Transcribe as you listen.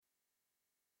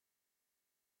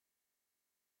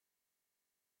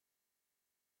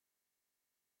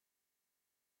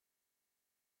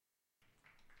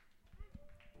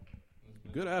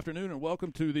Good afternoon and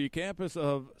welcome to the campus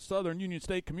of Southern Union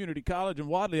State Community College in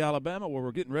Wadley, Alabama, where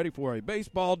we're getting ready for a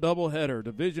baseball doubleheader.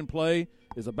 Division play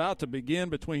is about to begin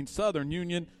between Southern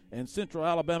Union and Central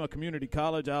Alabama Community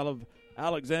College out of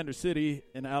Alexander City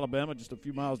in Alabama, just a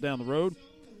few miles down the road.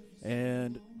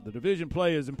 And the division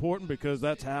play is important because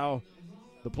that's how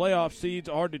the playoff seeds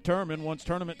are determined once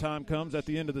tournament time comes at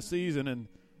the end of the season, and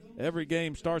every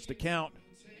game starts to count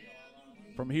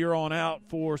from here on out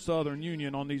for Southern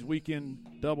Union on these weekend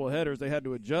doubleheaders. They had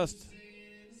to adjust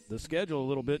the schedule a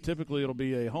little bit. Typically it'll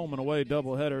be a home and away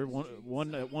doubleheader,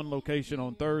 one at one location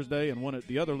on Thursday and one at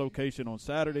the other location on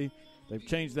Saturday. They've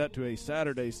changed that to a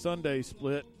Saturday-Sunday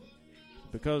split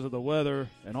because of the weather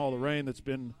and all the rain that's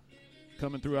been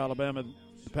coming through Alabama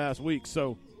the past week.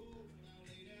 So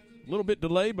a little bit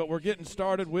delayed, but we're getting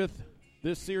started with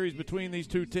this series between these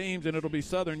two teams, and it'll be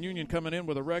Southern Union coming in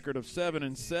with a record of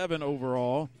 7-7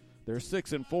 overall. They're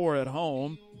 6-4 at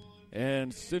home,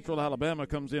 and Central Alabama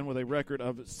comes in with a record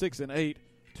of 6-8,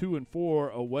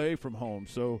 2-4 away from home.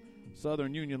 So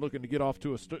Southern Union looking to get off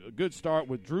to a good start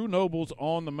with Drew Nobles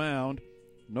on the mound.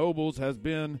 Nobles has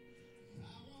been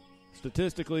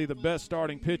statistically the best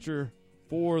starting pitcher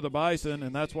for the Bison,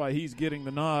 and that's why he's getting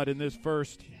the nod in this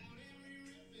first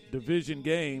division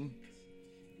game.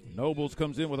 Nobles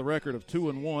comes in with a record of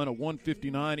 2-1, a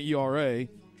 1.59 ERA.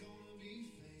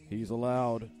 He's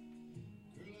allowed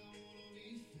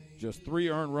just 3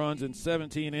 earned runs in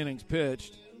 17 innings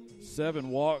pitched, 7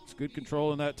 walks, good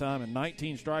control in that time, and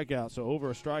 19 strikeouts, so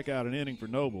over a strikeout an inning for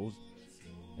Nobles.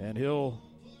 And he'll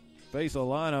face a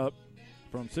lineup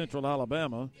from Central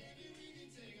Alabama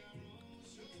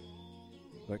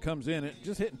that comes in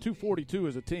just hitting 242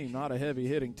 as a team, not a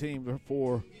heavy-hitting team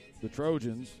for the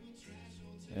Trojans.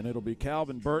 And it'll be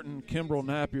Calvin Burton, Kimbrel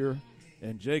Napier,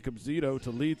 and Jacob Zito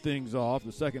to lead things off,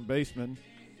 the second baseman.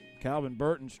 Calvin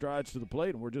Burton strides to the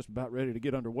plate, and we're just about ready to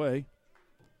get underway.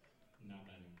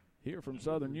 Here from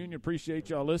Southern Union, appreciate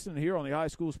y'all listening here on the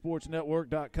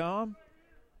highschoolsportsnetwork.com.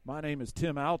 My name is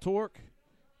Tim Altork,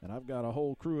 and I've got a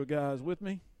whole crew of guys with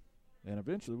me. And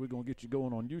eventually we're going to get you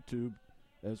going on YouTube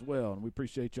as well. And we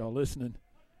appreciate y'all listening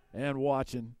and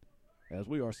watching as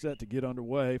we are set to get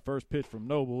underway. First pitch from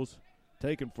Nobles,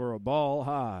 taken for a ball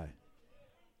high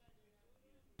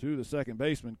to the second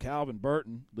baseman, Calvin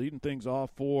Burton, leading things off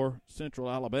for Central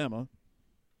Alabama.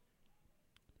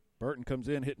 Burton comes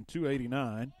in hitting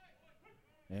 289,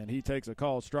 and he takes a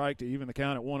called strike to even the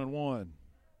count at 1-1.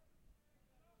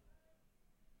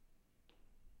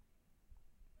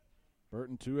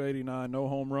 Burton 289, no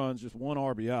home runs, just 1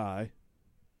 RBI.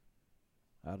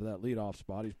 Out of that leadoff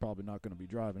spot, he's probably not going to be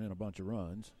driving in a bunch of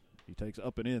runs. He takes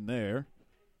up and in there,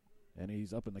 and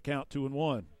he's up in the count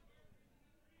 2-1.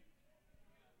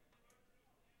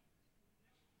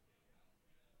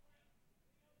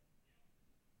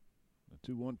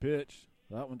 The 2-1 pitch.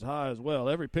 That one's high as well.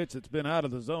 Every pitch that's been out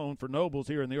of the zone for Nobles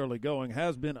here in the early going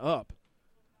has been up.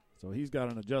 So he's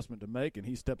got an adjustment to make, and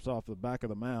he steps off the back of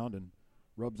the mound and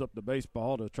rubs up the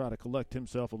baseball to try to collect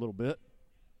himself a little bit.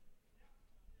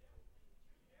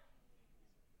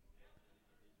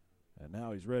 And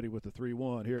now he's ready with the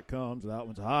 3-1. Here it comes. That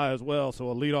one's high as well, so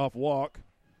a leadoff walk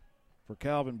for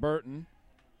Calvin Burton.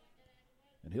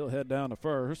 And he'll head down to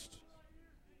first.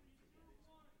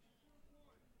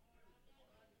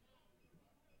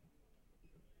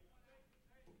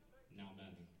 Now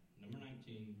batting, number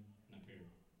 19, Napier.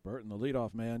 Burton, the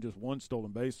leadoff man, just 1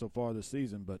 stolen base so far this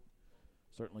season, but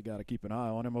certainly got to keep an eye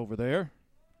on him over there.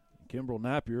 Kimbrel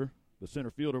Napier, the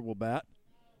center fielder, will bat.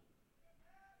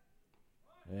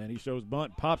 And he shows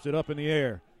bunt, pops it up in the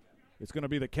air. It's going to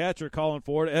be the catcher calling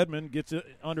for it. Edmond gets it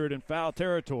under it in foul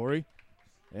territory.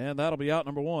 And that'll be out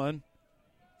number 1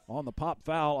 on the pop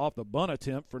foul off the bunt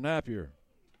attempt for Napier.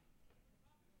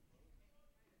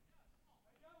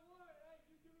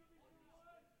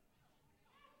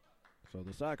 So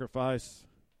the sacrifice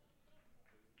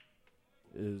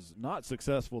is not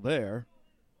successful there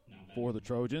for the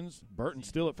Trojans. Burton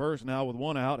still at first now with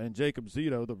 1 out, and Jacob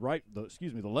Zito,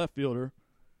 the left fielder,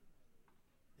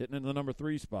 hitting in the number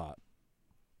 3 spot.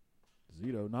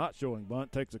 Zito not showing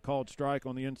bunt, takes a called strike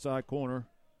on the inside corner.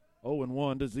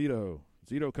 0-1 to Zito.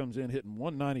 Zito comes in hitting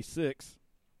 196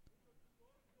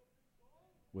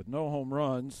 with no home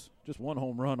runs, just 1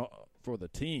 home run for the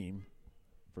team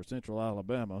for Central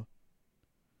Alabama.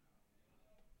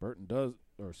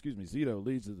 Zito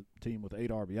leads the team with 8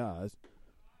 RBIs.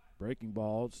 Breaking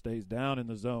ball, stays down in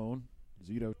the zone.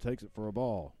 Zito takes it for a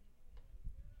ball.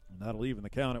 And that'll even the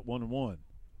count at 1-1.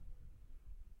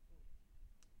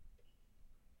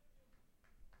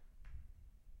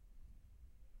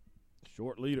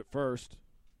 Short lead at first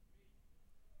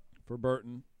for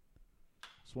Burton.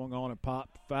 Swung on and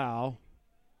popped, foul,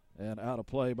 and out of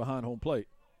play behind home plate.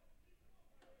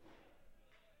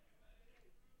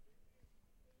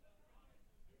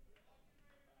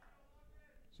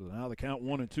 So now the count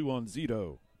 1-2 on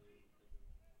Zito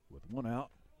with one out.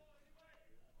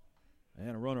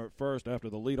 And a runner at first after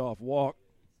the leadoff walk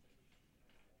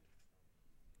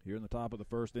here in the top of the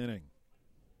first inning.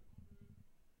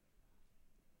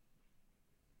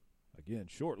 Again,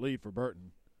 short lead for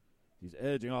Burton. He's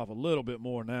edging off a little bit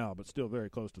more now, but still very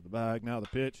close to the bag. Now the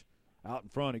pitch out in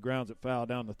front. He grounds it foul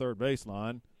down the third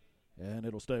baseline, and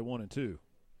it'll stay 1-2.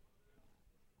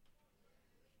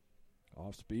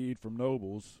 Off speed from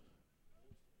Nobles.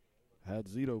 Had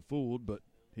Zito fooled, but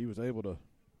he was able to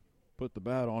put the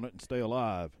bat on it and stay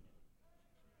alive.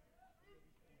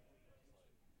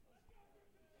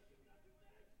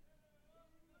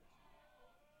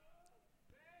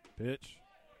 Pitch.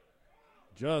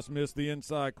 Just missed the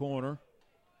inside corner.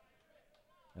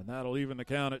 And that'll even the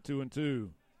count at 2-2.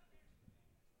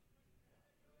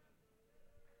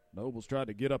 Nobles tried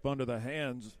to get up under the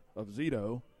hands of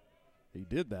Zito. He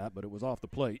did that, but it was off the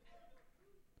plate.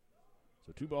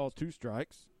 So 2 balls, 2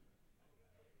 strikes.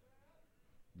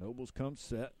 Nobles comes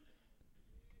set.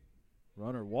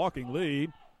 Runner walking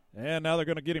lead. And now they're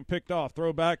going to get him picked off.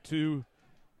 Throw back to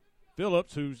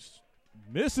Phillips, who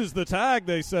misses the tag,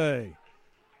 they say.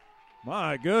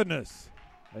 My goodness.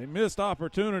 A missed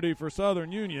opportunity for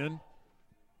Southern Union.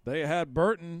 They had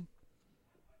Burton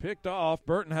picked off.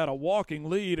 Burton had a walking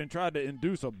lead and tried to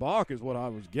induce a balk is what I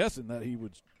was guessing that he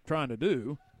was trying to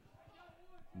do.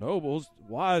 Nobles,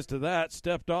 wise to that,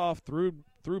 stepped off, threw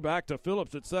back to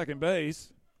Phillips at second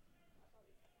base.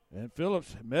 And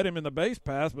Phillips met him in the base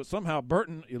pass, but somehow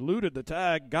Burton eluded the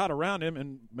tag, got around him,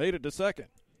 and made it to second.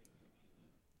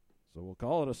 So we'll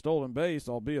call it a stolen base,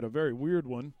 albeit a very weird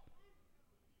one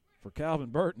for Calvin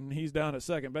Burton. He's down at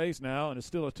second base now, and it's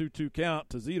still a 2-2 count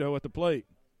to Zito at the plate.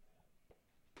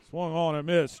 Swung on and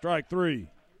missed, strike 3.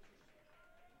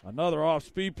 Another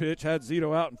off-speed pitch had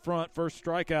Zito out in front, first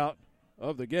strikeout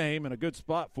of the game, and a good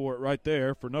spot for it right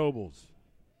there for Nobles.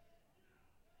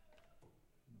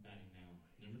 Batting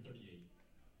now, number 38.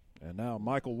 And now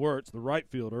Michael Wirtz, the right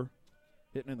fielder,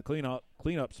 hitting in the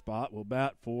cleanup spot, will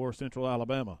bat for Central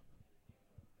Alabama.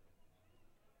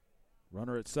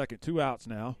 Runner at second, 2 outs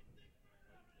now.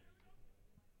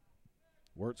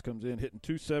 Wirtz comes in hitting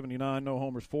 .279, no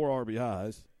homers, 4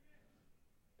 RBIs.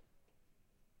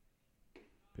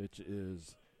 Pitch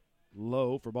is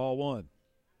low for ball 1.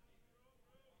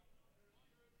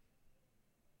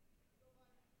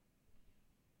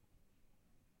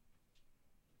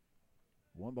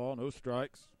 One ball, no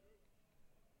strikes.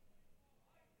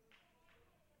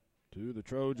 To the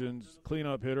Trojans'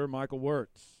 cleanup hitter, Michael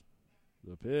Wirtz.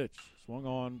 The pitch, swung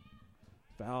on,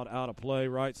 fouled out of play,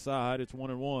 right side. It's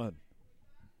 1-1.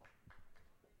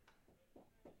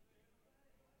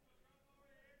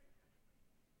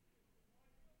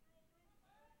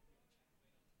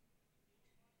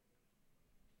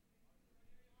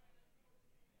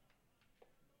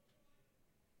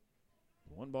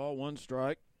 One ball, 1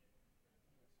 strike.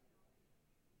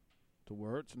 To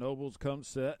Wirtz. Nobles comes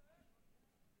set.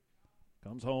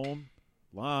 Comes home.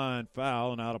 Line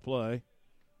foul and out of play.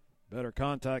 Better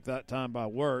contact that time by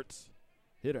Wirtz.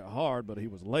 Hit it hard, but he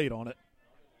was late on it.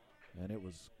 And it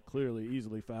was clearly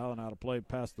easily foul and out of play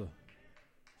past the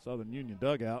Southern Union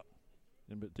dugout.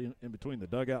 In between the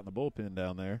dugout and the bullpen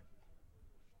down there.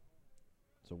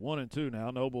 So 1-2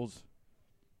 now. Nobles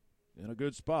in a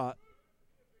good spot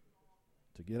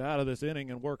to get out of this inning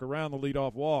and work around the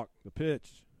leadoff walk. The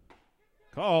pitch.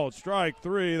 Called strike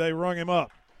 3. They rung him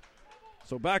up.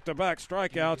 So back-to-back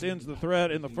strikeouts ends the threat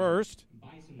in the first.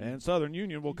 And Southern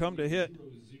Union will come to hit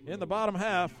in the bottom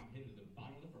half.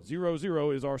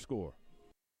 0-0 is our score.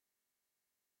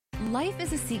 Life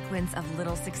is a sequence of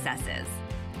little successes.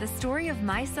 The story of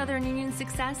my Southern Union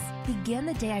success began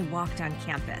the day I walked on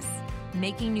campus.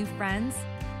 Making new friends,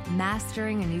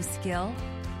 mastering a new skill,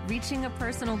 reaching a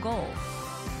personal goal.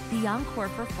 The encore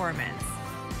performance,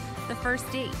 the first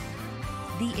date,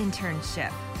 the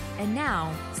internship, and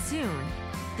now, soon,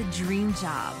 the dream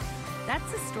job. That's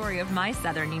the story of my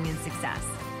Southern Union success.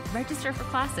 Register for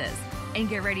classes and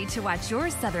get ready to watch your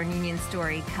Southern Union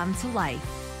story come to life.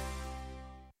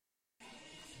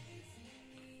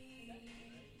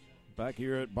 Back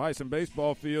here at Bison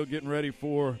Baseball Field, getting ready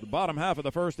for the bottom half of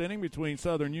the first inning between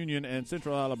Southern Union and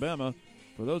Central Alabama.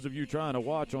 For those of you trying to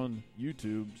watch on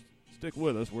YouTube, stick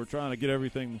with us. We're trying to get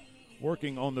everything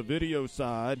working on the video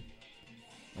side,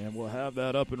 and we'll have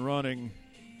that up and running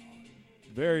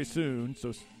very soon.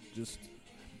 So just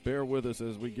bear with us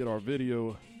as we get our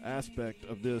video aspect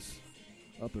of this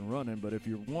up and running. But if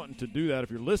you're wanting to do that, if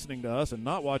you're listening to us and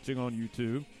not watching on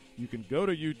YouTube, you can go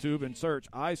to YouTube and search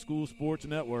iSchool Sports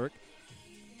Network,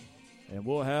 and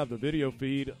we'll have the video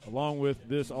feed along with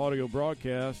this audio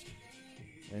broadcast,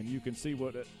 and you can see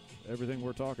everything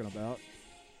we're talking about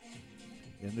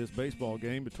in this baseball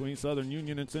game between Southern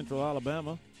Union and Central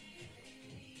Alabama.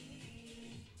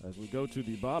 As we go to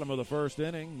the bottom of the first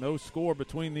inning, no score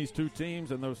between these two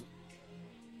teams, and those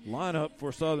lineup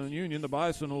for Southern Union, the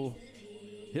Bison will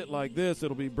hit like this.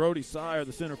 It'll be Brody Sire,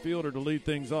 the center fielder, to lead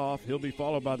things off. He'll be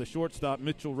followed by the shortstop,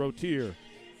 Mitchell Rotier.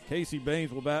 Casey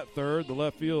Baines will bat third, the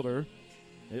left fielder.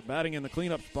 Batting in the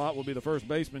cleanup spot will be the first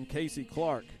baseman, Casey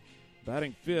Clark.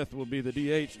 Batting fifth will be the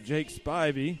DH, Jake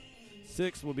Spivey.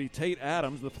 Sixth will be Tate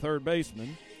Adams, the third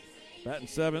baseman. Batting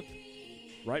seventh,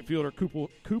 right fielder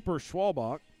Cooper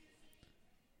Schwalbach.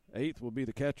 Eighth will be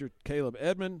the catcher, Caleb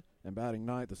Edmond. And batting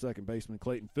ninth, the second baseman,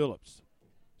 Clayton Phillips.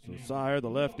 So Sire, the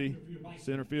lefty,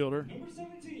 center fielder,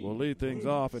 will lead things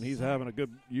off, and he's having a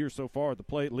good year so far at the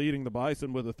plate, leading the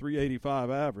Bison with a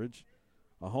 .385 average,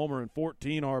 a homer and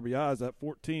 14 RBIs. That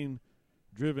 14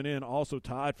 driven in also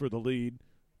tied for the lead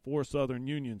for Southern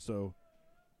Union. So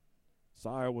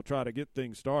Sire will try to get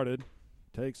things started.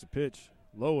 Takes a pitch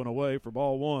low and away for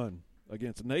ball one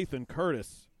against Nathan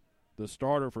Curtis, the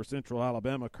starter for Central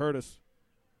Alabama. Curtis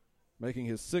making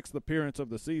his sixth appearance of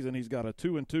the season. He's got a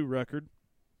 2-2 record,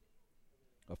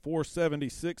 a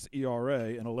 .476 ERA,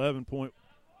 and 11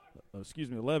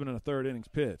 and a third innings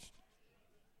pitched.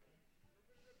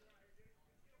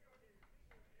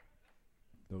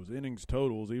 Those innings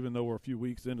totals, even though we're a few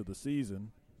weeks into the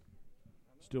season,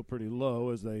 still pretty low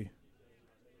as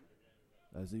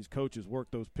these coaches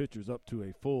work those pitchers up to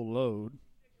a full load.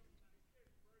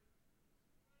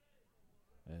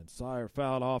 And Sire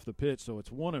fouled off the pitch, so it's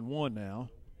 1-1 now.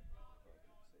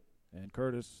 And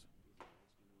Curtis,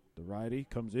 the righty,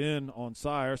 comes in on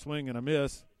Sire, swing and a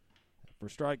miss for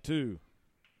strike two.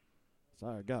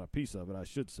 Sire got a piece of it, I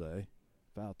should say.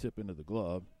 Foul tip into the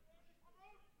glove.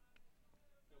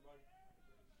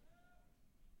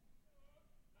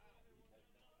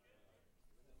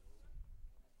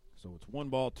 So it's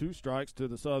 1-2 strikes to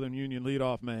the Southern Union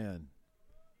leadoff man.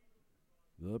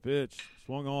 The pitch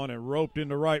swung on and roped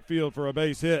into right field for a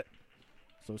base hit.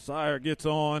 So Sire gets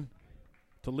on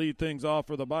to lead things off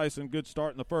for the Bison. Good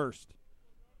start in the first.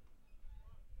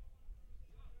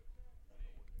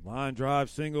 Line drive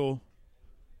single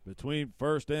between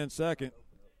first and second.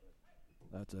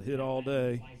 That's a hit all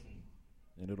day.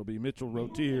 And it'll be Mitchell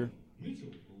Rotier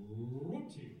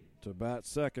to bat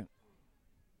second.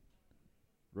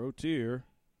 Rotier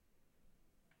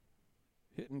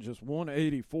hitting just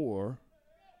 .184.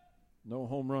 No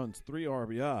home runs, 3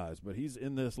 RBIs, but he's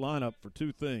in this lineup for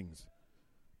two things.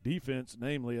 Defense,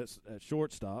 namely at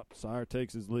shortstop. Sire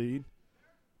takes his lead.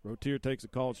 Rotier takes a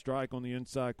called strike on the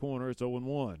inside corner. It's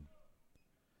 0-1.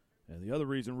 And the other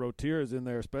reason Rotier is in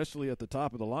there, especially at the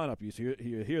top of the lineup,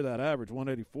 you hear that average,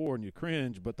 184, and you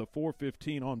cringe, but the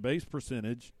 .415 on-base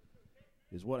percentage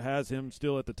is what has him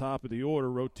still at the top of the order.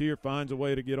 Rotier finds a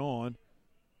way to get on.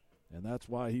 And that's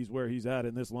why he's where he's at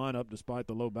in this lineup despite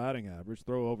the low batting average.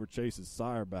 Throw over chases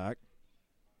Sire back.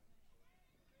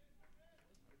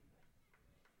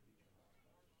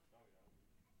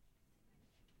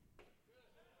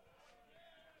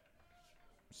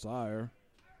 Sire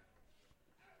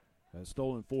has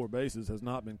stolen 4 bases, has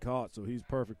not been caught, so he's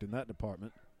perfect in that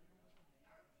department.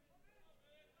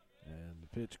 And the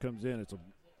pitch comes in. It's a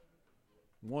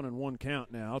 1-1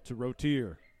 count now to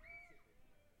Rotier.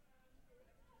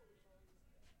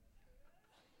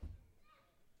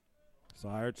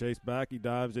 Sire chased back. He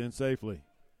dives in safely.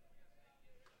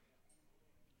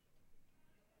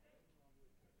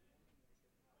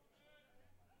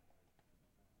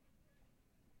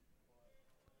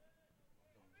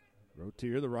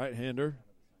 Rotier, the right-hander,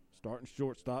 starting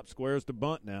shortstop, squares to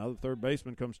bunt now. The third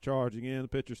baseman comes charging in. The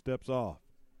pitcher steps off.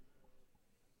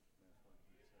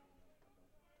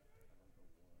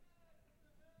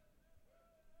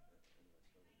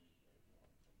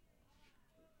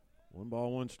 One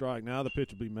ball, one strike. Now the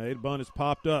pitch will be made. Bunt is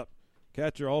popped up.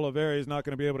 Catcher Oliveri is not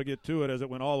going to be able to get to it as it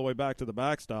went all the way back to the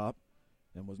backstop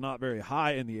and was not very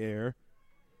high in the air.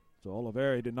 So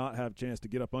Oliveri did not have a chance to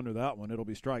get up under that one. It'll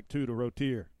be strike 2 to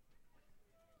Rotier.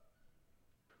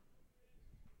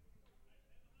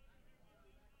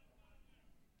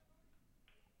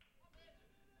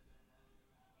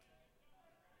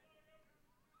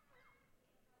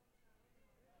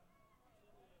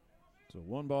 So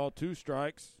 1 ball, 2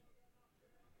 strikes.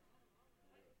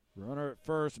 Runner at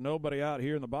first, nobody out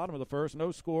here in the bottom of the first.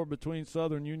 No score between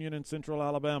Southern Union and Central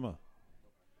Alabama.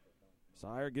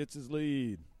 Sire gets his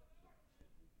lead.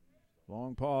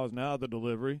 Long pause, now the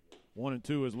delivery.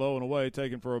 1-2 is low and away,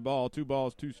 taken for a ball. 2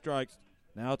 balls, 2 strikes.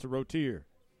 Now to Rotier.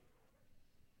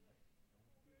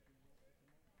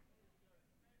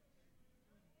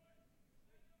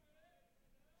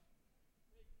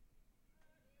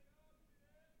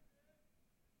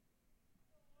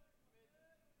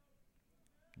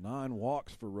 Nine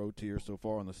walks for Rotier so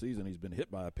far in the season. He's been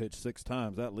hit by a pitch 6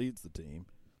 times. That leads the team.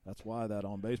 That's why that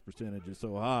on-base percentage is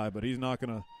so high. But he's not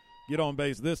going to get on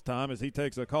base this time as he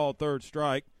takes a called third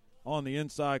strike on the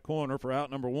inside corner for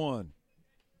out number 1.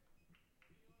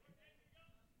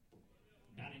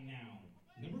 Batting now,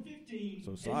 number 15.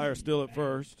 So Sire still at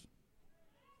first.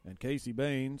 And Casey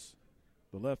Baines,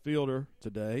 the left fielder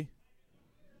today.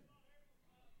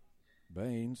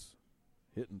 Baines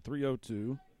hitting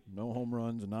 .302. No home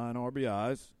runs, 9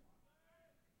 RBIs.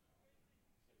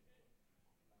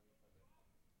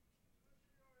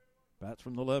 Bats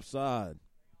from the left side.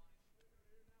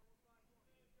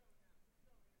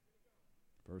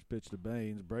 First pitch to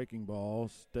Baines, breaking ball,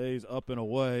 stays up and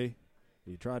away.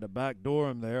 He tried to backdoor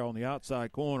him there on the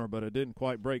outside corner, but it didn't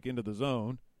quite break into the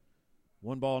zone.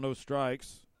 1 ball, no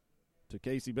strikes to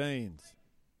Casey Baines.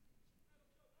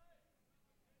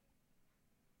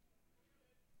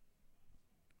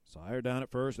 Sire down at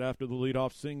first after the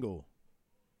leadoff single.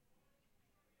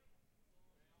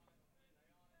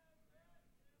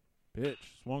 Pitch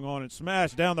swung on and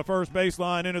smashed down the first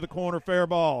baseline into the corner, fair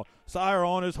ball. Sire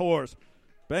on his horse.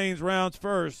 Baines rounds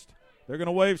first. They're going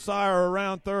to wave Sire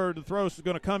around third. The throw is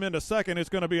going to come into second. It's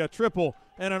going to be a triple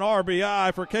and an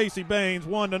RBI for Casey Baines.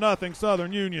 1-0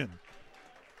 Southern Union.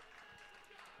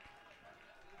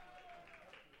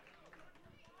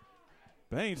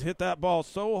 Baines hit that ball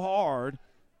so hard,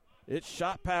 it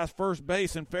shot past first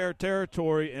base in fair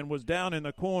territory and was down in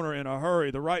the corner in a hurry.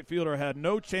 The right fielder had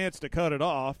no chance to cut it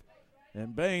off,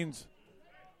 and Baines,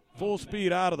 full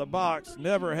speed out of the box,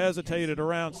 never hesitated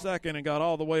around second and got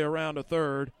all the way around to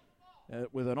third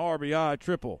with an RBI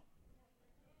triple.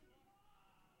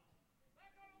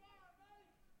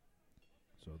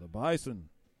 So the Bison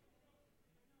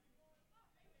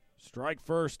strike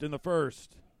first in the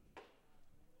first.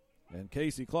 And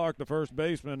Casey Clark, the first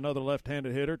baseman, another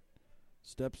left-handed hitter,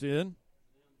 steps in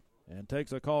and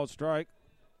takes a called strike.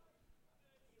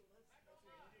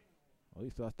 At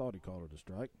least I thought he called it a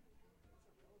strike.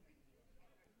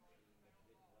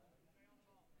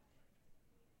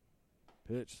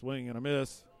 Pitch, swing, and a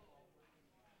miss.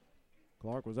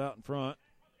 Clark was out in front.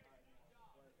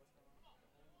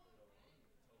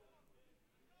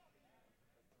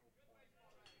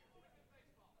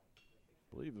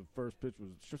 I believe the first pitch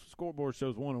was, scoreboard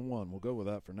shows 1-1. We'll go with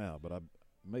that for now, but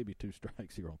maybe 2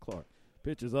 strikes here on Clark.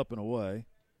 Pitch is up and away.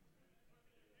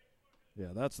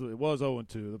 Yeah, it was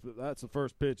 0-2. That's the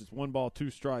first pitch. It's 1 ball,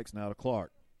 2 strikes now to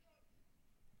Clark.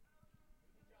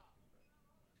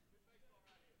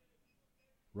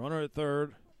 Runner at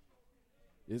third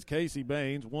is Casey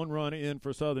Baines. 1 run in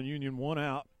for Southern Union, 1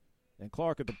 out. And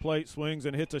Clark at the plate swings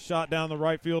and hits a shot down the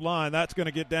right field line. That's going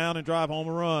to get down and drive home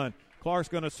a run. Clark's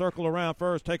going to circle around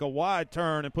first, take a wide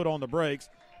turn, and put on the brakes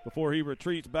before he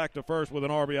retreats back to first with an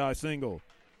RBI single.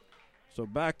 So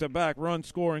back-to-back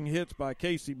run-scoring hits by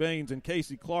Casey Baines and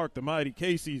Casey Clark. The mighty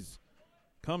Caseys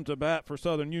come to bat for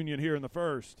Southern Union here in the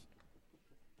first.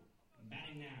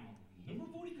 Batting now, number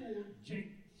 44,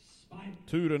 Jake Spivey.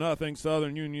 2-0,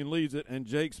 Southern Union leads it, and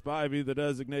Jake Spivey, the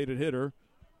designated hitter,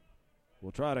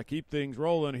 will try to keep things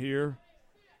rolling here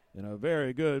in a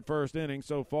very good first inning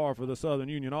so far for the Southern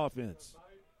Union offense.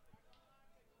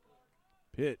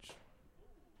 Pitch.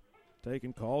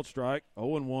 Taken, called strike,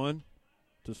 0-1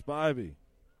 to Spivey.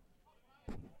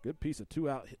 Good piece of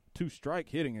two-strike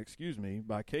hitting,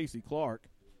 by Casey Clark.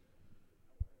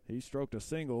 He stroked a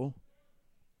single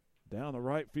down the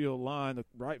right field line. The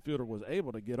right fielder was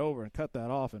able to get over and cut that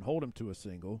off and hold him to a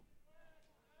single.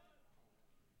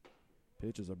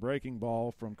 Pitch is a breaking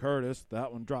ball from Curtis.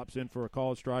 That one drops in for a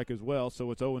called strike as well, so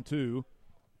it's 0-2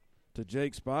 to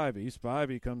Jake Spivey.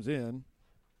 Spivey comes in,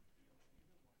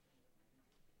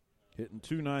 hitting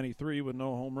 .293 with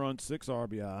no home runs, 6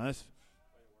 RBIs.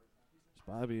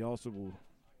 Spivey also will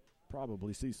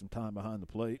probably see some time behind the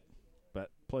plate,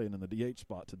 but playing in the DH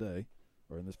spot today,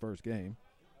 or in this first game.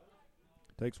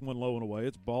 Takes 1 low and away.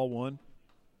 It's ball 1.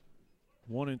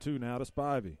 1-2 now to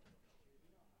Spivey.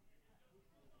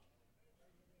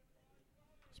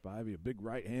 Spivey, a big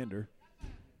right-hander.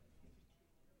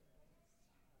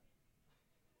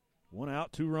 1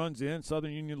 out, 2 runs in.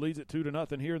 Southern Union leads it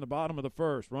 2-0 here in the bottom of the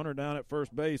first. Runner down at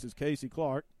first base is Casey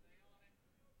Clark.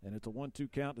 And it's a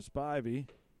 1-2 count to Spivey.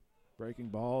 Breaking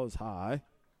ball is high.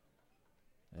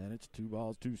 And it's 2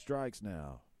 balls, 2 strikes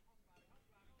now.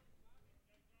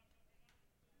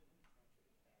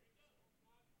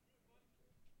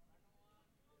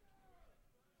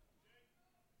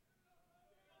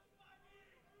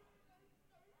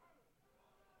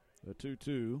 The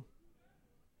 2-2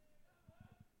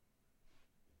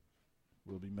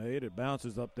 will be made. It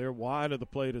bounces up there wide of the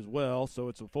plate as well, so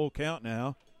it's a full count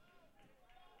now.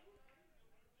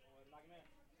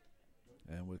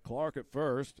 And with Clark at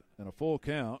first and a full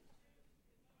count,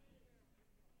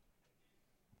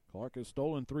 Clark has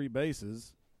stolen 3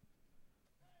 bases.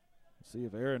 See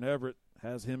if Aaron Everett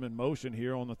has him in motion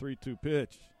here on the 3-2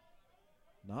 pitch.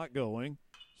 Not going.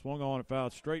 Swung on and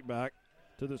fouled straight back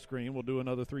to the screen. We'll do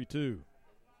another 3-2.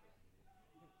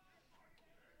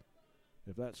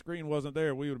 If that screen wasn't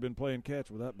there, we would have been playing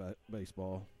catch with that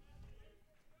baseball.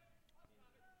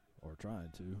 Or trying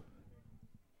to.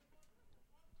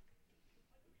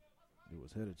 It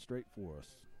was headed straight for us.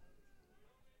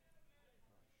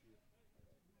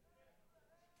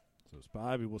 So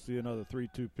Spivey will see another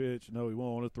 3-2 pitch. No, he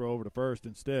won't. He'll throw over to first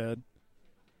instead.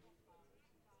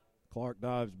 Clark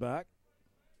dives back.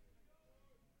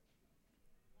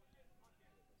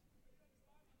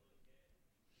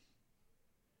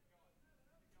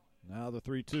 Now the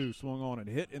 3-2 swung on and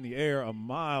hit in the air a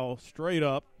mile straight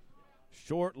up.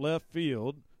 Short left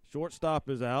field. Shortstop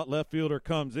is out. Left fielder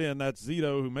comes in. That's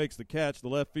Zito who makes the catch. The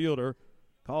left fielder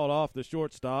called off the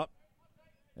shortstop.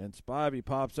 And Spivey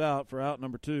pops out for out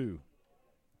number 2.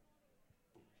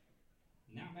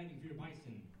 Now batting for your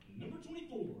Bison, number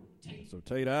 24, Tate. So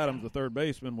Tate Adams, the third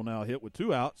baseman, will now hit with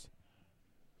 2 outs.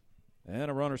 And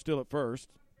a runner still at first.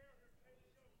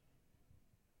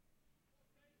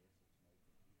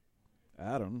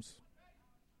 Adams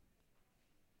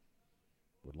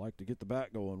would like to get the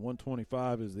bat going.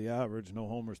 125 is the average. No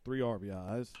homers, 3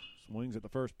 RBIs. Swings at the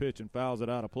first pitch and fouls it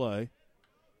out of play.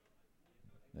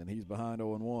 And he's behind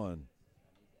 0-1.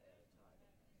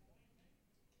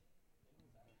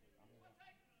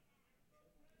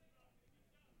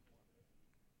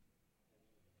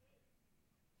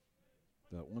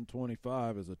 That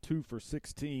 125 is a 2 for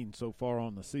 16 so far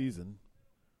on the season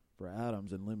for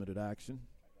Adams in limited action.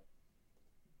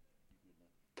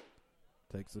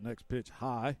 Takes the next pitch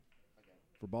high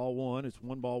for ball 1. It's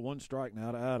 1 ball, 1 strike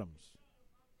now to Adams.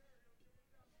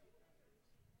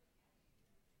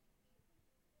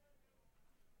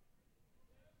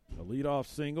 A leadoff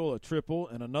single, a triple,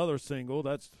 and another single.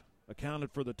 That's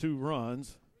accounted for the 2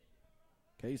 runs.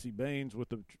 Casey Baines with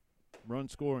the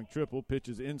run-scoring triple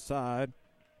pitches inside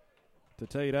to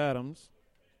Tate Adams.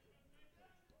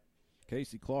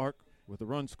 Casey Clark with the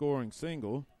run-scoring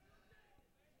single.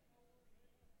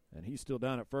 And he's still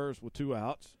down at first with 2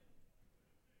 outs.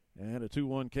 And a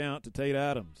 2-1 count to Tate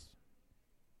Adams.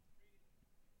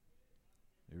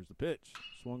 Here's the pitch.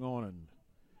 Swung on and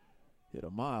hit a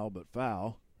mile, but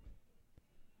foul.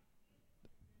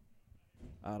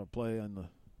 Out of play on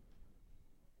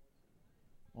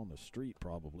the street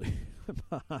probably.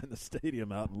 Behind the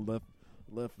stadium out in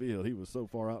left field. He was so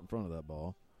far out in front of that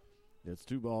ball. It's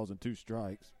 2 balls and 2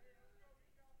 strikes.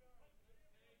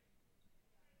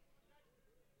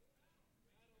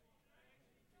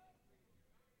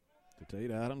 To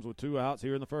Tate Adams with 2 outs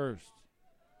here in the first.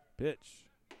 Pitch.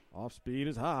 Off speed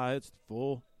is high. It's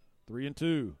full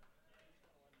 3-2.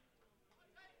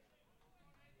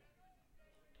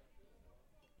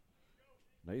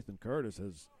 Nathan Curtis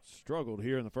has struggled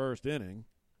here in the first inning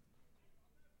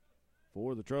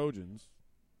for the Trojans.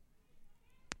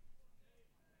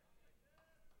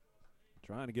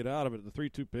 Trying to get out of it at the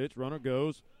 3-2 pitch. Runner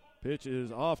goes. Pitch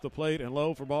is off the plate and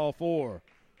low for ball 4.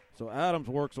 So Adams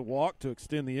works a walk to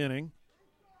extend the inning.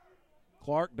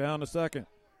 Clark down to second.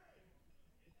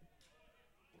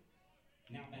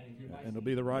 And it'll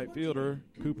be the right fielder,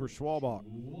 Cooper Schwalbach.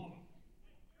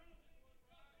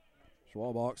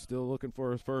 Schwalbach still looking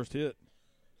for his first hit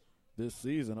this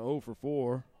season, 0 for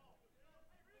 4.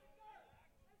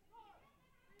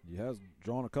 He has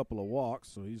drawn a couple of walks,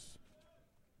 so he's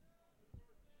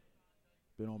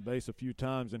been on base a few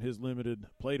times in his limited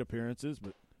plate appearances,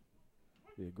 but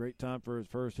be a great time for his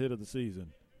first hit of the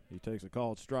season. He takes a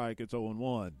called strike. It's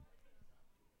 0-1.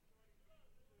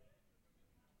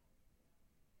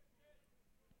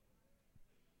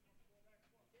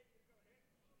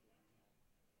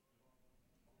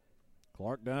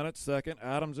 Clark down at second.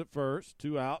 Adams at first.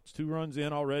 2 outs, 2 runs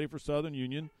in already for Southern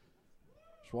Union.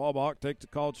 Schwalbach takes a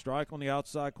called strike on the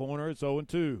outside corner. It's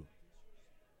 0-2.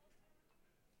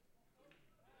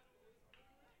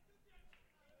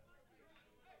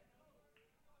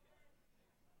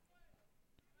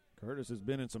 Curtis has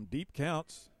been in some deep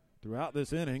counts throughout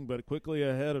this inning, but quickly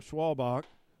ahead of Schwalbach.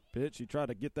 Pitch, he tried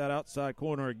to get that outside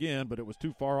corner again, but it was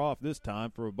too far off this time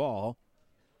for a ball.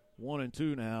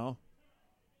 1-2 now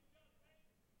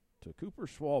to Cooper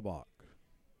Schwalbach.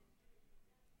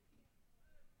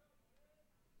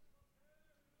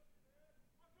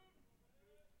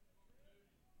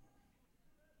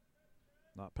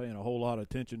 Not paying a whole lot of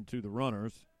attention to the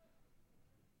runners.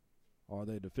 Are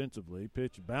they defensively?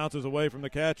 Pitch bounces away from the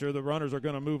catcher. The runners are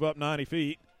going to move up 90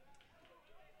 feet.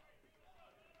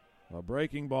 A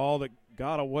breaking ball that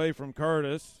got away from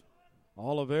Curtis.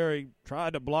 Oliveri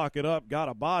tried to block it up, got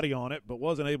a body on it, but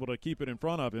wasn't able to keep it in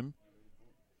front of him.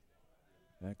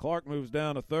 And Clark moves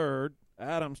down to third.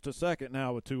 Adams to second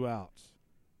now with 2 outs.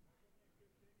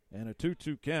 And a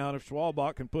 2-2 count. If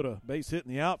Schwalbach can put a base hit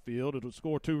in the outfield, it'll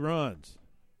score 2 runs.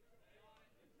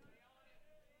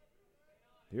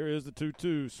 Here is the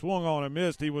 2-2. Swung on and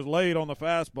missed. He was late on the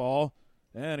fastball,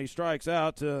 and he strikes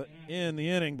out to end the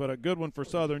inning, but a good one for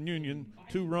Southern Union.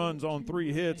 2 runs on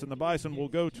 3 hits, and the Bison will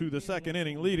go to the second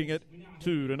inning, leading it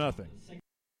 2-0.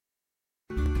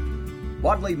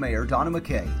 Wadley Mayor Donna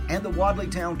McKay and the Wadley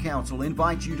Town Council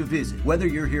invite you to visit. Whether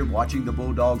you're here watching the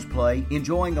Bulldogs play,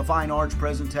 enjoying a fine arts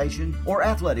presentation, or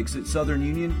athletics at Southern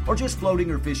Union, or just floating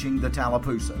or fishing the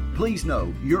Tallapoosa, please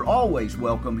know you're always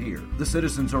welcome here. The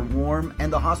citizens are warm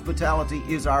and the hospitality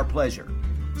is our pleasure.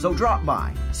 So drop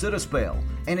by, sit a spell,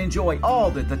 and enjoy all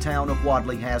that the town of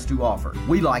Wadley has to offer.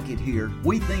 We like it here.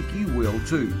 We think you will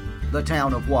too. The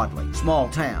town of Wadley. Small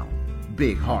town,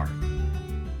 big heart.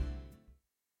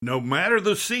 No matter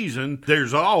the season,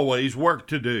 there's always work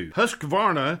to do.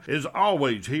 Husqvarna is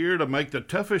always here to make the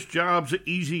toughest jobs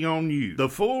easy on you. The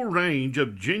full range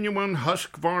of genuine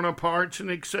Husqvarna parts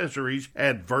and accessories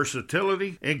add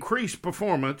versatility, increase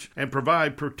performance, and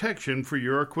provide protection for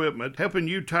your equipment, helping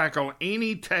you tackle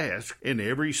any task in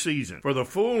every season. For the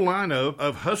full lineup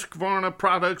of Husqvarna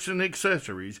products and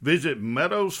accessories, visit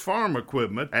Meadows Farm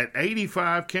Equipment at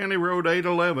 85 County Road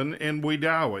 811 in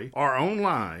Wedowee or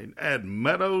online at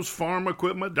meadowsfarmequipment.com.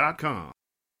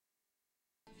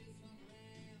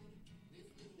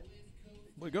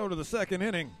 We go to the second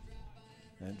inning,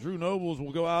 and Drew Nobles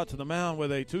will go out to the mound with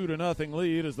a 2-0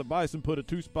 lead as the Bison put a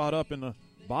 2-spot up in the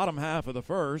bottom half of the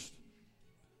first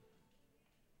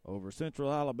over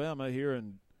Central Alabama here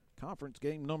in conference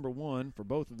game number 1 for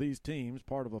both of these teams,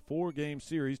 part of a 4-game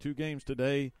series, 2 games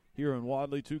today here in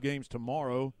Wadley, 2 games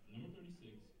tomorrow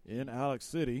in Alex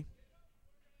City.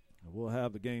 We'll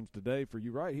have the games today for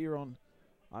you right here on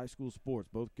High School Sports.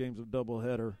 Both games of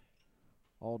doubleheader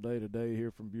all day today here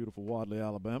from beautiful Wadley,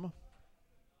 Alabama.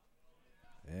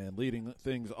 And leading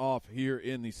things off here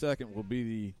in the second will be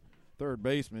the third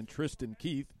baseman, Tristan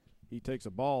Keith. He takes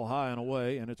a ball high and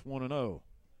away, and it's 1-0.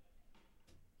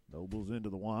 Nobles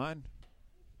into the wind.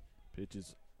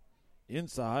 Pitches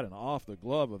inside and off the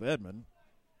glove of Edmond.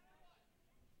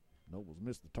 Nobles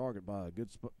missed the target by a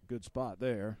good spot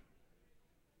there.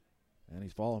 And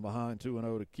he's falling behind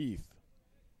 2-0 to Keith.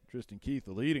 Tristan Keith,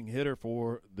 the leading hitter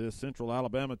for this Central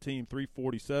Alabama team,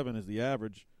 347 is the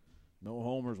average. No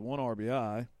homers, 1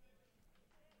 RBI.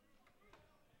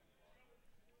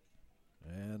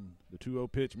 And the 2-0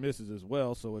 pitch misses as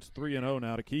well, so it's 3-0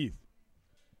 now to Keith.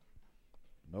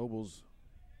 Nobles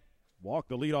walked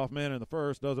the leadoff man in the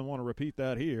first, doesn't want to repeat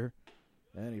that here.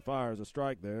 And he fires a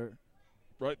strike there,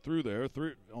 right through there.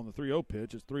 On the 3-0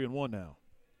 pitch, it's 3-1 now.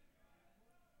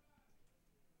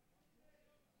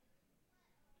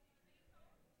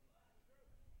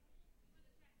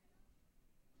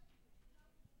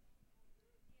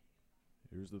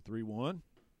 Here's the 3-1.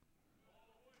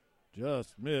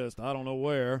 Just missed. I don't know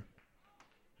where.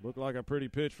 Looked like a pretty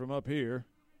pitch from up here.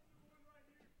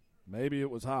 Maybe it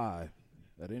was high.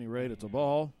 At any rate, it's a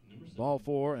ball. Ball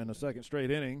 4 and a second straight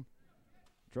inning.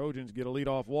 Trojans get a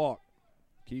leadoff walk.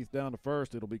 Keith down to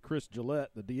first. It'll be Chris Gillette,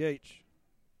 the DH.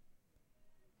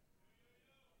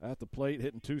 At the plate,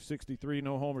 hitting .263,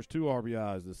 no homers, 2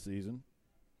 RBIs this season.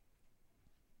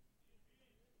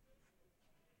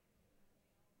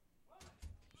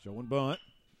 Showing bunt,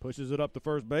 pushes it up the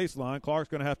first baseline.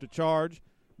 Clark's going to have to charge,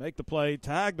 make the play,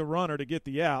 tag the runner to get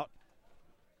the out.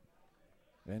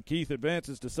 And Keith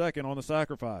advances to second on the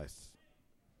sacrifice.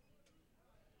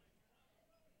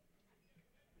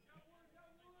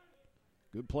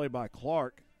 Good play by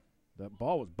Clark. That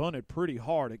ball was bunted pretty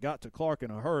hard. It got to Clark in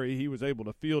a hurry. He was able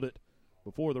to field it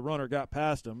before the runner got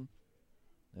past him.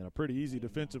 And a pretty easy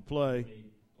defensive play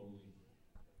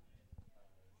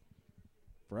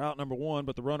for out number 1,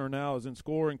 but the runner now is in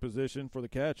scoring position for the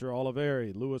catcher,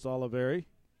 Oliveri. Louis Oliveri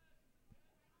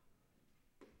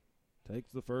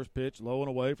takes the first pitch low and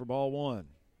away for ball 1.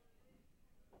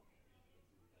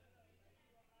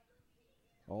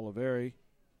 Oliveri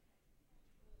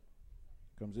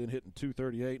comes in hitting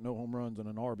 .238, no home runs and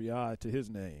an RBI to his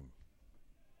name.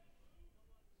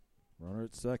 Runner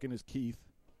at second is Keith.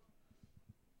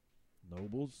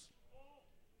 Nobles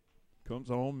comes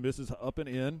home, misses up and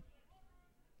in.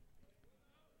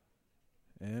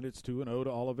 And it's 2-0 to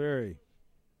Oliveri.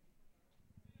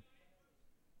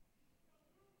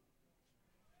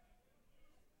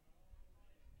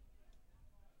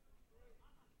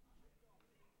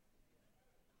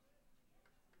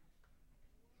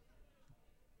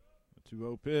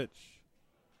 2-0 pitch.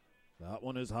 That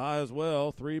one is high as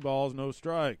well. 3 balls, no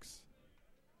strikes.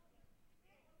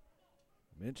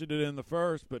 Mentioned it in the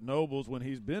first, but Nobles, when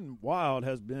he's been wild,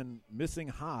 has been missing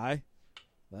high.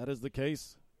 That is the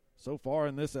case so far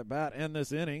in this at-bat and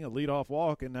this inning. A leadoff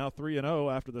walk, and now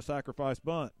 3-0 after the sacrifice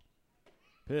bunt.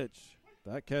 Pitch.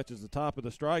 That catches the top of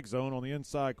the strike zone on the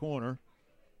inside corner.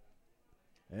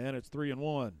 And it's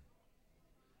 3-1.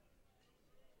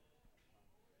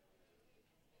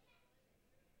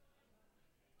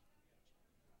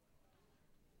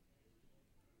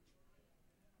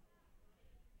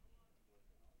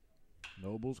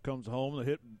 Nobles comes home.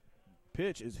 The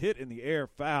pitch is hit in the air,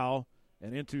 foul,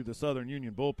 and into the Southern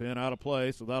Union bullpen, out of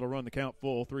play, so that'll run the count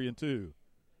full, 3-2.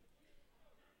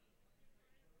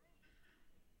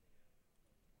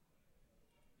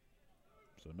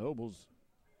 So Nobles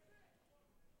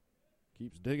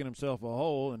keeps digging himself a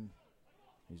hole, and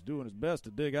he's doing his best to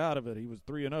dig out of it. He was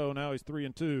 3-0, now he's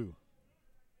 3-2.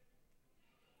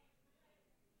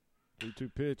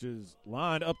 3-2 pitch is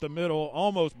lined up the middle,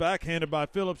 almost backhanded by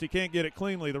Phillips. He can't get it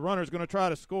cleanly. The runner's going to try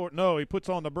to score. No, he puts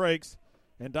on the brakes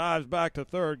and dives back to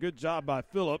third. Good job by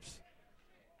Phillips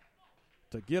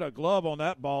to get a glove on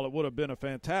that ball. It would have been a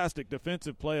fantastic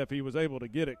defensive play if he was able to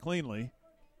get it cleanly.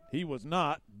 He was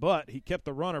not, but he kept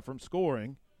the runner from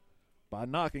scoring by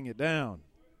knocking it down.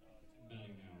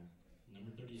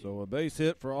 So a base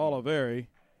hit for Oliveri.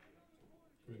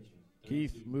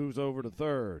 Keith moves over to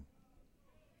third.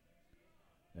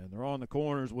 And they're on the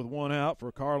corners with one out for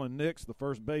Carlin Nix, the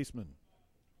first baseman.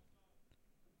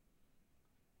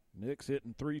 Nix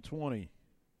hitting .320.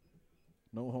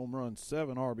 No home runs,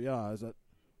 7 RBIs. That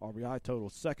RBI total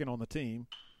second on the team.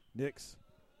 Nix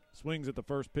swings at the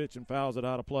first pitch and fouls it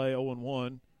out of play,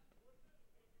 0-1.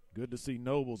 Good to see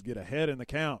Nobles get ahead in the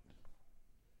count.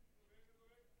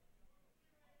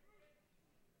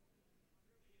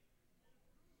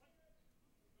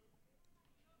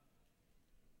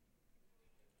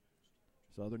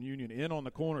 Southern Union in on the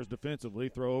corners defensively,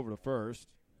 throw over to first.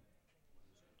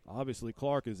 Obviously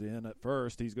Clark is in at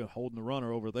first. He's holding the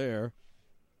runner over there.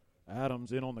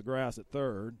 Adams in on the grass at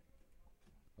third.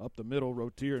 Up the middle,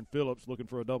 Rotier and Phillips looking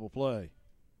for a double play.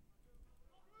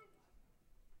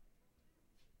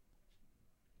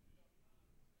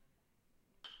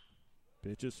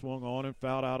 Pitch is swung on and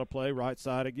fouled out of play, right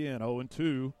side again,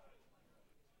 0-2.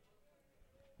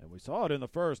 And we saw it in the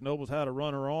first. Nobles had a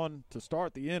runner on to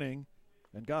start the inning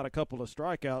and got a couple of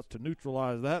strikeouts to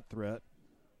neutralize that threat.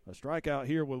 A strikeout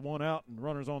here with one out and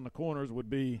runners on the corners would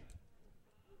be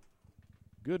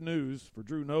good news for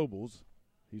Drew Nobles.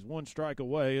 He's 1 strike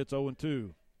away. It's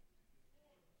 0-2.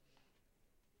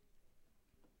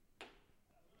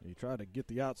 He tried to get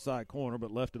the outside corner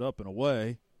but left it up and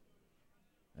away.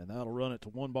 And that'll run it to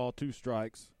 1 ball, 2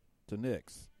 strikes to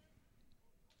Nix.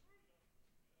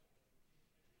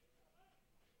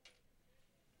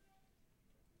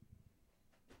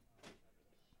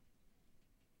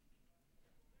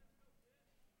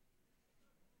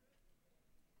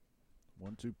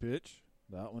 One-two pitch.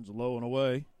 That one's low and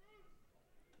away.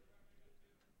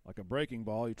 Like a breaking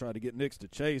ball, he tried to get Nix to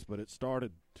chase, but it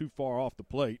started too far off the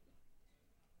plate.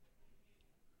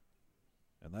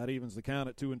 And that evens the count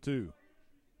at 2-2. 2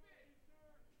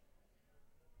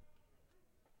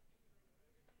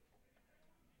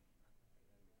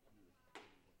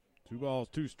 balls,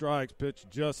 2 strikes. Pitch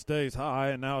just stays high,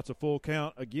 and now it's a full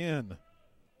count again.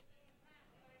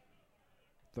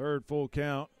 Third full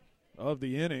count of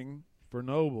the inning for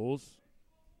Nobles.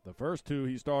 The first 2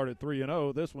 he started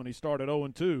 3-0. This one he started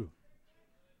 0-2.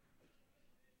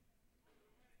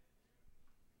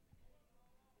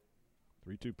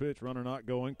 Three-two pitch, runner not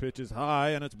going. Pitch is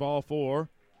high, and it's ball 4.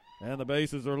 And the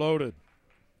bases are loaded.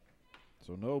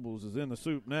 So Nobles is in the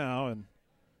soup now, and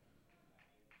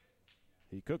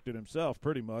he cooked it himself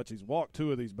pretty much. He's walked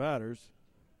 2 of these batters.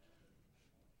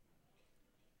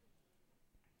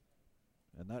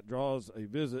 And that draws a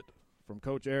visit from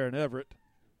Coach Aaron Everett.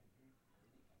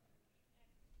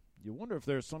 You wonder if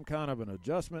there's some kind of an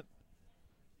adjustment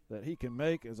that he can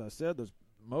make. As I said,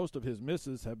 most of his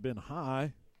misses have been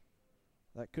high.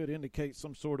 That could indicate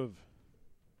some sort of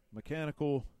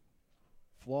mechanical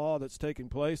flaw that's taking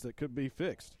place that could be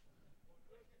fixed.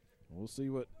 We'll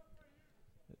see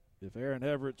if Aaron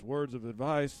Everett's words of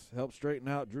advice help straighten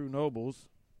out Drew Nobles.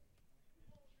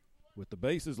 With the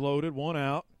bases loaded, 1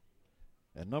 out.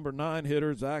 And number 9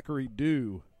 hitter Zachary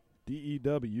Dew,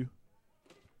 D-E-W,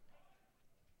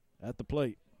 at the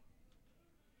plate.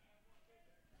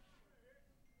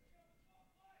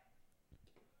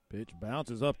 Pitch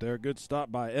bounces up there. Good stop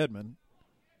by Edmond.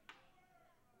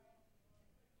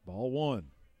 Ball 1.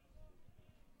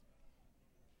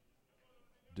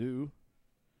 Dew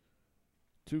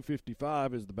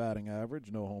 .255 is the batting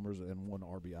average. No homers and 1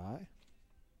 RBI.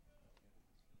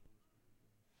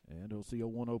 And he'll see a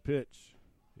 1-0 pitch.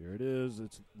 Here it is.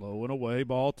 It's low and away,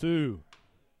 ball 2.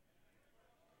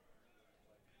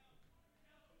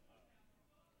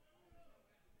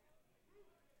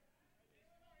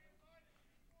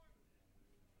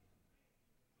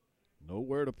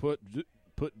 Nowhere to put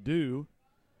due.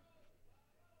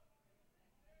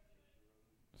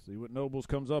 See what Nobles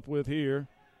comes up with here.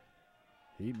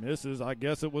 He misses. I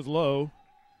guess it was low.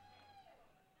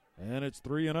 And it's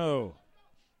 3-0.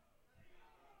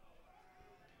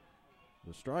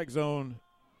 The strike zone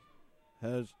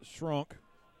has shrunk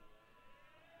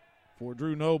for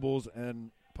Drew Nobles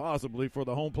and possibly for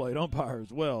the home plate umpire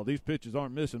as well. These pitches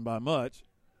aren't missing by much.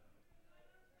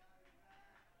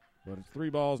 But it's 3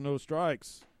 balls, no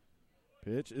strikes.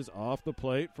 Pitch is off the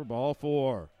plate for ball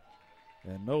 4.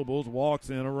 And Nobles walks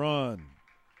in a run.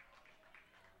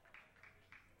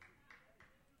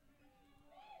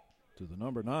 To the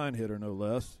number 9 hitter, no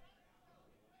less.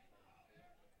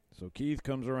 So Keith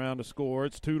comes around to score.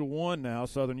 It's 2-1 now.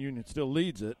 Southern Union still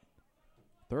leads it.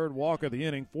 3rd walk of the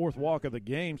inning, 4th walk of the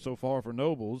game so far for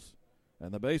Nobles.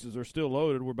 And the bases are still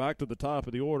loaded. We're back to the top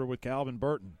of the order with Calvin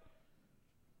Burton.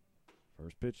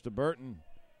 First pitch to Burton.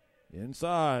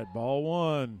 Inside, ball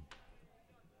 1.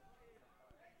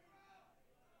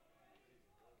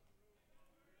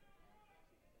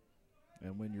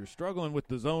 And when you're struggling with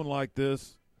the zone like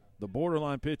this, the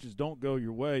borderline pitches don't go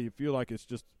your way. You feel like it's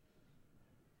just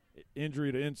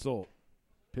injury to insult.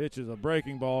 Pitch is a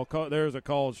breaking ball. There's a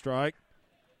called strike.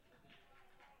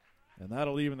 And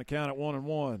that'll even the count at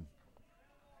 1-1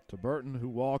 to Burton, who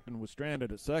walked and was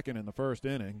stranded at second in the first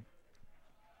inning.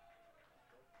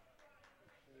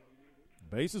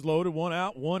 Bases loaded, 1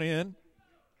 out, 1 in.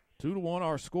 2-1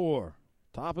 our score.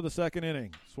 Top of the second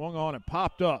inning. Swung on and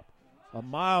popped up a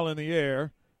mile in the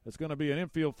air. It's going to be an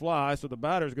infield fly, so the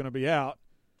batter's going to be out.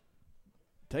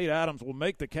 Tate Adams will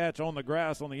make the catch on the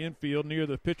grass on the infield near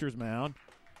the pitcher's mound.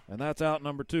 And that's out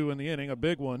number 2 in the inning, a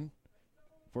big one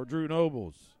for Drew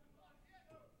Nobles.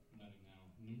 Batting now,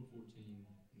 number 14,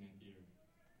 Napier.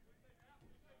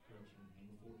 Correction,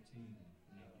 number 14,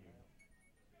 Napier.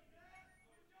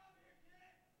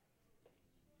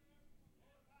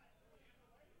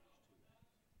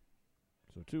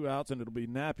 So 2 outs, and it'll be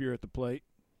Napier at the plate.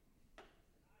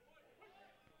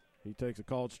 He takes a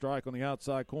called strike on the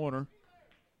outside corner.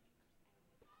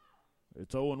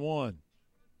 It's 0-1.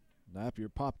 Napier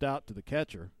popped out to the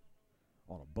catcher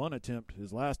on a bunt attempt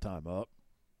his last time up.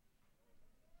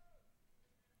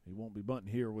 He won't be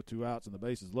bunting here with 2 outs and the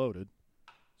bases loaded.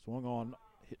 Swung on,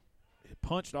 hit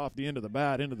punched off the end of the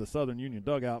bat into the Southern Union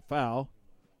dugout, foul.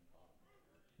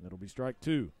 And it'll be strike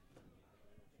 2.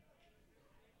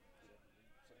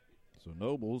 So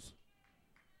Nobles,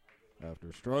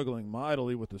 after struggling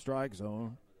mightily with the strike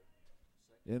zone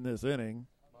in this inning,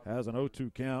 has an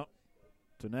 0-2 count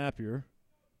to Napier.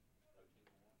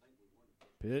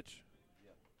 Pitch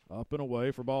up and away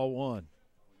for ball 1.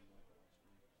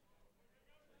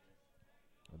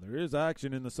 And there is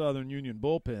action in the Southern Union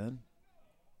bullpen.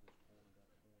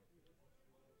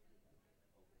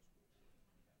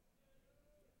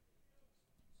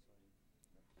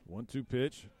 One-two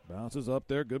pitch, bounces up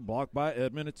there. Good block by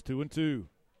Edmond. It's 2-2.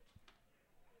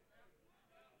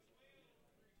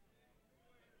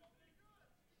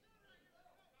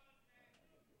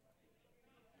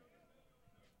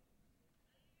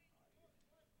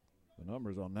 The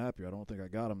numbers on Napier, I don't think I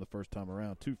got him the first time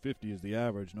around. 250 is the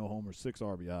average. No homers, 6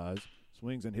 RBIs.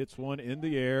 Swings and hits one in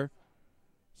the air.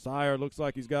 Sire looks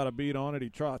like he's got a beat on it. He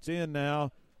trots in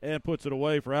now and puts it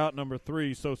away for out number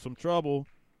 3. So some trouble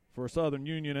for Southern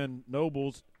Union and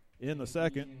Nobles in the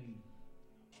second.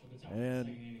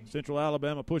 And Central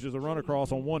Alabama pushes a run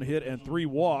across on 1 hit and 3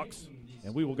 walks.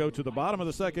 And we will go to the bottom of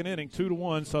the second inning.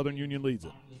 2-1, Southern Union leads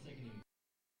it.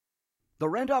 The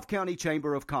Randolph County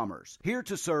Chamber of Commerce, here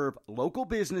to serve local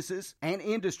businesses and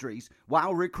industries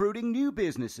while recruiting new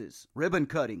businesses. Ribbon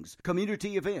cuttings,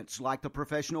 community events like the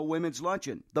Professional Women's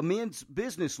Luncheon, the Men's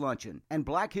Business Luncheon, and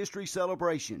Black History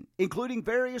Celebration, including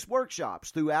various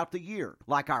workshops throughout the year,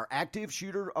 like our Active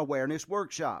Shooter Awareness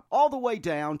Workshop, all the way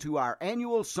down to our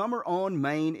annual Summer on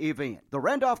Main event. The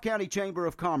Randolph County Chamber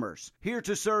of Commerce, here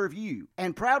to serve you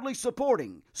and proudly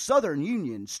supporting Southern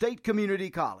Union State Community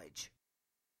College.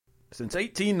 Since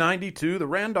 1892, the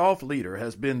Randolph Leader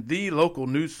has been the local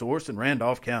news source in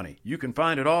Randolph County. You can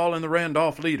find it all in the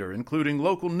Randolph Leader, including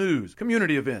local news,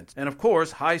 community events, and of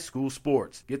course, high school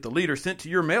sports. Get the Leader sent to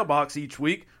your mailbox each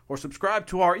week or subscribe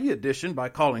to our e-edition by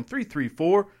calling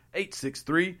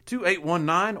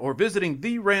 863-2819, or visiting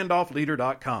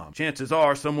therandolphleader.com. Chances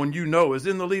are someone you know is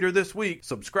in the leader this week.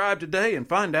 Subscribe today and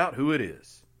find out who it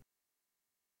is.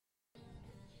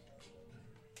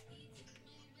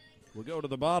 We'll go to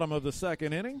the bottom of the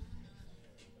second inning.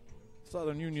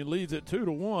 Southern Union leads it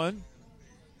 2-1.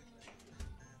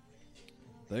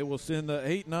 They will send the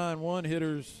 8-9-1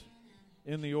 hitters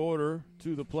in the order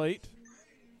to the plate.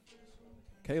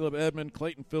 Caleb Edmond,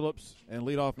 Clayton Phillips, and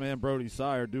leadoff man Brody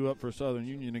Sire due up for Southern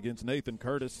Union against Nathan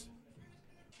Curtis,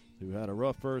 who had a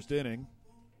rough first inning.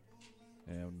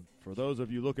 And for those of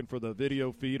you looking for the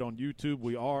video feed on YouTube,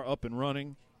 we are up and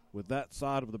running with that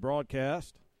side of the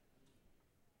broadcast.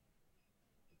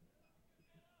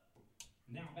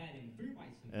 Now batting for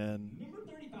Bison, and number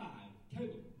 35,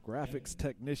 Caleb. Graphics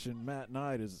technician Matt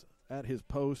Knight is at his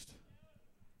post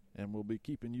and will be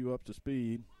keeping you up to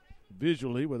speed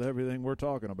visually with everything we're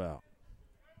talking about.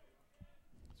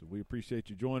 So we appreciate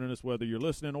you joining us, whether you're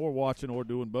listening or watching or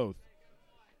doing both.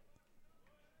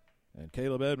 And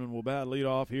Caleb Edmond will bat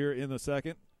leadoff here in the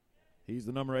second. He's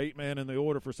the number 8 man in the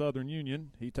order for Southern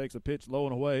Union. He takes a pitch low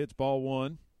and away. It's ball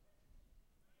one.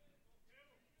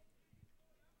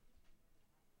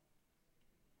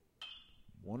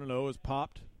 One and 0 is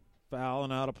popped, foul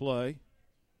and out of play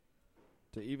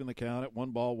to even the count at 1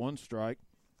 ball, 1 strike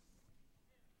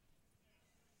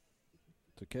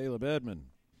to Caleb Edmond,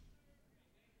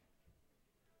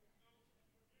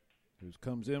 who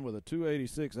comes in with a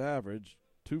 .286 average,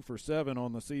 2 for 7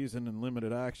 on the season in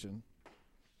limited action.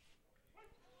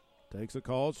 Takes a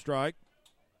called strike,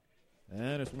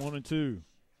 and it's 1-2.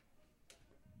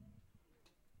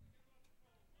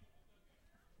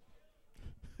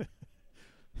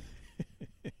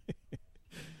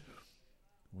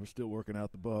 We're still working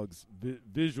out the bugs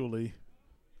visually.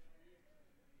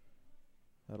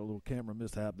 Had a little camera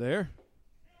mishap there.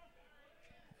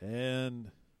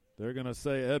 And they're going to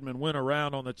say Edmond went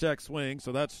around on the check swing,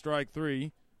 so that's strike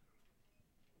 3.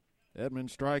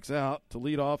 Edmond strikes out to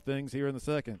lead off things here in the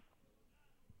second.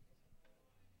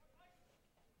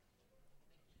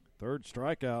 Third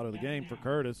strikeout of the game for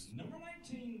Curtis. Number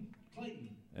 19, Clayton.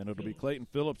 And it'll be Clayton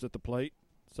Phillips at the plate,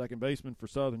 second baseman for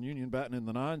Southern Union, batting in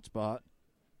the 9 spot.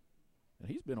 And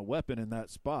he's been a weapon in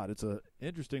that spot. It's an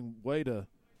interesting way to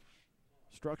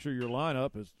structure your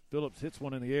lineup as Phillips hits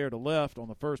one in the air to left on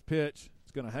the first pitch.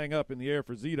 It's going to hang up in the air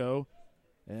for Zito,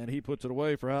 and he puts it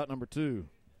away for out number 2.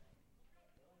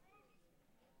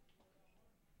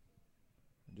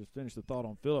 And just finish the thought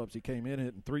on Phillips. He came in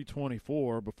hitting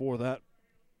 .324 before that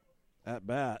at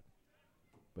bat,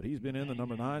 but he's been in the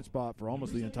number 9 spot for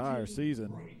almost the entire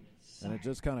season, and it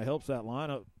just kind of helps that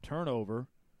lineup turnover.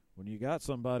 When you got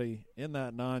somebody in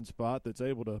that 9 spot that's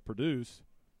able to produce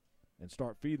and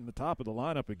start feeding the top of the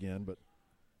lineup again, but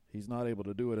he's not able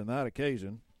to do it in that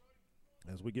occasion.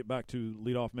 As we get back to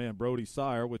leadoff man Brody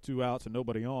Sire with 2 outs and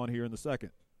nobody on here in the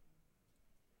second.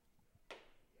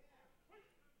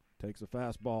 Takes a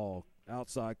fastball,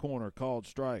 outside corner, called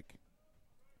strike.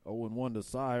 0-1 to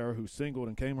Sire, who singled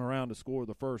and came around to score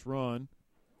the first run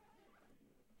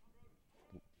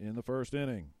in the first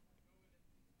inning.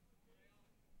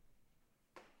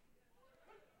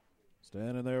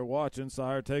 Standing there watching,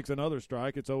 Sire takes another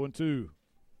strike. It's 0-2.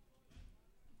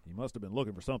 He must have been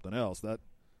looking for something else. That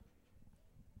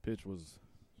pitch was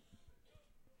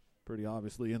pretty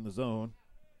obviously in the zone.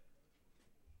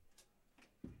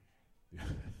 The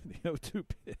 0-2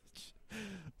 pitch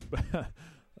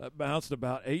that bounced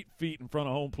about 8 feet in front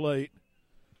of home plate.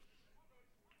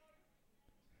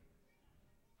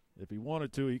 If he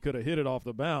wanted to, he could have hit it off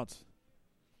the bounce.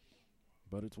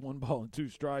 But it's 1 ball and 2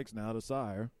 strikes now to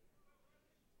Sire.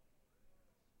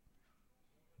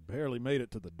 Barely made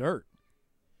it to the dirt,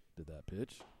 did that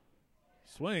pitch.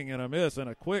 Swing and a miss, and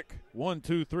a quick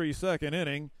 1-2-3 second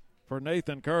inning for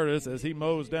Nathan Curtis as he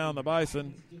mows down the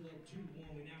Bison.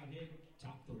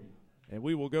 And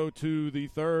we will go to the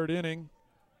third inning.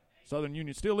 Southern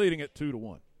Union still leading it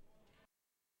 2-1.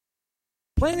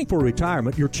 Planning for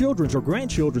retirement, your children's or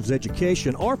grandchildren's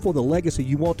education, or for the legacy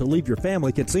you want to leave your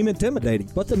family can seem intimidating,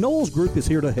 but the Knowles Group is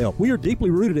here to help. We are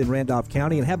deeply rooted in Randolph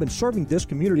County and have been serving this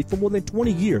community for more than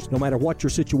 20 years. No matter what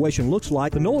your situation looks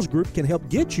like, the Knowles Group can help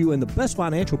get you in the best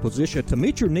financial position to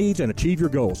meet your needs and achieve your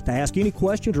goals. To ask any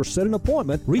questions or set an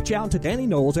appointment, reach out to Danny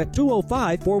Knowles at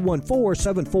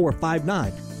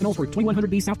 205-414-7459. Knowles Group,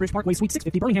 2100B Southbridge Parkway, Suite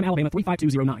 650, Birmingham, Alabama,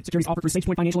 35209. Securities offered through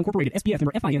SagePoint Financial Incorporated, SPF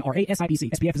member FINRA SIPC.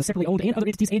 SPF is a separately owned and other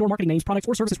entities and or marketing names, products,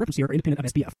 or services referenced here are independent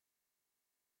of SPF.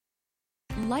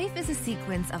 Life is a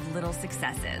sequence of little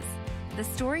successes. The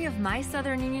story of my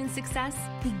Southern Union success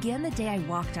began the day I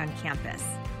walked on campus.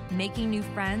 Making new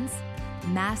friends,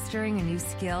 mastering a new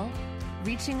skill,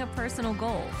 reaching a personal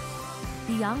goal,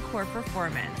 the encore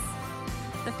performance,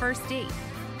 the first date,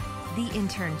 the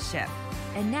internship,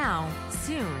 and now,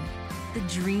 soon, the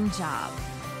dream job.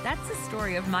 That's the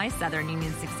story of my Southern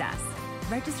Union success.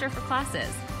 Register for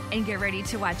classes and get ready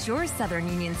to watch your Southern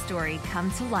Union story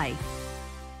come to life.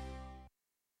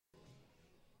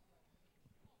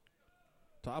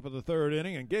 Top of the third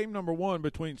inning and game number one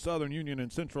between Southern Union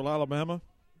and Central Alabama.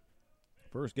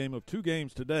 First game of 2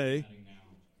 games today.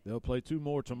 They'll play 2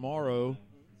 more tomorrow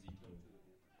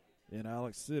in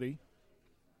Alex City.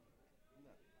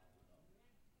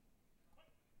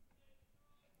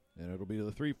 And it'll be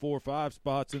the 3, 4, 5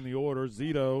 spots in the order.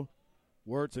 Zito,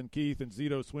 Wirtz, and Keith. And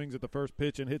Zito swings at the first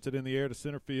pitch and hits it in the air to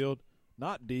center field.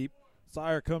 Not deep.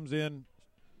 Sire comes in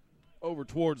over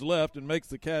towards left and makes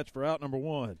the catch for out number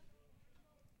 1.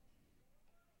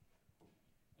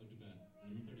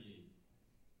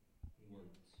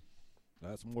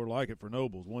 That's more like it for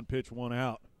Nobles. 1 pitch, 1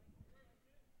 out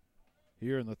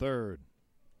here in the third.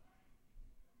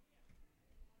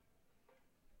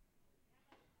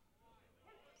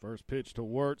 First pitch to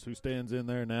Wirtz, who stands in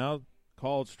there now.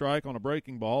 Called strike on a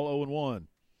breaking ball, 0-1.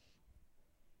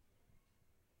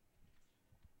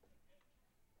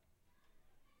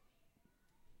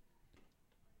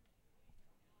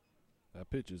 That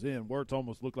pitch is in. Wirtz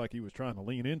almost looked like he was trying to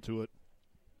lean into it,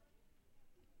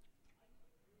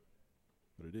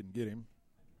 but it didn't get him.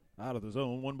 Out of the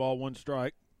zone, 1 ball, 1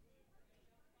 strike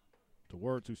to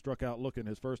Wirtz, who struck out looking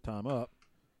his first time up.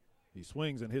 He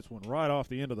swings and hits one right off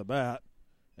the end of the bat,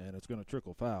 and it's going to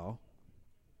trickle foul.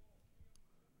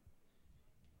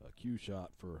 A cue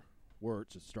shot for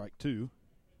Wirtz. It's strike 2.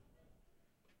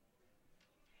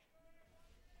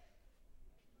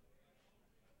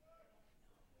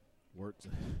 Wirtz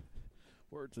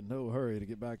in no hurry to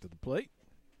get back to the plate.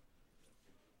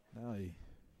 Now he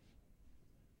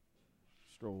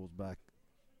strolls back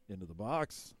into the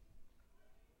box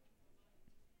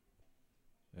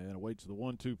and awaits the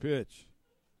 1-2 pitch.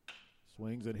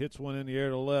 Swings and hits one in the air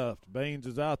to left. Baines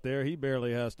is out there. He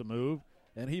barely has to move,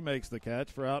 and he makes the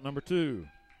catch for out number 2.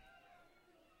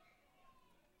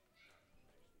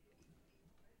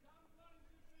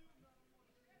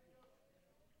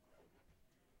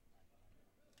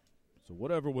 So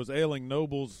whatever was ailing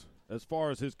Nobles as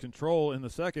far as his control in the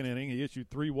second inning, he issued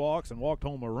 3 walks and walked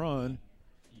home a run.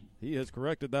 He has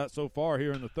corrected that so far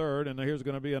here in the third, and here's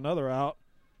going to be another out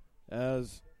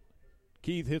as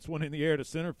Keith hits one in the air to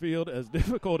center field. As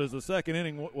difficult as the second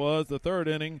inning was, the third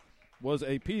inning was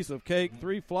a piece of cake.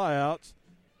 3 flyouts.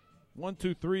 1,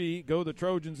 2, 3 go the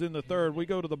Trojans in the third. We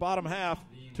go to the bottom half,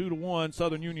 2-1,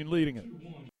 Southern Union leading it.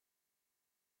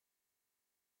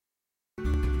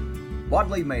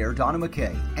 Wadley Mayor Donna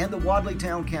McKay and the Wadley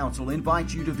Town Council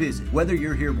invite you to visit. Whether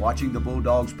you're here watching the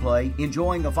Bulldogs play,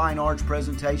 enjoying a fine arts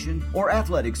presentation, or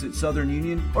athletics at Southern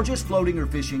Union, or just floating or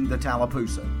fishing the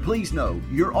Tallapoosa, please know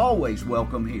you're always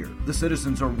welcome here. The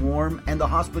citizens are warm and the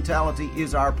hospitality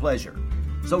is our pleasure.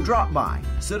 So drop by,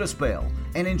 sit a spell,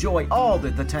 and enjoy all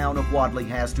that the town of Wadley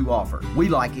has to offer. We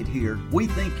like it here. We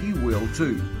think you will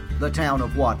too. The town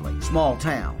of Wadley. Small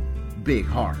town, big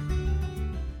heart.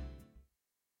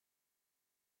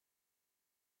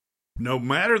 No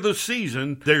matter the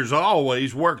season, there's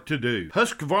always work to do.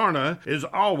 Husqvarna is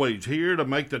always here to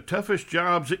make the toughest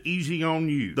jobs easy on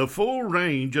you. The full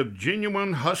range of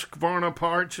genuine Husqvarna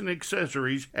parts and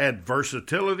accessories add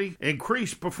versatility,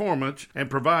 increase performance, and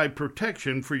provide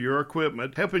protection for your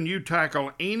equipment, helping you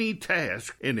tackle any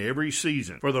task in every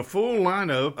season. For the full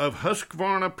lineup of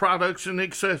Husqvarna products and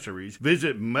accessories,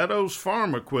 visit Meadows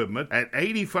Farm Equipment at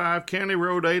 85 County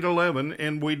Road 811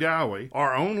 in Wedowee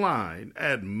or online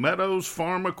at meadowsfarmequipment.com.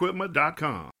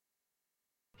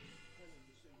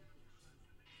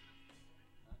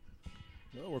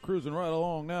 Well, we're cruising right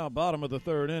along now, bottom of the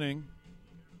third inning.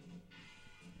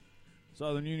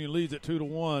 Southern Union leads at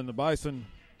 2-1. The Bison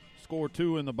scored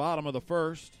 2 in the bottom of the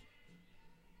first.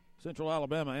 Central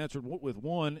Alabama answered with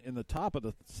 1 in the top of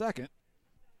the second.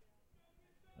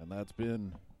 And that's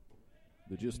been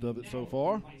the gist of it so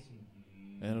far.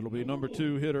 And it'll be number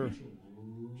 2 hitter,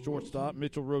 shortstop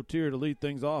Mitchell Rotier, to lead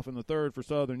things off in the third for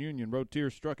Southern Union. Rotier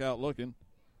struck out looking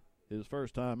his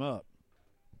first time up.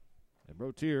 And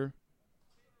Rotier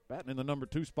batting in the number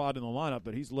 2 spot in the lineup,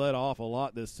 but he's led off a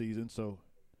lot this season, so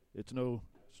it's no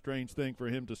strange thing for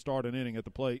him to start an inning at the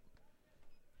plate.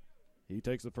 He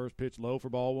takes the first pitch low for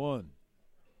ball 1.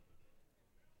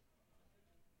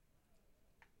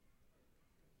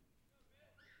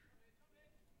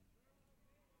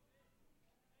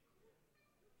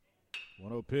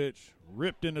 One-0 pitch,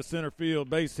 ripped into center field,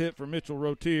 base hit for Mitchell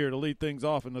Rotier to lead things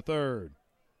off in the third.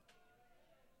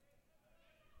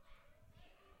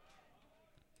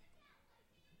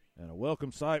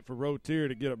 welcome sight for Rotier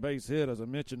to get a base hit. As I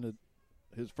mentioned,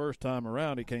 his first time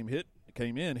around, he came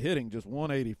in hitting just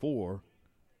 184.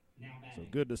 So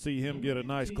good to see him get a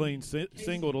nice clean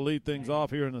single to lead things off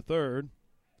here in the third.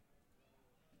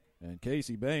 And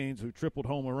Casey Baines, who tripled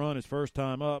home a run his first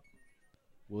time up,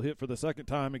 will hit for the second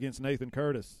time against Nathan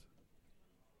Curtis.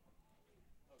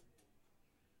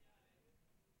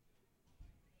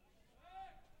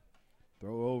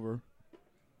 Throw over.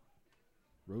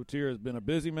 Rotier has been a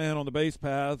busy man on the base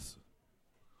paths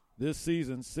this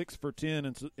season, 6 for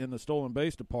 10 in the stolen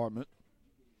base department.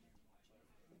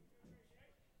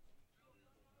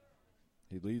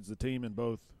 He leads the team in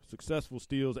both successful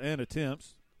steals and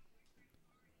attempts.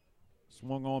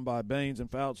 Swung on by Baines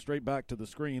and fouled straight back to the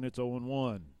screen. It's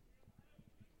 0-1.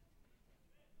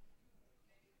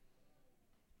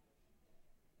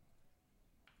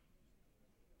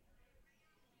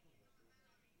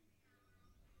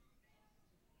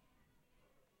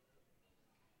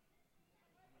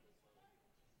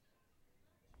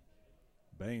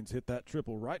 Baines hit that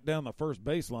triple right down the first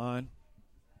baseline.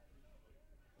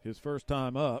 His first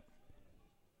time up.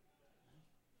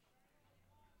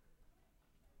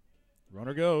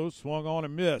 Runner goes, swung on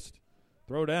and missed.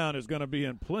 Throw down is going to be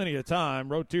in plenty of time.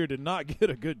 Rotier did not get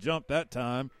a good jump that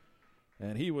time,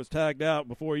 and he was tagged out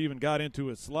before he even got into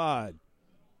his slide.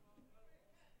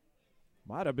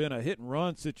 Might have been a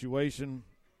hit-and-run situation.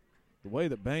 The way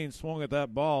that Baines swung at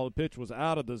that ball, the pitch was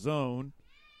out of the zone.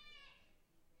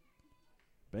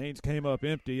 Baines came up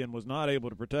empty and was not able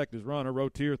to protect his runner.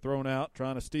 Rotier thrown out,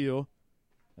 trying to steal.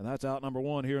 And that's out number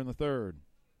one here in the third.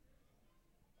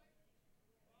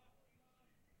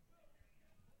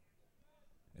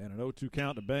 And an 0-2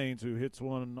 count to Baines, who hits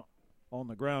one on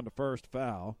the ground to first,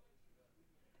 foul.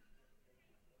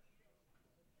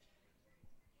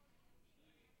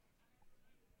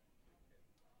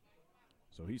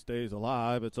 So he stays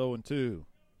alive. It's 0-2.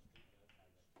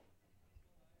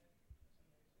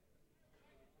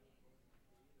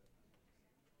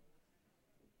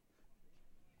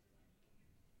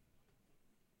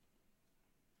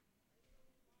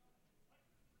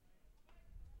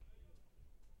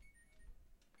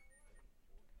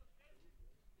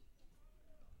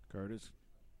 Curtis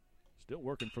still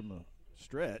working from the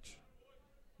stretch,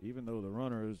 even though the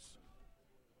runner has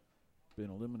been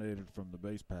eliminated from the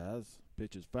base paths.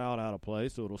 Pitch is fouled out of play,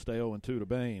 so it'll stay 0-2 to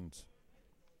Baines.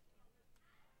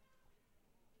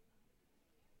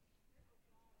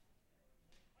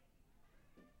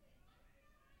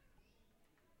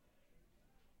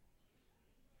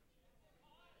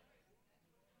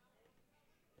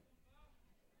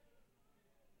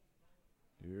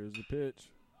 Here's the pitch.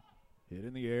 Hit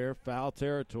in the air, foul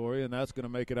territory, and that's going to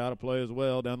make it out of play as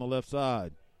well down the left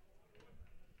side.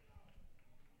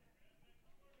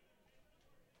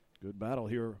 Good battle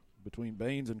here between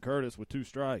Baines and Curtis with 2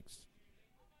 strikes.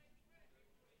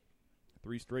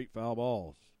 3 straight foul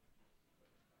balls.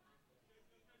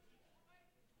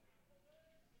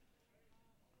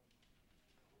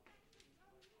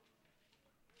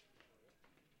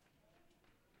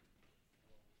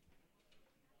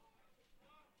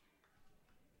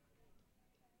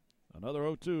 Another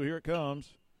 0-2, here it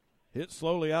comes. Hit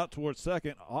slowly out towards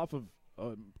second, off of,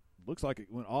 looks like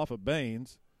it went off of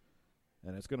Baines,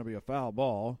 and it's going to be a foul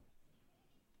ball.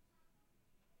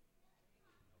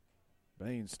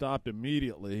 Baines stopped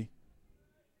immediately.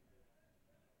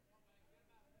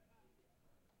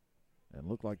 And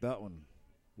looked like that one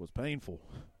was painful,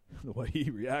 the way he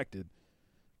reacted.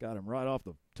 Got him right off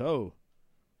the toe.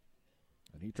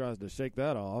 And he tries to shake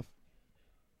that off.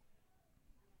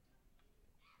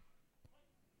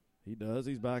 He does.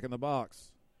 He's back in the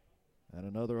box. And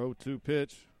another 0-2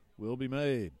 pitch will be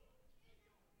made.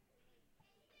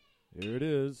 Here it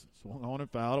is. Swung on and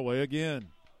fouled away again.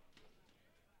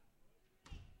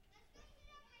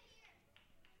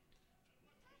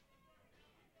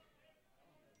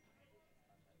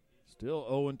 Still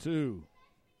 0-2.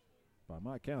 By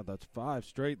my count, that's 5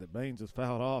 straight that Baines has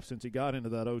fouled off since he got into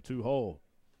that 0-2 hole.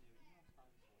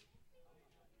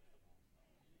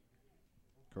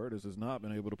 Curtis has not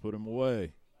been able to put him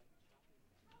away.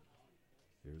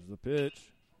 Here's the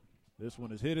pitch. This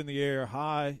one is hit in the air,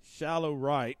 high, shallow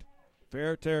right,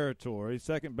 fair territory.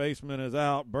 Second baseman is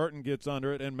out. Burton gets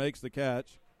under it and makes the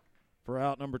catch for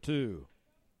out number 2.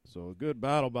 So a good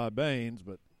battle by Baines,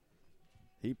 but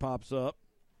he pops up.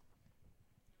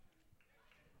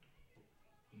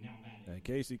 And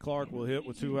Casey Clark will hit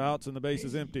with 2 outs and the base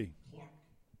is empty.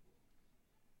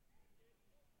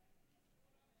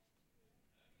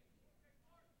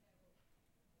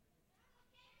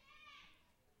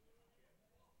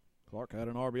 Clark had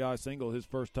an RBI single his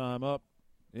first time up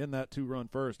in that 2-run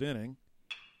first inning.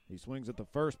 He swings at the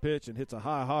first pitch and hits a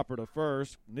high hopper to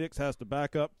first. Nix has to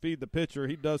back up, feed the pitcher.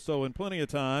 He does so in plenty of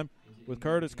time with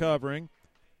Curtis covering.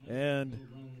 And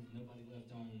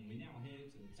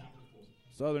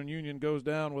Southern Union goes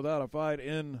down without a fight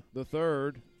in the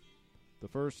third.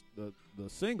 The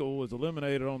single was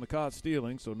eliminated on the caught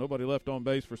stealing, so nobody left on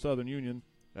base for Southern Union.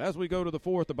 As we go to the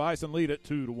fourth, the Bison lead it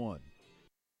 2-1.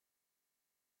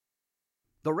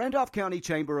 The Randolph County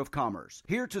Chamber of Commerce,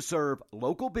 here to serve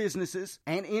local businesses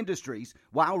and industries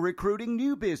while recruiting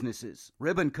new businesses.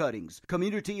 Ribbon cuttings,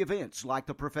 community events like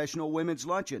the Professional Women's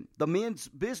Luncheon, the Men's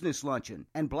Business Luncheon,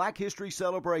 and Black History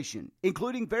Celebration,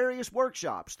 including various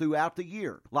workshops throughout the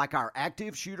year, like our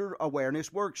Active Shooter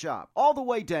Awareness Workshop, all the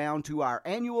way down to our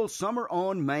annual Summer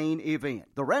on Main event.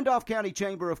 The Randolph County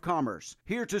Chamber of Commerce,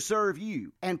 here to serve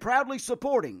you and proudly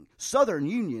supporting Southern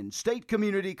Union State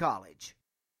Community College.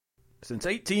 Since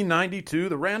 1892,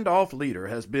 the Randolph Leader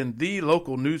has been the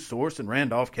local news source in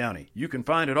Randolph County. You can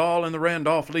find it all in the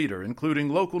Randolph Leader, including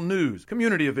local news,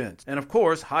 community events, and of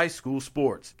course, high school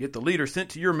sports. Get the Leader sent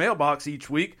to your mailbox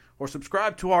each week or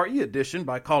subscribe to our e-edition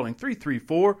by calling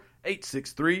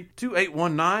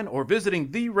 334-863-2819 or visiting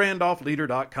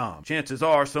therandolphleader.com. Chances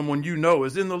are someone you know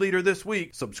is in the Leader this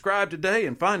week. Subscribe today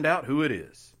and find out who it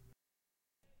is.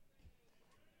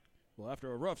 Well,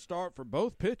 after a rough start for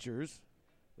both pitchers,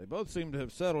 they both seem to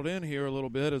have settled in here a little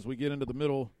bit as we get into the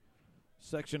middle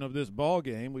section of this ball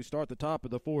game. We start the top of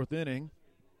the fourth inning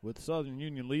with Southern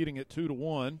Union leading at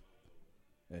 2-1,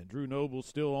 and Drew Noble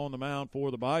still on the mound for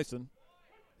the Bison.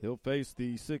 He'll face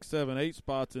the 6, 7, 8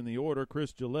 spots in the order.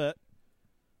 Chris Gillette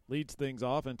leads things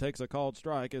off and takes a called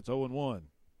strike. It's 0-1.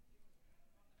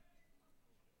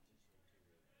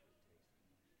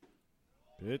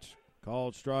 Pitch,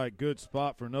 called strike, good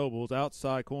spot for Nobles.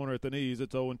 Outside corner at the knees.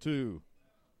 It's 0-2.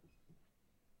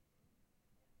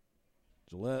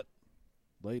 Gillette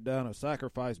laid down a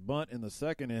sacrifice bunt in the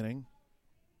second inning.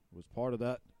 Was part of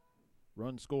that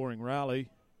run-scoring rally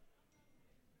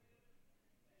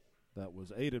that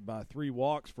was aided by 3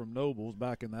 walks from Nobles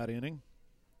back in that inning.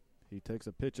 He takes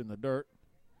a pitch in the dirt,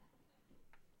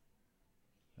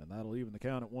 and that'll even the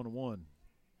count at 1-1.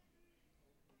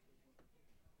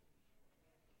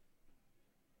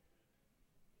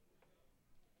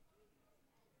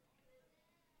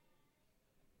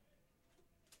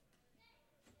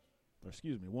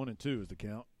 Excuse me, 1-2 is the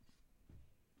count.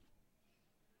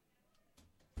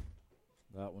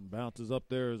 That one bounces up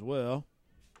there as well.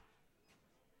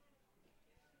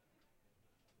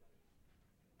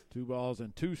 2 balls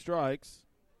and 2 strikes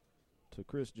to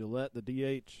Chris Gillette, the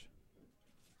DH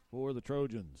for the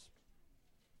Trojans.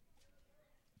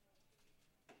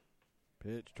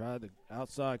 Pitch tried the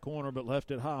outside corner but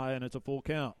left it high, and it's a full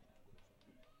count.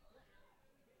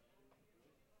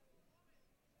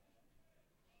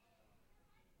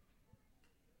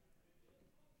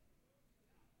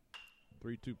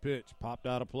 3-2 pitch, popped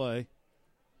out of play.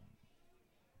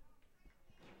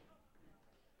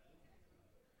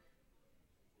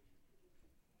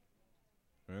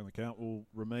 And the count will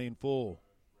remain full.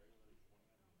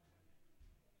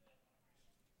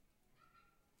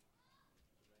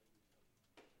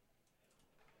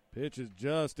 Pitch is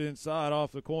just inside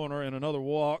off the corner and another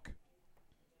walk.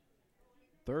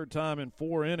 Third time in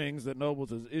 4 innings that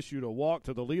Nobles has issued a walk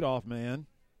to the leadoff man.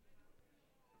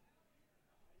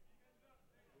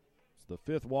 The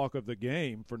 5th walk of the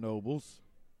game for Nobles.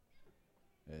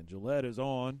 And Gillette is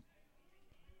on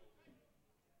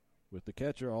with the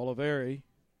catcher, Oliveri,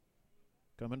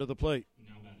 coming to the plate.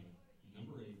 Now batting,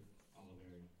 number 8,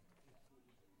 Oliveri.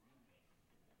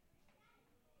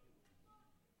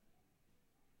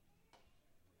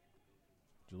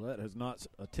 Gillette has not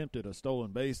attempted a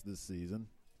stolen base this season,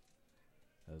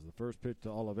 as the first pitch to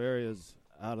Oliveri is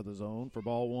out of the zone for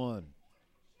ball 1.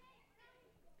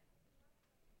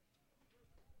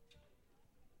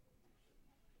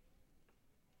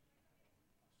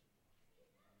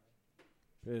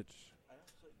 Pitch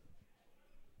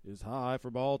is high for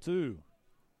ball 2.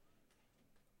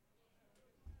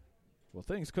 Well,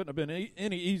 things couldn't have been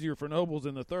any easier for Nobles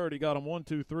in the third. He got him 1,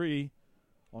 2, 3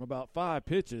 on about 5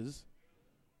 pitches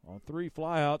on 3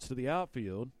 flyouts to the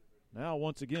outfield. Now,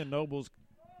 once again, Nobles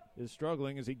is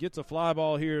struggling as he gets a fly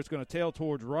ball here. It's going to tail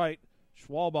towards right.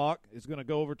 Schwalbach is going to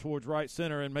go over towards right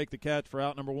center and make the catch for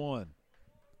out number 1.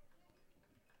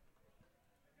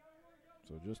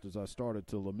 So just as I started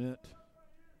to lament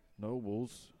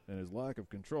Nobles and his lack of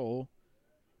control,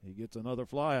 he gets another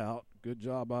fly out. Good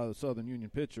job by the Southern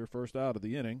Union pitcher, first out of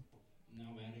the inning.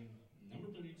 Now batting,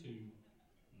 number 32,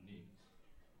 Nix.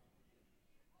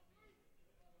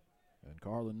 And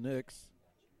Carlin Nix,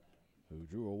 who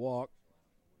drew a walk,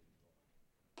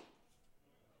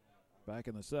 Back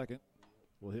in the second.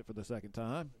 Will hit for the second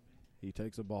time. He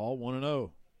takes a ball,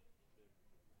 1-0.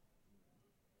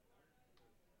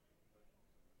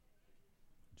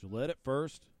 Gillette at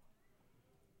first.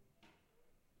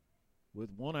 With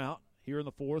one out here in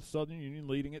the fourth. Southern Union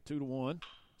leading it 2-1.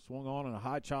 Swung on and a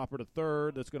high chopper to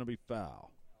third. That's going to be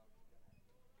foul.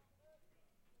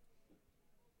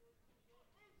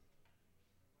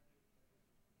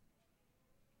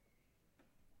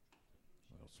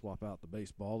 They'll swap out the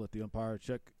baseball. Let the umpire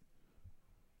check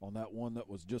on that one that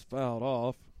was just fouled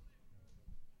off.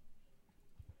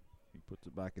 He puts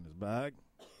it back in his bag.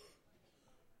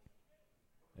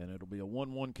 And it'll be a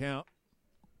 1-1 count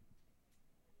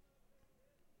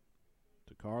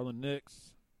to Carlin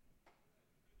Nix.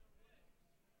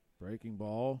 Breaking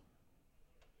ball.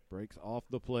 Breaks off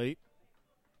the plate.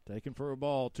 Taken for a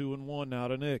ball. 2-1 now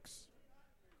to Nix.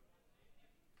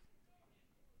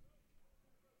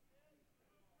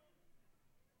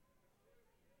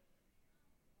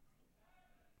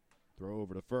 Throw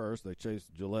over to first. They chase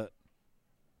Gillette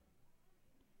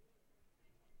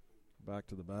back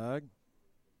to the bag.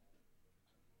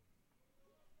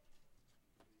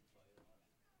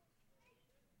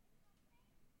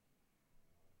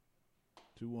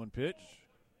 The 2-1 pitch.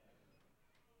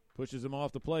 Pushes him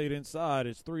off the plate inside.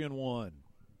 It's 3-1.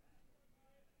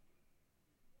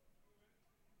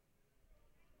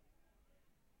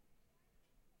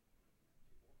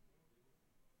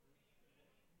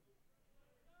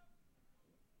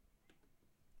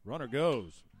 Runner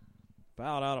goes.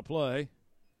 Fouled out of play.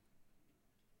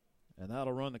 And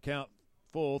that'll run the count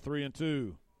full,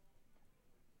 3-2.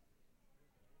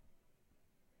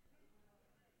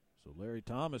 So Larry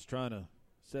Thomas trying to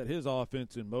set his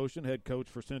offense in motion. Head coach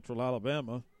for Central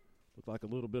Alabama. Looked like a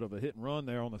little bit of a hit and run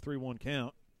there on the 3-1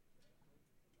 count.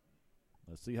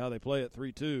 Let's see how they play at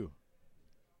 3-2.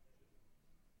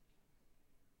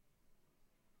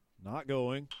 Not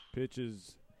going. Pitch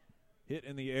is hit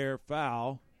in the air,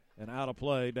 foul, and out of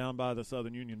play down by the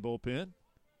Southern Union bullpen.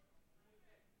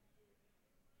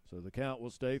 So the count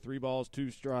will stay 3 balls, 2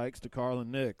 strikes to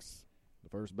Carlin Nix, the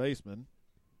first baseman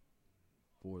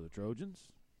for the Trojans.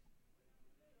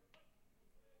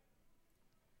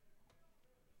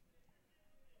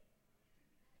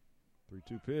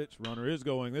 3-2 pitch. Runner is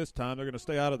going this time. They're going to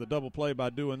stay out of the double play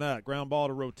by doing that. Ground ball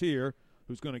to Rotier,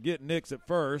 who's going to get Nix at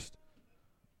first,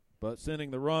 but sending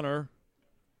the runner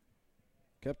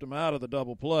kept him out of the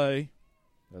double play,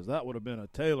 as that would have been a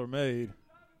tailor-made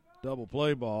double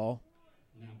play ball.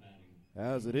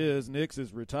 As it is, Nix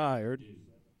is retired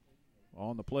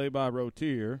on the play by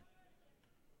Rotier.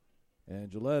 And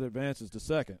Gillette advances to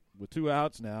second with 2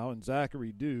 outs now, and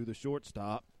Zachary Dew, the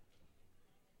shortstop,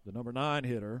 the number 9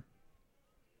 hitter,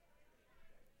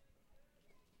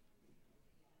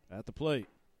 at the plate.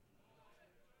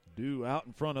 Dew out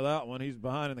in front of that one. He's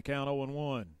behind in the count,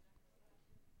 0-1.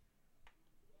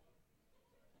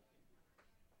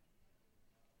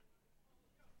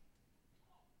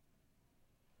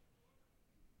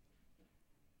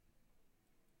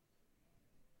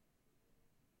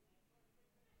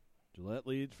 Gillette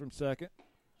leads from second.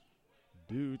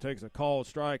 Dew takes a called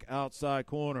strike outside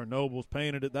corner. Nobles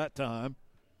painted it that time.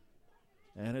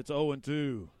 And it's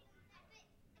 0-2.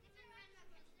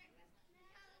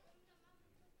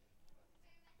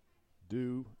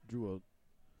 Dew drew a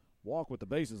walk with the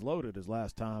bases loaded his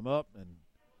last time up and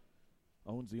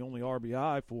owns the only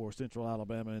RBI for Central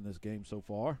Alabama in this game so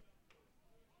far,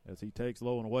 as he takes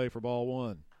low and away for ball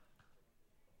 1.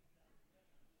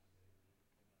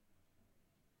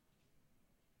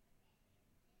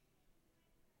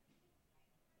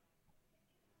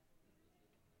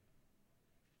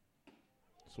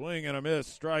 Swing and a miss,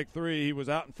 strike 3. He was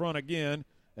out in front again,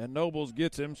 and Nobles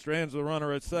gets him, strands the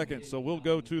runner at second. So we'll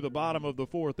go to the bottom of the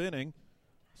 4th inning.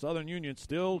 Southern Union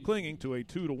still clinging to a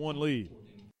 2-1 lead.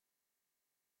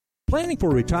 Planning for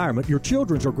retirement, your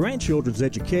children's or grandchildren's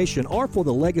education, or for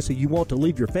the legacy you want to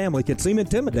leave your family can seem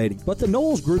intimidating, but the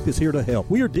Knowles Group is here to help.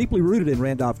 We are deeply rooted in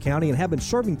Randolph County and have been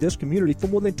serving this community for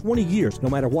more than 20 years. No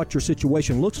matter what your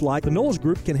situation looks like, the Knowles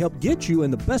Group can help get you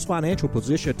in the best financial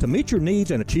position to meet your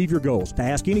needs and achieve your goals. To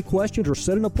ask any questions or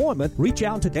set an appointment, reach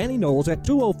out to Danny Knowles at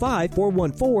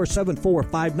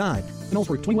 205-414-7459. Knowles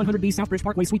Group, 2100B Southbridge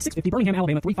Parkway, Suite 650, Birmingham,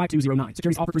 Alabama, 35209.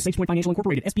 Securities offered through SagePoint Financial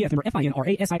Incorporated, SPF member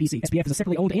FINRA SIPC. SPF is a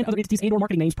separately owned and other entities and/or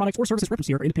marketing names, products, or services referenced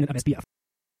here are independent of SPF.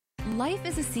 Life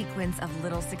is a sequence of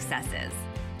little successes.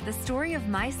 The story of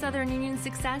my Southern Union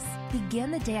success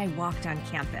began the day I walked on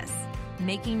campus,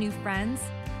 making new friends,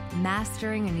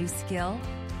 mastering a new skill,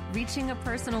 reaching a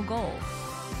personal goal.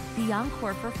 The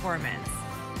encore performance,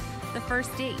 the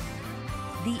first date,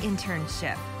 the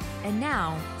internship, and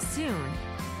now, soon,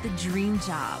 the dream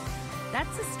job.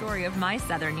 That's the story of my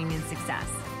Southern Union success.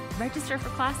 Register for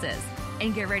classes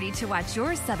and get ready to watch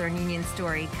your Southern Union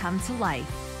story come to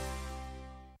life.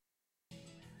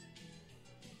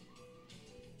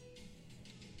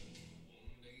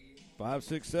 Five,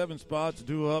 six, 7 spots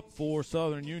due up for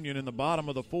Southern Union in the bottom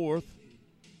of the fourth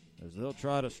as they'll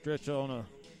try to stretch on a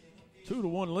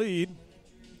 2-1 lead.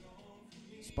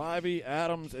 Spivey,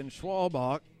 Adams, and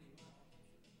Schwalbach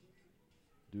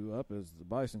due up as the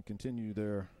Bison continue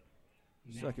their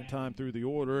second time through the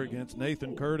order against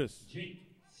Nathan Curtis.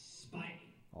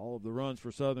 All of the runs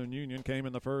for Southern Union came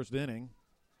in the first inning.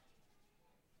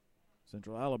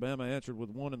 Central Alabama answered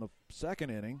with one in the second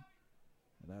inning.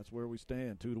 And that's where we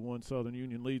stand. 2-1 Southern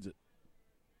Union leads it.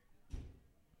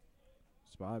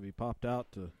 Spivey popped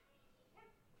out to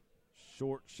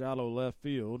short, shallow left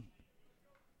field.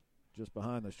 Just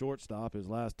behind the shortstop his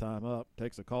last time up.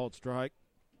 Takes a called strike.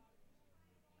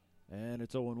 And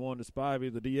it's 0-1 to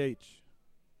Spivey, the DH.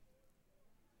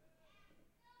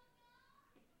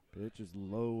 Pitch is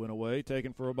low and away,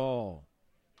 taken for a ball.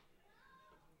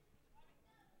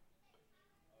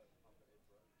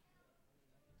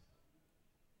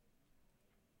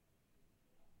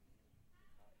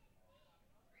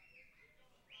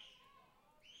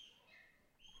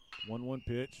 One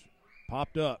pitch,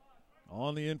 popped up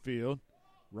on the infield,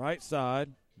 right side.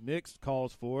 Nix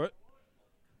calls for it.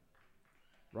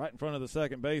 Right in front of the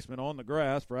second baseman on the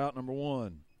grass for out number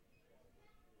one.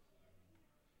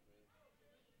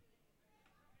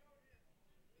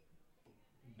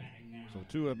 So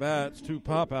 2 at-bats, 2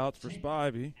 pop-outs for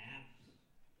Spivey.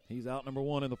 He's out number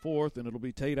one in the fourth, and it'll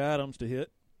be Tate Adams to hit.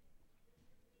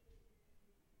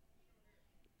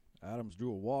 Adams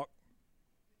drew a walk.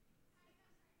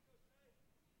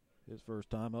 His first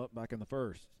time up back in the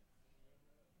first.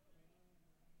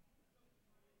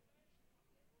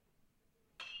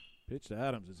 Pitch to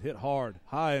Adams is hit hard,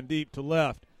 high and deep to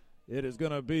left. It is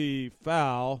going to be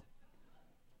foul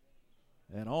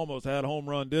and almost had home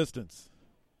run distance.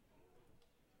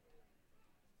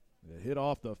 It hit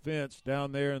off the fence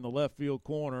down there in the left field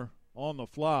corner on the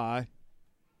fly.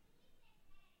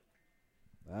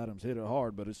 Adams hit it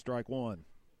hard, but it's strike one.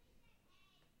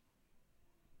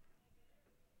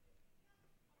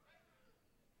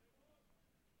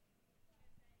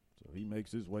 So he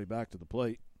makes his way back to the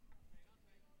plate.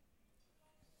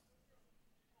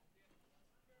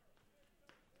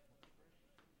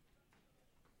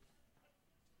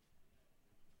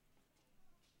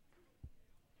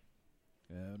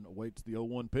 And awaits the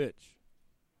 0-1 pitch.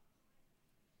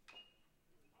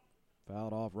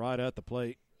 Fouled off right at the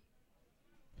plate.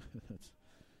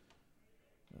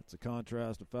 That's a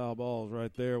contrast of foul balls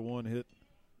right there. One hit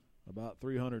about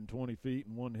 320 feet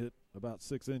and one hit about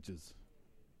 6 inches.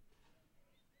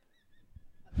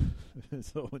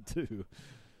 It's 0-2.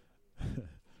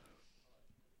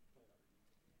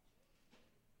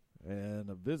 And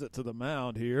a visit to the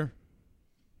mound here.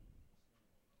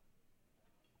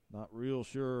 Not real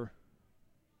sure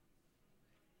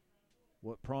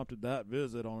what prompted that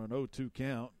visit on an 0-2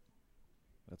 count.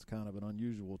 That's kind of an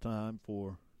unusual time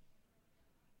for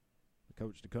the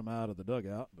coach to come out of the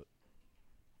dugout, but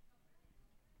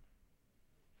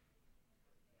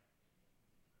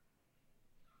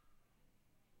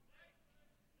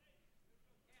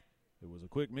it was a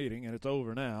quick meeting, and it's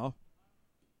over now.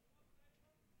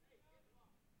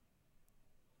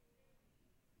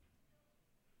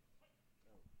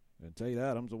 And Tate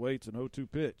Adams awaits an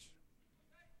 0-2 pitch.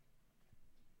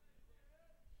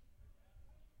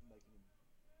 Making him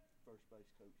first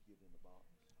base coach get in the box.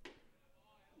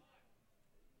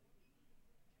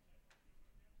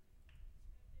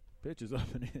 Pitch is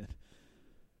up and in.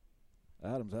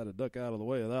 Adams had to duck out of the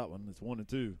way of that one. It's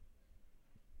 1-2.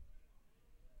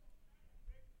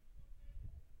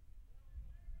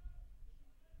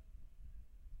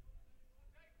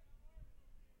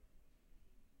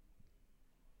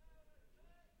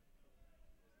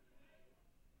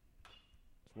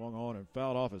 Swung on and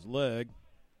fouled off his leg.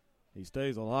 He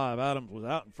stays alive. Adams was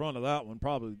out in front of that one.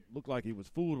 Probably looked like he was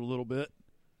fooled a little bit.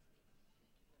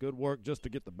 Good work just to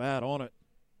get the bat on it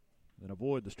and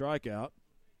avoid the strikeout.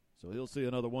 So he'll see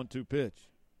another 1-2 pitch.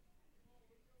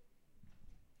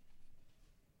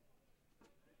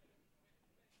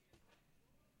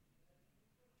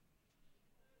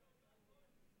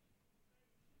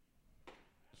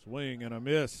 Swing and a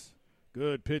miss.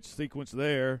 Good pitch sequence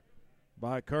there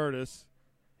by Curtis.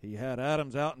 He had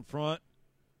Adams out in front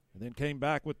and then came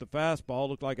back with the fastball.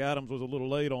 Looked like Adams was a little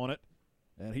late on it.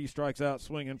 And he strikes out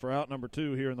swinging for out number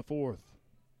 2 here in the fourth.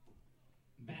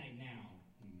 Batting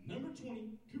now, number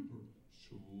 20, Cooper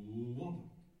Schwalbach.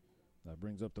 That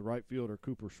brings up the right fielder,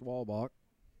 Cooper Schwalbach.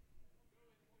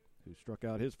 who struck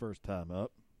out his first time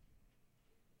up.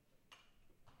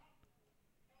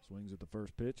 Swings at the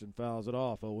first pitch and fouls it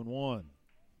off, 0-1.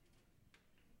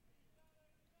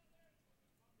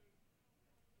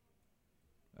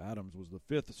 Adams was the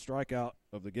 5th strikeout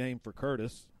of the game for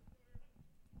Curtis.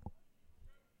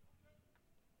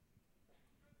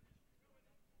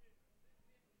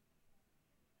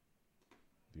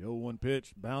 The 0-1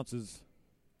 pitch bounces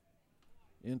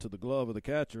into the glove of the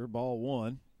catcher, ball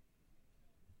 1.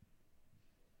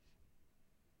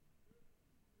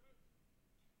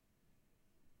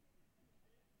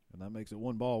 And that makes it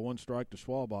 1 ball, 1 strike to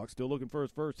Schwalbach. Still looking for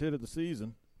his first hit of the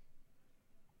season.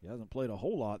 He hasn't played a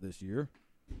whole lot this year.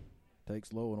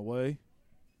 Takes low and away.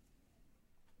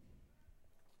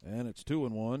 And it's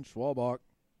 2-1. Schwalbach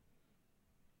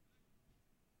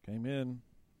came in,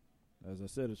 as I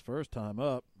said, his first time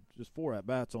up. Just 4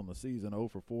 at-bats on the season, 0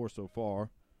 for 4 so far.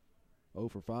 0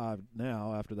 for 5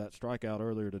 now after that strikeout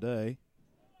earlier today.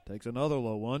 Takes another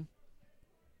low one.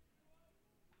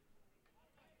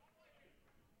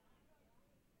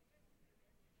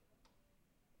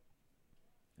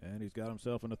 And he's got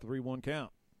himself in a 3-1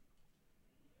 count.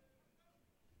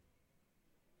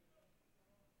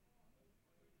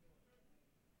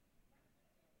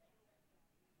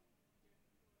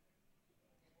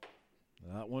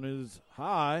 That one is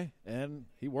high, and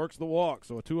he works the walk.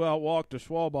 So a 2-out walk to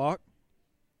Schwalbach.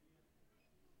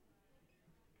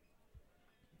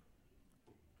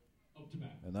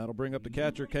 And that'll bring up the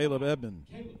catcher, Caleb Edmond.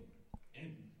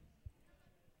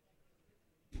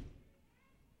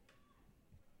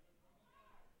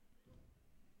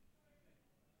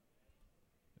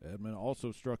 Edmond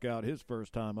also struck out his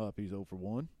first time up. He's 0 for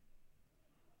 1.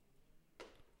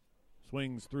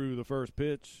 Swings through the first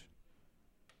pitch.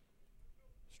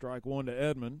 Strike 1 to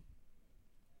Edmond.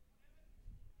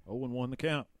 0-1 the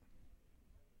count.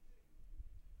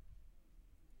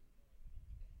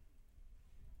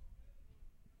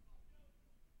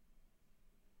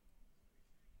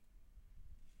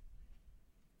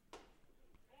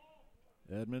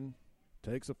 Edmond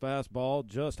takes a fastball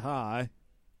just high.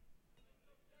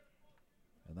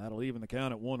 And that'll even the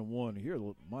count at 1-1. You hear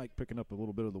Mike picking up a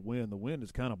little bit of the wind. The wind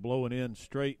is kind of blowing in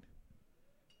straight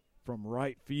from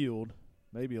right field.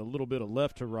 Maybe a little bit of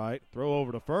left to right. Throw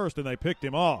over to first, and they picked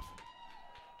him off.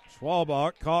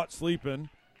 Schwalbach caught sleeping.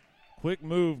 Quick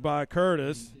move by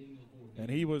Curtis, and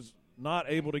he was not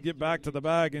able to get back to the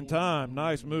bag in time.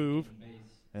 Nice move,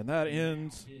 and that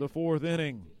ends the 4th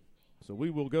inning. So we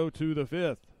will go to the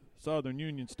 5th. Southern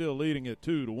Union still leading it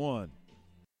 2-1.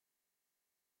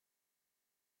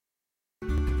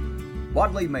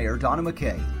 Wadley Mayor Donna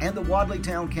McKay and the Wadley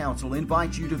Town Council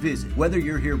invite you to visit. Whether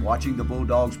you're here watching the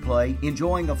Bulldogs play,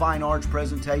 enjoying a fine arts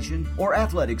presentation, or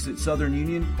athletics at Southern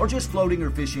Union, or just floating or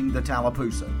fishing the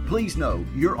Tallapoosa, please know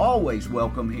you're always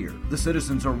welcome here. The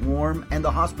citizens are warm and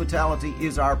the hospitality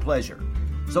is our pleasure.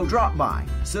 So drop by,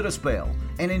 sit a spell,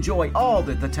 and enjoy all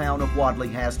that the town of Wadley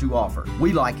has to offer.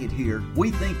 We like it here.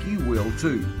 We think you will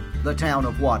too. The town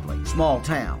of Wadley. Small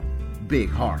town, big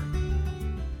heart.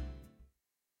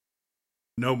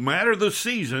 No matter the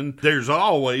season, there's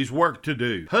always work to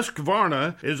do.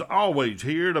 Husqvarna is always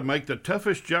here to make the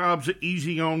toughest jobs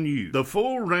easy on you. The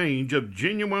full range of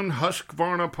genuine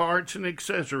Husqvarna parts and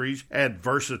accessories add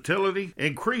versatility,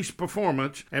 increase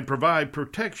performance, and provide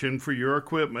protection for your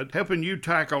equipment, helping you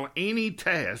tackle any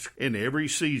task in every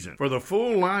season. For the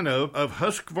full lineup of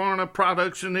Husqvarna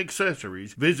products and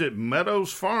accessories, visit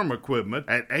Meadows Farm Equipment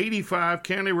at 85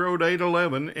 County Road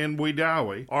 811 in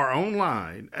Wedowee or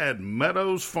online at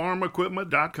meadowsfarmequipment.com.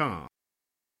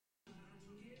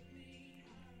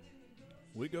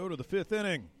 We go to the 5th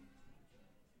inning.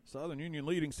 Southern Union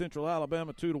leading Central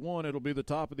Alabama 2-1. It'll be the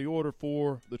top of the order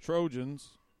for the Trojans.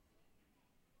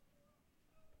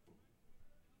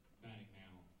 Batting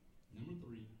now, number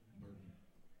 3, Burton.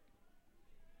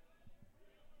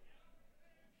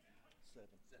 7,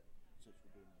 since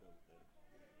we're doing double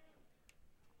header.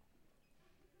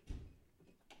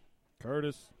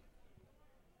 Curtis.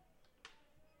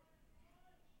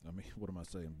 What am I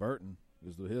saying? Burton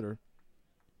is the hitter.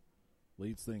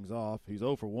 Leads things off. He's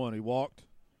 0 for 1. He walked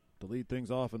to lead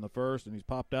things off in the first, and he's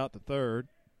popped out to third.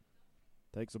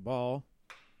 Takes a ball.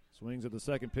 Swings at the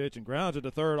second pitch and grounds it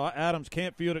to third. Adams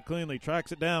can't field it cleanly.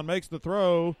 Tracks it down. Makes the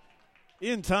throw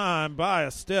in time by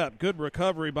a step. Good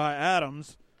recovery by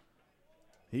Adams.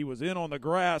 He was in on the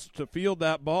grass to field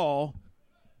that ball.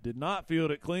 Did not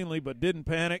field it cleanly, but didn't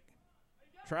panic.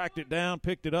 Tracked it down,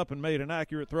 picked it up, and made an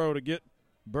accurate throw to get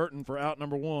Burton for out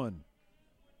number 1.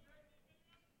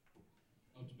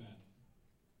 Up to bat,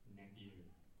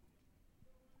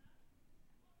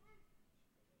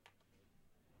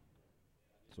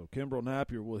 So Kimbrel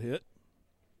Napier will hit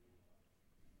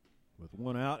with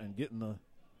one out, and getting the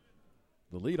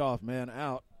leadoff man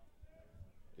out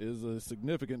is a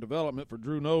significant development for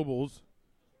Drew Nobles,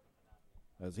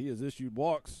 as he has issued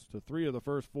walks to 3 of the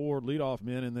first 4 leadoff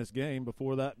men in this game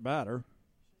before that batter.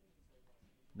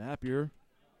 Napier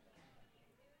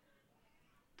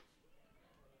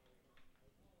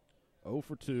 0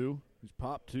 for 2. He's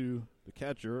popped to the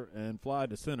catcher and fly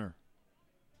to center.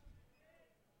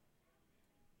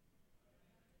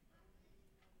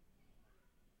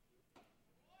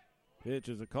 Pitch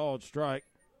is a called strike.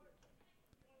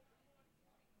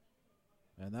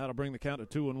 And that'll bring the count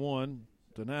to 2-1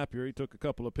 to Napier. He took a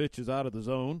couple of pitches out of the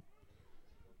zone,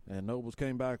 and Nobles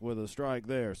came back with a strike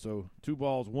there. So 2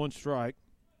 balls, 1 strike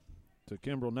to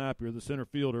Kimbrel Napier, the center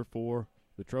fielder for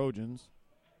the Trojans.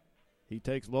 He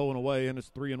takes low and away, and it's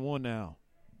 3-1 now.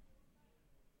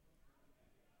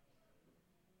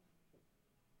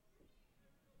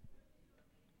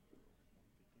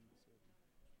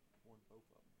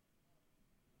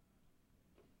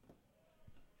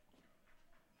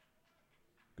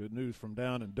 Good news from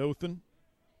down in Dothan.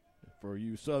 For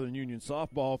you Southern Union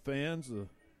softball fans, the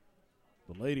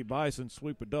Lady Bison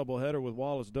sweep a doubleheader with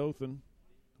Wallace Dothan.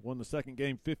 Won the second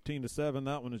game 15-7.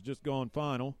 That one has just gone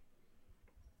final,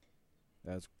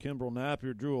 as Kimbrel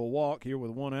Napier drew a walk here with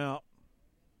 1 out.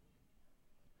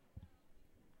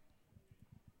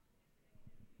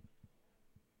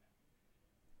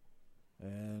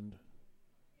 And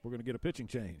we're going to get a pitching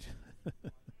change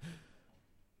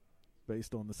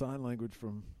based on the sign language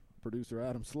from producer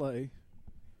Adam Slay.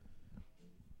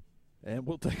 And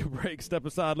we'll take a break, step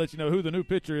aside, let you know who the new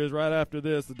pitcher is right after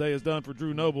this. The day is done for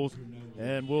Drew Nobles,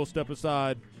 and we'll step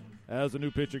aside as the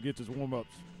new pitcher gets his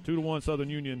warm-ups. 2-1 Southern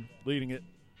Union leading it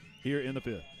here in the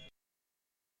 5th.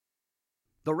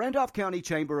 The Randolph County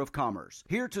Chamber of Commerce,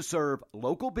 here to serve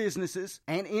local businesses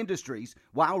and industries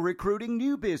while recruiting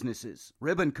new businesses.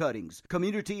 Ribbon cuttings,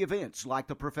 community events like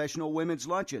the Professional Women's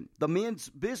Luncheon, the Men's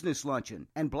Business Luncheon,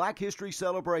 and Black History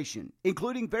Celebration,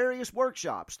 including various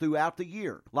workshops throughout the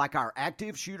year, like our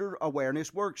Active Shooter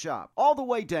Awareness Workshop, all the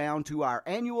way down to our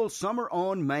annual Summer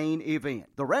on Main event.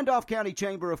 The Randolph County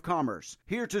Chamber of Commerce,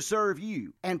 here to serve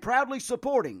you and proudly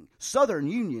supporting Southern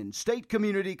Union State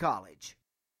Community College.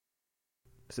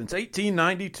 Since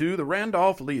 1892, the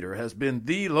Randolph Leader has been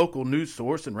the local news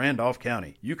source in Randolph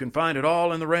County. You can find it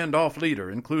all in the Randolph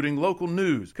Leader, including local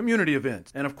news, community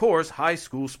events, and of course, high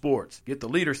school sports. Get the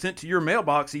Leader sent to your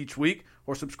mailbox each week,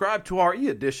 or subscribe to our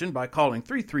e-edition by calling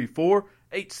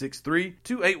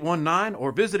 334-863-2819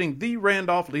 or visiting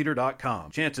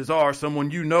therandolphleader.com. Chances are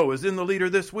someone you know is in the Leader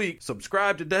this week.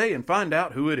 Subscribe today and find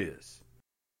out who it is.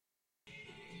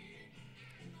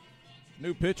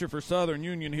 New pitcher for Southern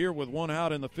Union here with 1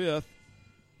 out in the 5th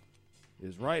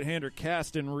is right-hander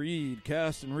Caston Reed.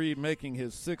 Caston Reed making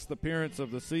his 6th appearance of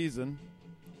the season.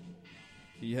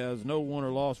 He has no won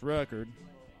or loss record,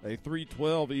 a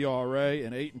 3.12 ERA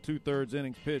and 8 2/3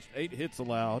 innings pitched, 8 hits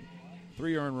allowed,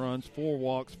 3 earned runs, 4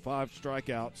 walks, 5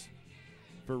 strikeouts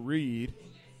for Reed.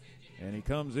 And he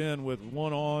comes in with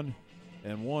 1 on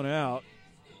and 1 out.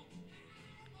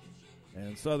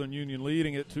 And Southern Union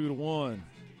leading it 2-1.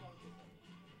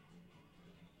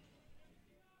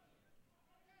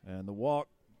 And the walk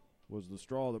was the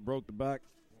straw that broke the back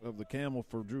of the camel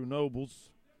for Drew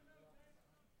Nobles.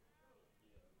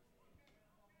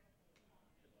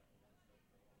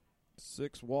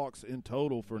 Six walks in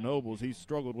total for Nobles. He's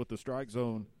struggled with the strike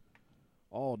zone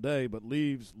all day, but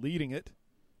leaves leading it.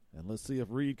 And let's see if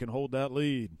Reed can hold that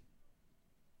lead,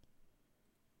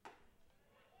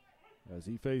 as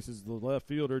he faces the left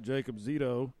fielder, Jacob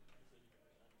Zito.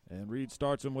 And Reed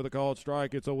starts him with a called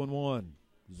strike. It's 0-1.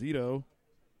 Zito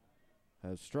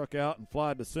has struck out and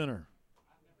flied to center.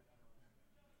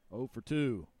 0 for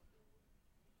 2.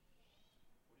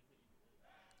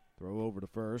 Throw over to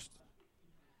first.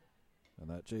 And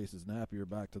that chases Napier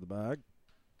back to the bag.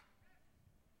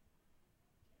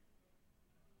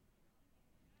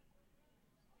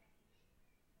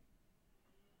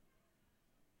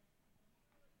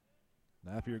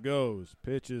 Napier goes.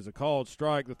 Pitch is a called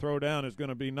strike. The throw down is going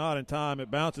to be not in time. It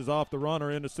bounces off the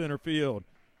runner into center field.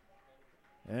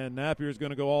 And Napier is going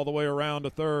to go all the way around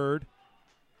to third.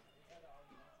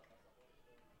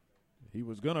 He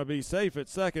was going to be safe at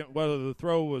second, whether the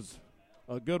throw was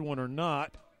a good one or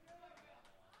not.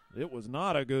 It was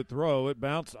not a good throw. It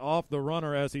bounced off the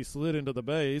runner as he slid into the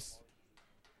base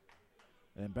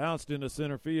and bounced into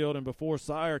center field. And before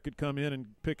Sire could come in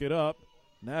and pick it up,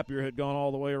 Napier had gone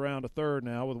all the way around to third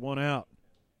now with 1 out.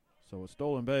 So a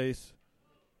stolen base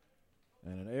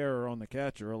and an error on the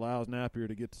catcher allows Napier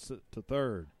to get to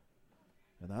third.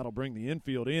 And that'll bring the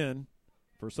infield in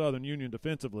for Southern Union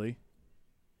defensively.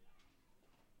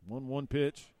 1-1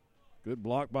 pitch. Good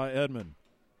block by Edmond.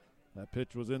 That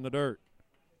pitch was in the dirt.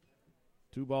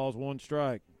 2 balls, 1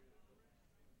 strike.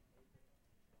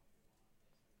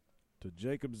 To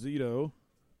Jacob Zito.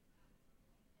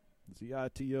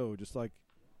 Z-I-T-O, just like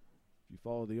if you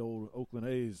follow the old Oakland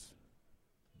A's,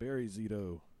 Barry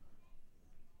Zito.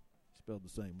 Spelled the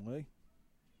same way.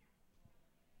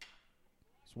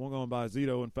 Swung on by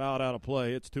Zito and fouled out of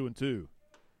play. It's 2-2.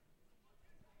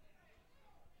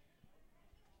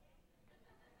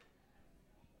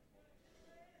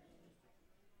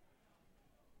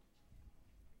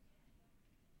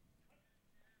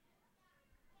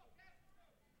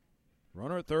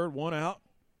 Runner at third, 1 out.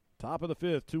 Top of the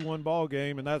 5th, 2-1 ball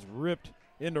game, and that's ripped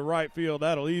into right field.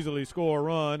 That'll easily score a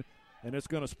run, and it's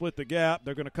going to split the gap.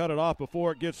 They're going to cut it off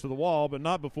before it gets to the wall, but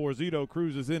not before Zito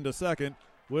cruises into second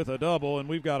with a double, and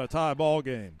we've got a tie ball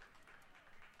game.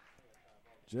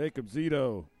 Jacob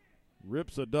Zito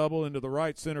rips a double into the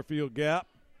right center field gap,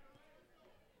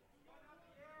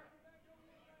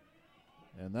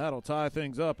 and that'll tie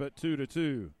things up at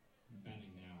 2-2.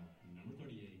 Batting now, number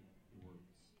 38, Wertz.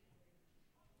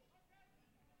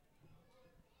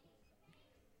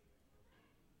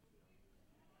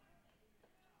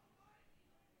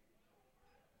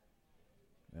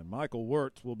 And Michael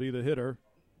Wertz will be the hitter.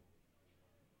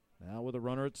 Now with a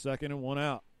runner at second and 1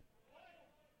 out.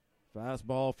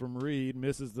 Fastball from Reed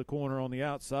misses the corner on the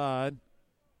outside.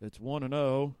 It's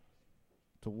 1-0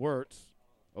 to Wertz.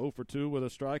 0 for 2 with a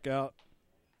strikeout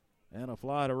and a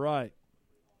fly to right.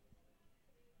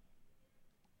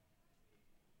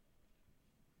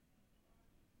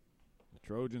 The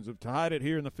Trojans have tied it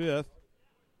here in the 5th.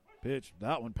 Pitch,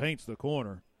 that one paints the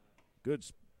corner. Good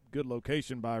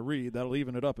location by Reed. That'll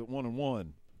even it up at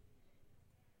 1-1.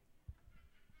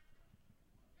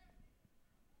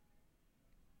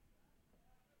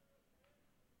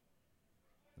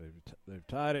 They've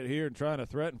tied it here and trying to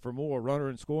threaten for more. Runner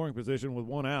in scoring position with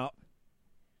 1 out.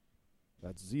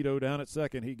 That's Zito down at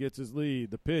second. He gets his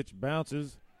lead. The pitch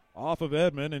bounces off of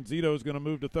Edmond, and Zito's going to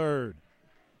move to third.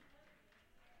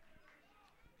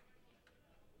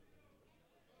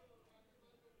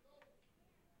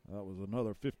 That was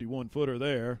another 51-footer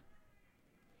there.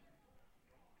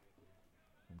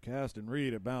 From Caston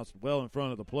Reed, it bounced well in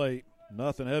front of the plate.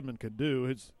 Nothing Edmond could do.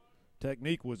 His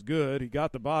technique was good. He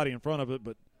got the body in front of it,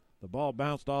 but the ball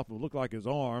bounced off what looked like his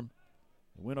arm.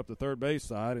 It went up the third base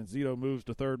side, and Zito moves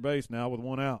to third base now with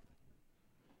 1 out.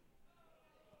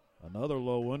 Another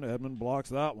low one. Edmond blocks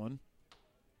that one.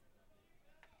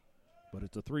 But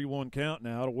it's a 3-1 count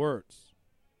now to Wertz.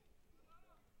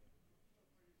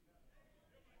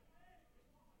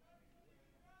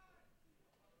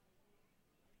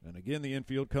 And again, the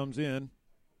infield comes in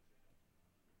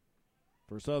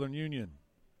for Southern Union.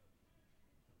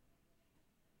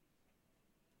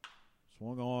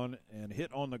 Swung on and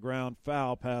hit on the ground,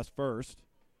 foul past first.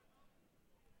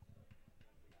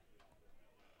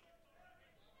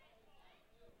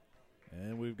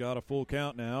 And we've got a full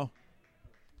count now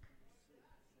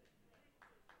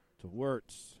to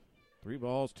Wertz. 3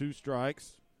 balls, 2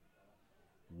 strikes,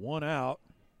 1 out.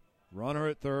 Runner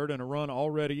at third and a run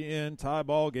already in. Tie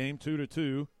ball game,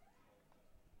 2-2.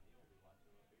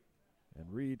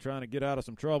 And Reed trying to get out of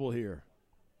some trouble here.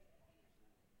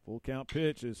 Full count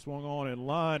pitch is swung on and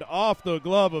lined off the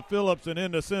glove of Phillips and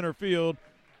into center field.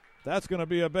 That's going to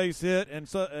be a base hit, and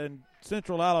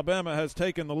Central Alabama has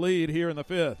taken the lead here in the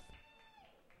 5th.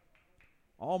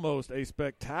 Almost a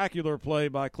spectacular play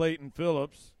by Clayton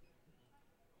Phillips.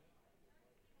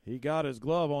 He got his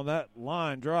glove on that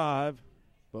line drive,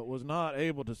 but was not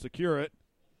able to secure it.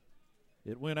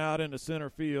 It went out into center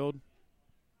field,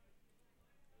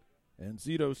 and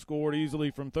Zito scored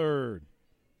easily from third.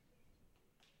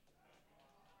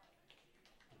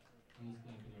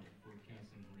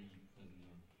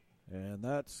 And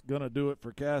that's going to do it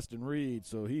for Caston Reed.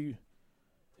 So he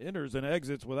enters and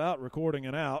exits without recording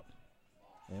an out.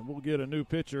 And we'll get a new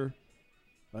pitcher.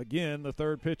 Again, the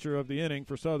third pitcher of the inning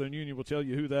for Southern Union. We'll tell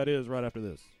you who that is right after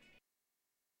this.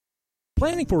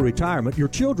 Planning for retirement, your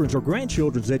children's or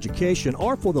grandchildren's education,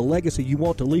 or for the legacy you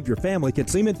want to leave your family can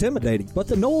seem intimidating, but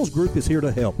the Knowles Group is here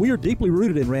to help. We are deeply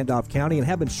rooted in Randolph County and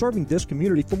have been serving this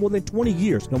community for more than 20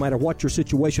 years. No matter what your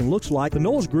situation looks like, the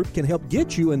Knowles Group can help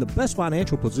get you in the best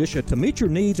financial position to meet your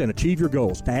needs and achieve your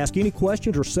goals. To ask any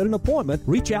questions or set an appointment,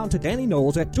 reach out to Danny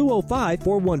Knowles at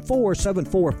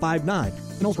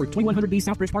 205-414-7459. Knowles Group, 2100B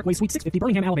Southbridge Parkway, Suite 650,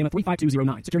 Birmingham, Alabama,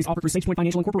 35209. Securities offered through SagePoint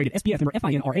Financial Incorporated, SPF member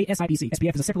FINRA SIPC.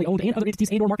 SPF is a separately owned and other entities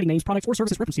and/or marketing names, products, or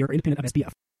services referenced here are independent of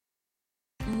SPF.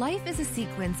 Life is a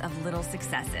sequence of little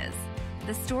successes.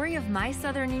 The story of my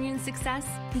Southern Union success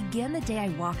began the day I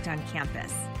walked on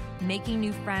campus, making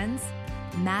new friends,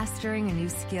 mastering a new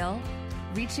skill,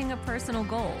 reaching a personal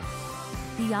goal.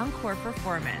 The encore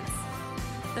performance,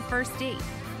 the first date,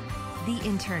 the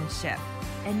internship,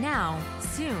 and now,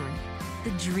 soon,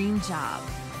 the dream job.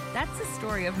 That's the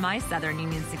story of my Southern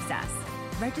Union success.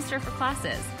 Register for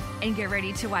classes and get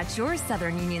ready to watch your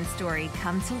Southern Union story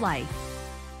come to life.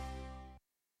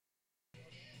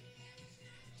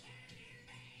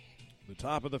 The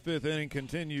top of the fifth inning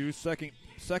continues. Second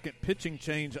pitching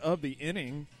change of the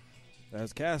inning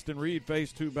as Caston Reed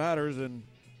faced two batters and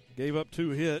gave up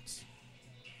 2 hits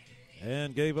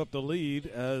and gave up the lead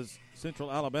as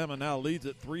Central Alabama now leads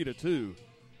it 3-2.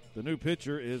 The new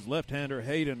pitcher is left-hander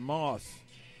Hayden Moss,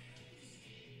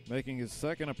 making his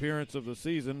second appearance of the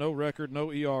season. No record,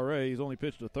 no ERA. He's only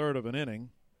pitched a third of an inning.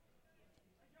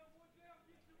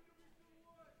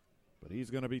 But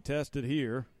he's going to be tested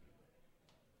here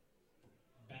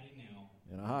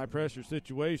in a high-pressure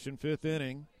situation, fifth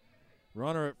inning.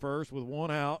 Runner at first with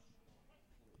 1 out.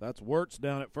 That's Wirtz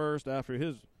down at first after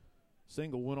his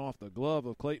single went off the glove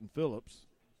of Clayton Phillips.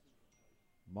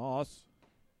 Moss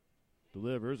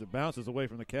delivers. It bounces away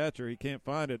from the catcher. He can't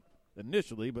find it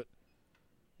initially, but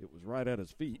it was right at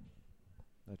his feet.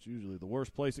 That's usually the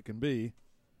worst place it can be.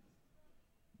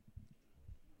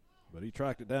 But he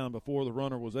tracked it down before the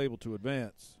runner was able to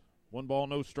advance. 1 ball,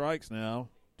 no strikes now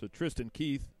to Tristan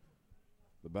Keith,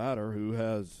 the batter who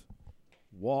has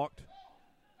walked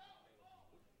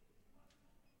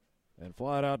and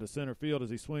flied out to center field as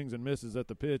he swings and misses at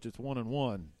the pitch. It's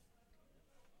 1-1.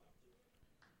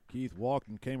 Keith walked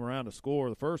and came around to score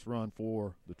the first run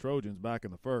for the Trojans back in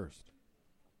the first.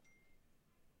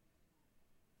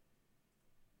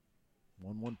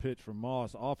 1-1 pitch from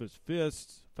Moss off his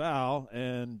fists, foul,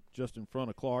 and just in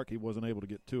front of Clark. He wasn't able to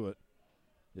get to it.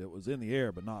 It was in the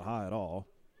air, but not high at all,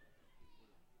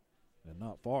 and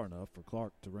not far enough for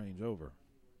Clark to range over.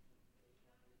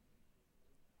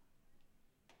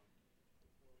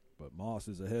 But Moss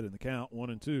is ahead in the count,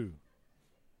 1-2.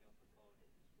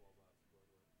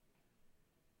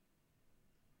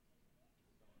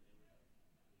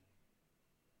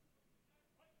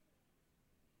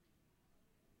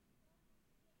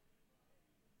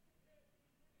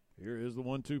 Here is the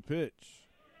 1-2 pitch.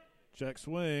 Check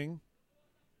swing.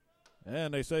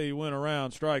 And they say he went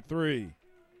around, strike 3.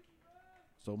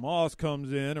 So Moss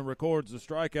comes in and records the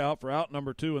strikeout for out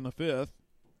number 2 in the fifth.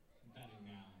 Batting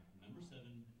now, number 7,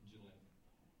 Gillette.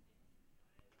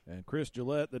 And Chris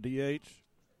Gillette, the DH,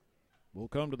 will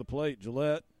come to the plate.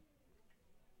 Gillette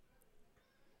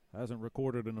hasn't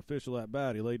recorded an official at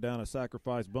bat. He laid down a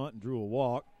sacrifice bunt and drew a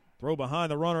walk. Throw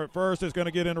behind the runner at first is going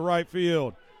to get into right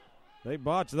field. They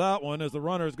botched that one as the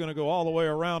runner is going to go all the way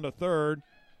around to third.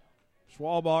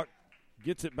 Schwalbach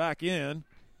gets it back in.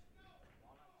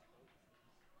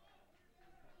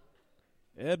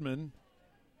 Edmond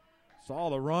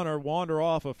saw the runner wander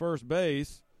off of first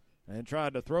base and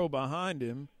tried to throw behind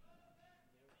him.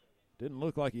 Didn't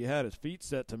look like he had his feet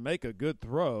set to make a good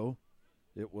throw.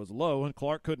 It was low, and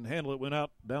Clark couldn't handle it, went out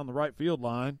down the right field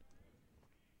line.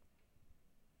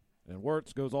 And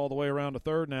Wirtz goes all the way around to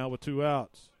third now with 2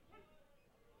 outs.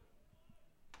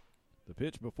 The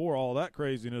pitch before all that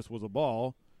craziness was a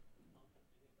ball.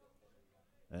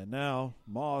 And now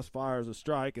Moss fires a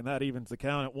strike, and that evens the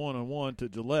count at 1-1 to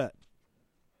Gillette.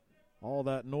 All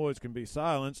that noise can be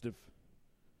silenced if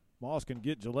Moss can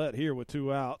get Gillette here with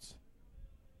 2 outs.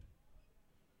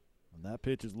 And that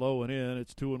pitch is low and in.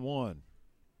 It's 2-1.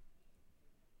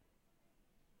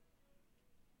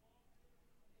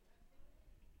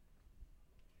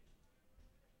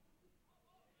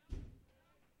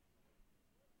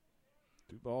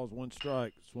 Two balls, 1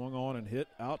 strike. Swung on and hit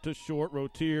out to short.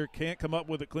 Rotier can't come up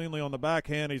with it cleanly on the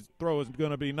backhand. His throw is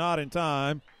going to be not in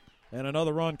time. And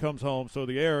another run comes home. So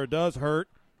the error does hurt.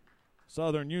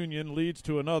 Southern Union leads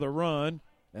to another run,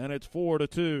 and it's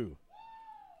 4-2.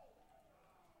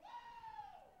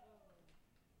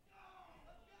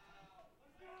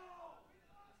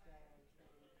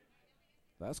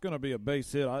 That's going to be a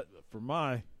base hit for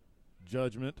my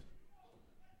judgment.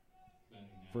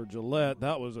 For Gillette,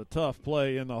 that was a tough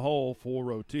play in the hole for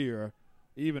Rotier.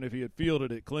 Even if he had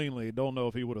fielded it cleanly, don't know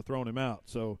if he would have thrown him out.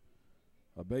 So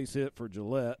a base hit for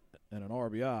Gillette and an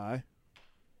RBI.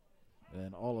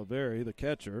 And Oliveri, the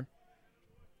catcher,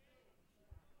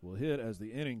 will hit as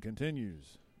the inning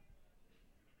continues.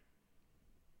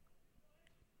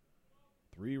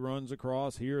 3 runs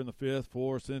across here in the fifth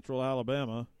for Central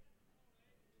Alabama.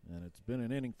 And it's been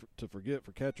an inning to forget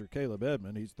for catcher Caleb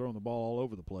Edmond. He's thrown the ball all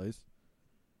over the place.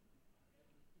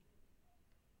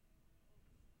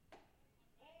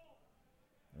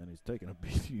 And he's taking a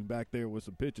beating back there with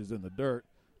some pitches in the dirt.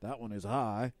 That one is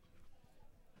high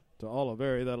to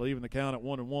Oliveri. That'll even the count at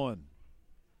 1-1.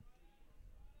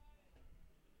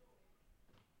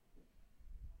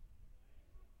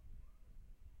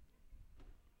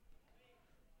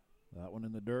 That one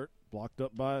in the dirt, blocked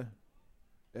up by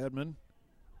Edmond.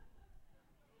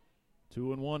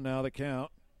 2-1 now the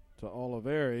count to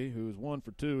Oliveri, who's 1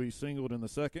 for 2. He singled in the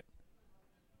second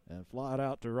and flied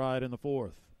out to right in the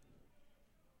fourth.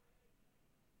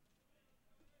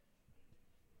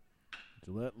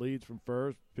 Gillette leads from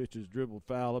first. Pitches dribbled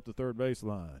foul up the third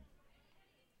baseline.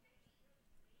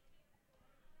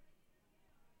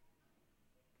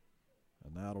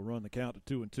 And that'll run the count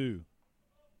to 2-2.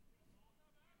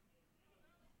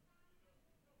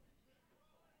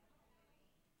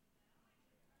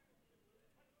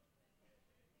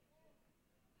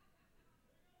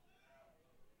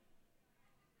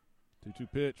 Two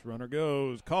pitch, runner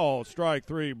goes, called, strike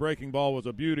three. Breaking ball was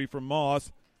a beauty from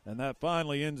Moss, and that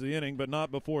finally ends the inning, but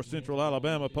not before Central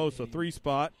Alabama posts a 3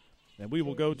 spot. And we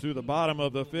will go to the bottom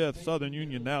of the fifth. Southern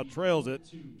Union now trails it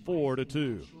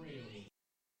 4-2.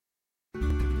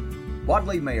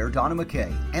 Wadley Mayor Donna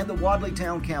McKay and the Wadley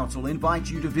Town Council invite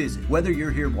you to visit. Whether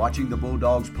you're here watching the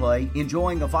Bulldogs play,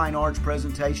 enjoying a fine arts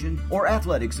presentation, or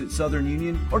athletics at Southern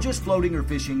Union, or just floating or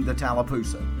fishing the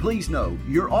Tallapoosa, please know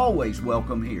you're always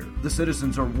welcome here. The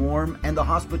citizens are warm and the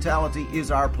hospitality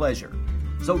is our pleasure.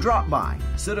 So drop by,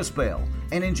 sit a spell,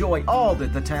 and enjoy all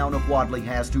that the town of Wadley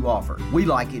has to offer. We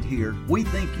like it here. We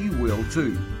think you will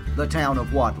too. The town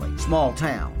of Wadley, small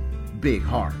town, big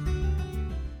heart.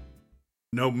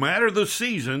 No matter the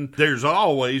season, there's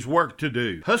always work to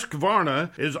do.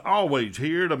 Husqvarna is always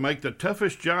here to make the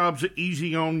toughest jobs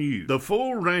easy on you. The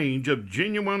full range of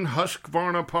genuine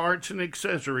Husqvarna parts and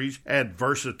accessories add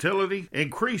versatility,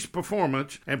 increase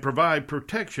performance, and provide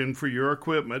protection for your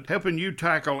equipment, helping you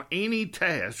tackle any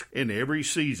task in every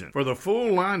season. For the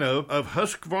full lineup of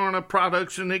Husqvarna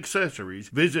products and accessories,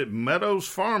 visit Meadows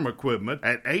Farm Equipment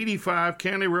at 85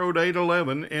 County Road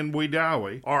 811 in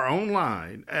Wedowee or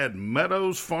online at meadowsfarmequipment.com.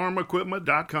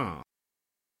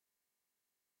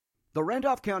 The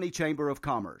Randolph County Chamber of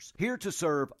Commerce, here to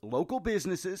serve local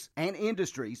businesses and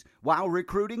industries while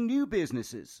recruiting new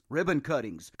businesses. Ribbon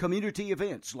cuttings, community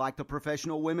events like the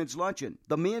Professional Women's Luncheon,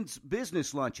 the Men's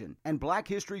Business Luncheon, and Black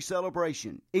History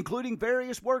Celebration, including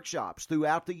various workshops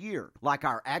throughout the year, like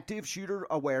our Active Shooter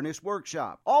Awareness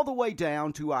Workshop, all the way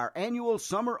down to our annual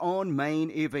Summer on Main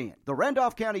event. The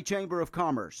Randolph County Chamber of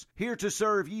Commerce, here to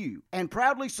serve you and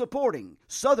proudly supporting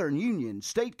Southern Union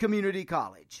State Community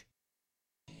College.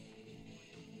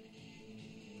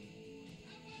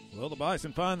 Well, the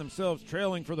Bison find themselves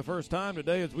trailing for the first time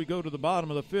today as we go to the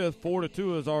bottom of the fifth.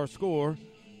 4-2 is our score.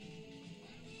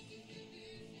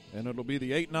 And it'll be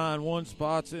the 8-9-1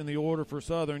 spots in the order for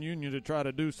Southern Union to try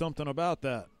to do something about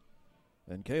that.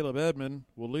 And Caleb Edmond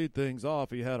will lead things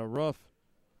off. He had a rough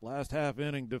last half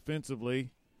inning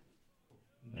defensively.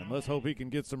 And let's hope he can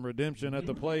get some redemption at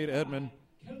the plate. Edmond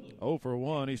 0 for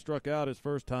 1. He struck out his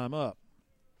first time up.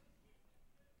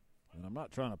 And I'm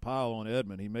not trying to pile on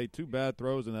Edmond. He made 2 bad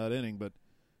throws in that inning, but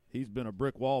he's been a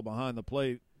brick wall behind the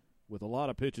plate with a lot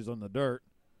of pitches on the dirt.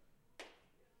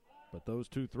 But those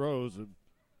 2 throws have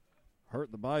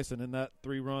hurt the Bison in that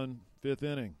 3-run 5th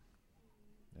inning.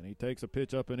 And he takes a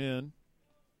pitch up and in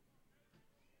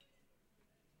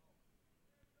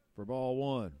for ball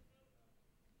 1.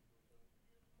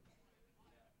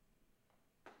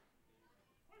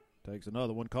 Takes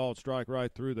another one, called strike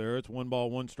right through there. It's 1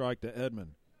 ball, 1 strike to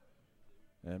Edmond.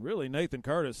 And really, Nathan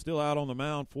Curtis still out on the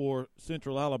mound for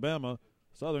Central Alabama.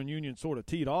 Southern Union sort of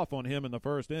teed off on him in the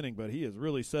first inning, but he has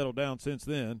really settled down since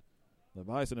then. The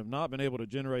Bison have not been able to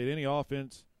generate any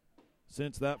offense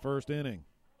since that first inning.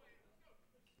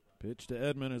 Pitch to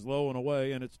Edmond is low and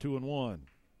away, and it's 2-1.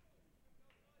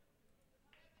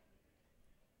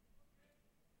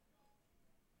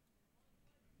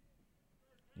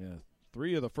 Yeah,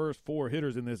 3 of the first 4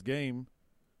 hitters in this game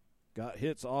got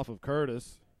hits off of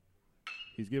Curtis.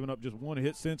 He's given up just 1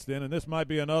 hit since then, and this might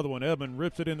be another one. Edmond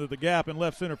rips it into the gap in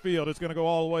left center field. It's going to go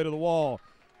all the way to the wall.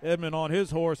 Edmond on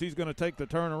his horse. He's going to take the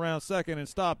turn around second and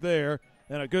stop there.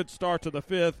 And a good start to the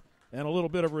 5th and a little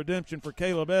bit of redemption for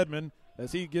Caleb Edmond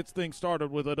as he gets things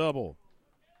started with a double.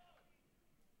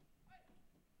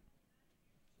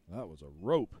 That was a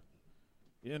rope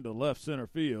into left center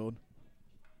field.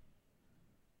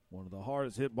 One of the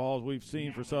hardest hit balls we've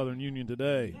seen for Southern Union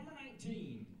today. Number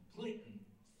 19, Clayton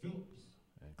Phillips.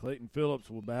 And Clayton Phillips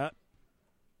will bat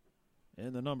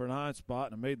in the number 9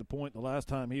 spot, and made the point the last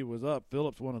time he was up.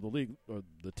 Phillips, one of the league or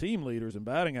the team leaders in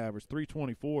batting average,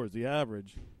 324 is the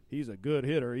average. He's a good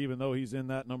hitter, even though he's in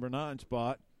that number 9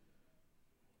 spot.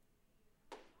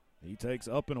 He takes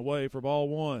up and away for ball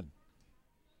one.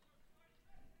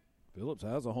 Phillips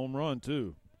has a home run,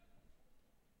 too.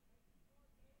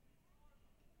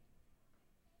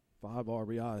 5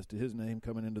 RBIs to his name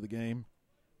coming into the game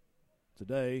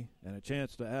today, and a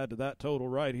chance to add to that total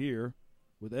right here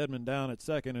with Edmond down at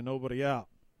second and nobody out.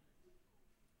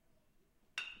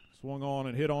 Swung on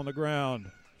and hit on the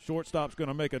ground. Shortstop's going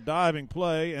to make a diving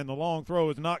play, and the long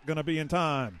throw is not going to be in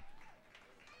time.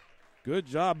 Good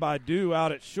job by Dew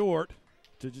out at short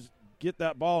to just get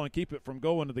that ball and keep it from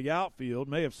going to the outfield.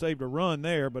 May have saved a run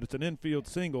there, but it's an infield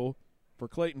single for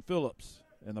Clayton Phillips.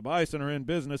 And the Bison are in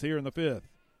business here in the 5th.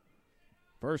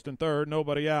 First and third,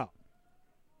 nobody out.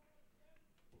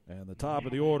 And the top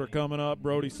of the order coming up,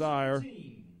 Brody Sire.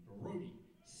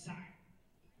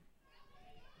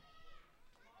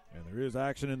 And there is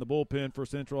action in the bullpen for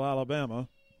Central Alabama.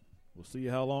 We'll see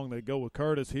how long they go with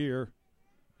Curtis here,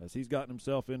 as he's gotten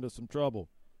himself into some trouble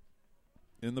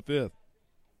in the 5th.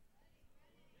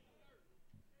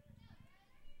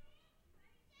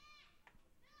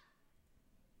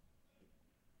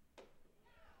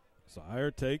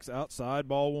 Sire takes outside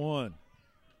ball one.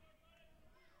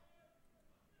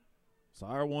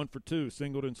 Sire 1 for 2.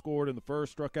 Singled and scored in the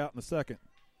first, struck out in the second.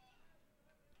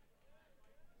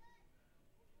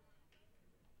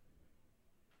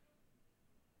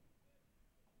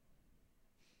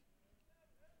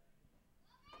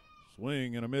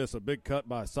 Swing and a miss, a big cut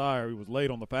by Sire. He was late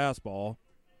on the fastball.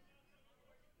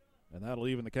 And that'll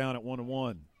even the count at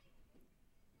 1-1.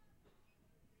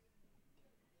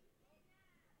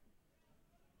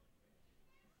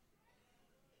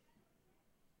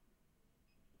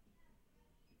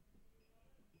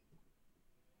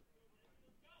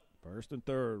 First and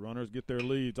third, runners get their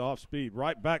leads off speed.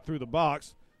 Right back through the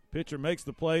box. Pitcher makes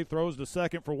the play, throws to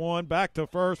second for 1, back to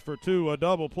first for 2. A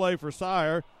double play for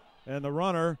Sire. And the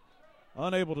runner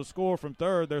unable to score from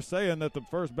third. They're saying that the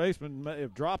first baseman may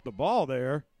have dropped the ball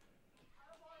there.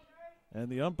 And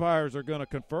the umpires are going to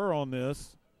confer on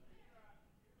this.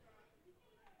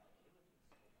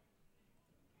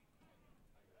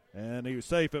 And he was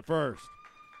safe at first.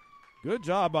 Good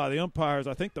job by the umpires.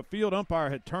 I think the field umpire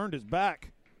had turned his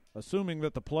back, assuming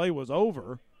that the play was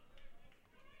over.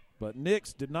 But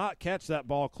Nix did not catch that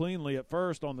ball cleanly at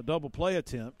first on the double play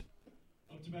attempt.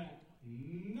 Up to bat,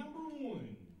 number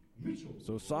 1, Mitchell.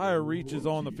 So Sire reaches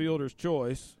on the fielder's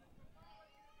choice.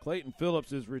 Clayton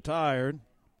Phillips is retired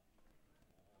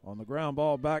on the ground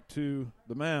ball back to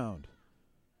the mound.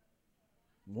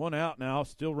 1 out now,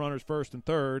 still runners first and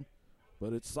third,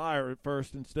 but it's Sire at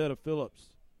first instead of Phillips.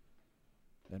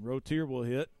 And Rotier will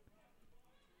hit.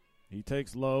 He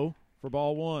takes low for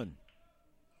ball 1.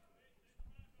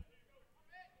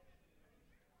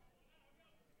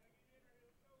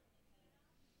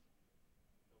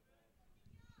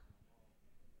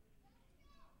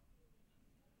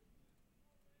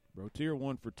 Rotier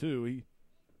 1 for 2. He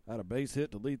had a base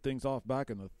hit to lead things off back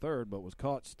in the third, but was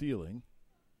caught stealing.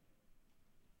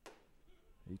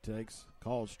 He takes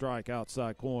called strike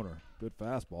outside corner. Good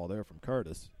fastball there from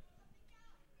Curtis.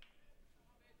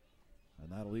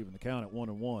 And that'll even the count at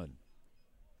 1-1.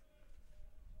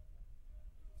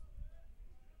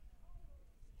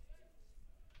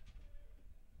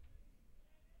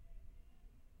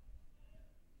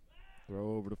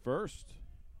 Throw over to first.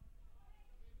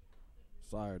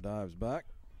 Sire dives back.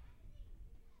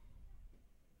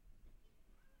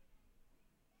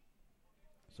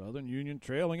 Southern Union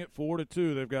trailing at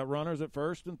 4-2. They've got runners at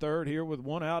first and third here with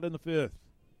 1 out in the 5th.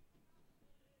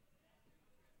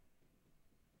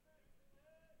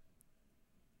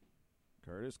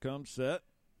 Curtis comes set.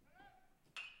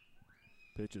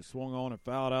 Pitch is swung on and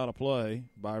fouled out of play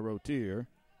by Rotier.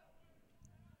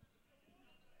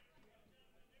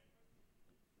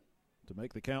 To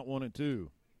make the count 1-2.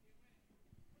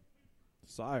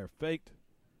 Sire faked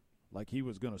like he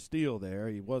was going to steal there.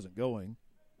 He wasn't going.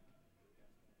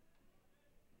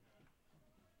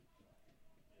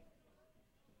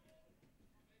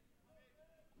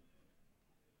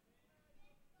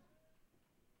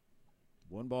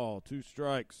 One ball, 2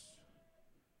 strikes.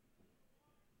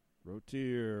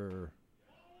 Rotier.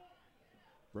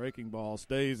 Breaking ball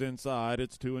stays inside.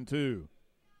 It's 2-2.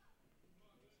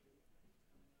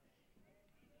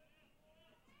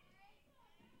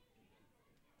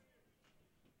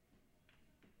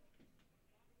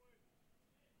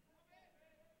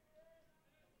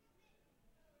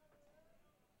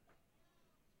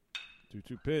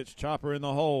 Two pitch, chopper in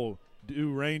the hole.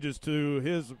 Dew ranges to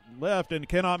his left and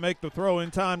cannot make the throw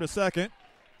in time to second,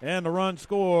 and the run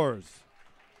scores.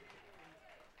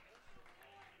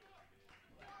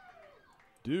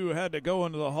 Dew had to go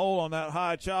into the hole on that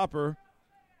high chopper,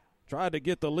 tried to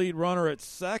get the lead runner at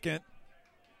second,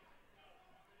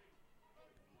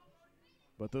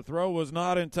 but the throw was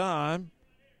not in time.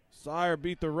 Sire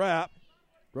beat the wrap.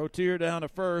 Rotier down to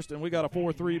first, and we got a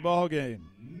 4-3 ball game.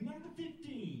 Number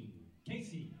 15,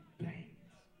 Casey Banks.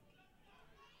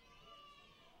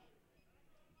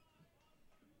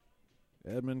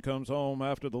 Edmond comes home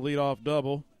after the leadoff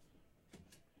double.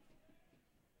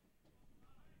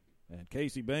 And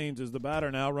Casey Baines is the batter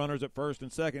now. Runners at first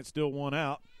and second, still one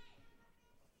out.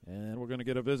 And we're going to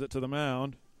get a visit to the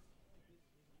mound.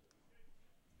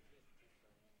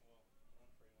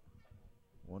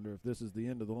 Wonder if this is the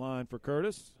end of the line for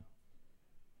Curtis.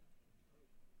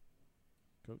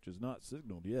 Coach has not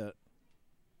signaled yet.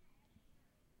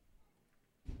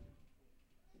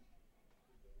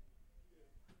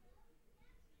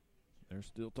 They're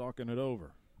still talking it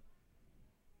over.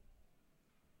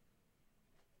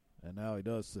 And now he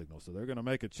does signal. So they're going to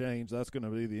make a change. That's going to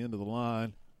be the end of the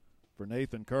line for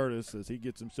Nathan Curtis as he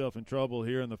gets himself in trouble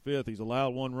here in the fifth. He's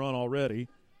allowed one run already.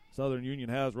 Southern Union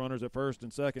has runners at first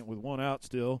and second with one out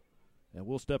still. And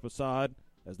we'll step aside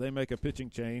as they make a pitching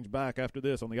change. Back after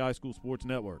this on the iSchool Sports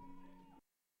Network.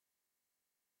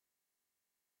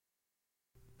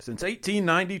 Since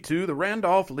 1892, the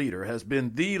Randolph Leader has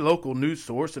been the local news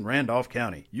source in Randolph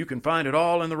County. You can find it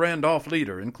all in the Randolph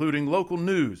Leader, including local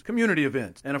news, community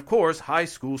events, and of course, high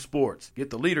school sports.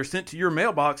 Get the Leader sent to your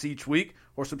mailbox each week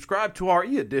or subscribe to our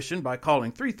e-edition by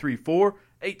calling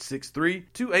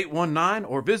 334-863-2819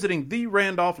 or visiting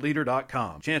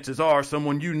therandolphleader.com. Chances are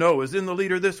someone you know is in the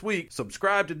Leader this week.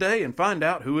 Subscribe today and find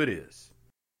out who it is.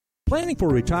 Planning for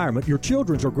retirement, your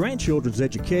children's or grandchildren's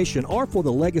education, or for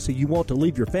the legacy you want to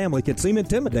leave your family can seem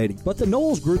intimidating, but the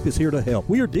Knowles Group is here to help.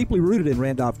 We are deeply rooted in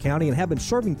Randolph County and have been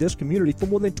serving this community for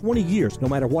more than 20 years. No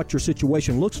matter what your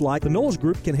situation looks like, the Knowles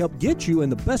Group can help get you in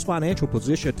the best financial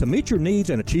position to meet your needs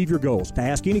and achieve your goals. To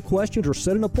ask any questions or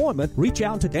set an appointment, reach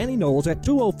out to Danny Knowles at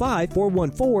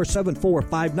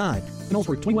 205-414-7459. Knowles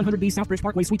Group, 2100B Southbridge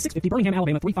Parkway, Suite 650, Birmingham,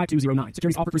 Alabama, 35209.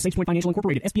 Securities offered through SafePoint Financial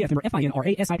Incorporated, SPF member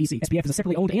FINRA SIPC. SPF is a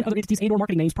separately owned and other entities and/or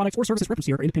marketing names, products, or services referenced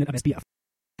here are independent of SPF.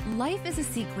 Life is a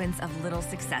sequence of little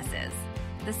successes.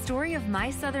 The story of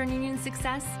my Southern Union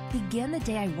success began the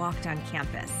day I walked on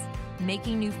campus,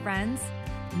 making new friends,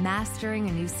 mastering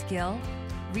a new skill,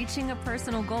 reaching a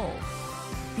personal goal,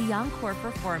 the encore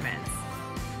performance,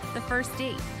 the first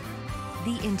date,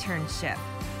 the internship,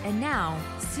 and now,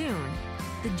 soon,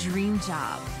 the dream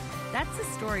job. That's the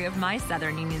story of my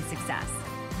Southern Union success.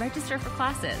 Register for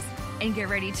classes and get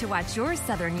ready to watch your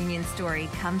Southern Union story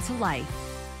come to life.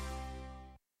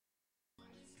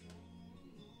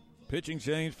 Pitching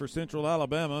change for Central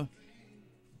Alabama.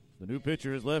 The new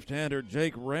pitcher is left-hander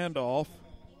Jake Randolph.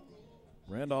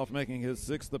 Randolph making his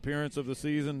sixth appearance of the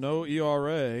season. No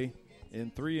ERA in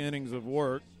 3 innings of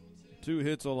work. 2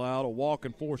 hits allowed, a walk,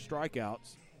 and 4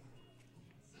 strikeouts.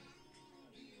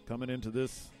 Coming into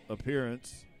this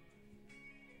appearance,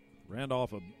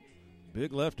 Randolph, a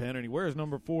big left-hander, and he wears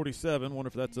number 47. Wonder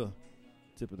if that's a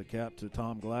tip of the cap to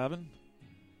Tom Glavine,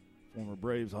 former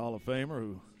Braves Hall of Famer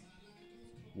who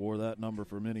wore that number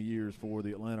for many years for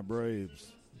the Atlanta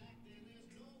Braves.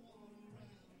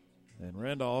 And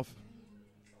Randolph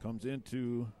comes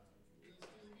into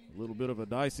a little bit of a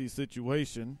dicey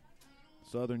situation.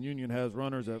 Southern Union has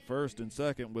runners at first and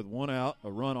second with 1 out,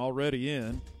 a run already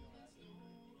in.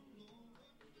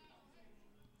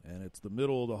 And it's the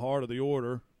middle of the heart of the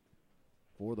order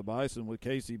for the Bison with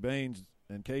Casey Baines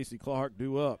and Casey Clark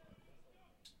due up.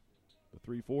 The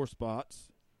 3-4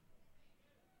 spots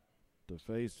to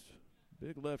face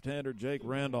big left-hander Jake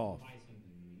Randolph.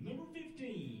 Number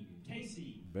 15,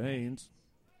 Casey Baines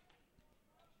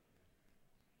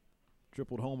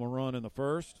tripled home a run in the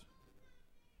first.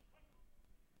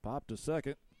 Popped to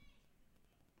second.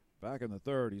 Back in the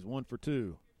third, he's 1 for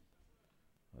 2.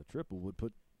 A triple would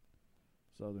put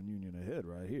Southern Union ahead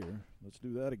right here. Let's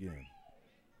do that again.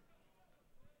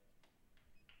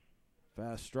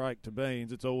 Fast strike to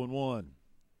Baines. It's 0-1.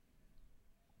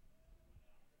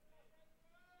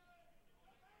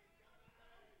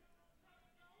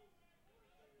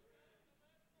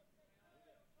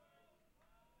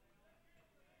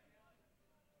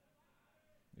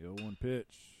 The 0-1 pitch.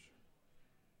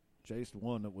 Chased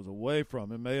one that was away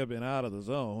from him. May have been out of the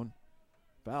zone.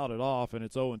 Fouled it off, and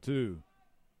it's 0-2.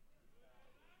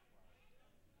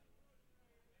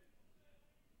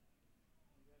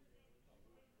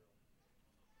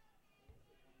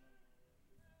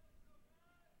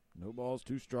 No balls,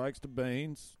 2 strikes to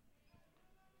Baines.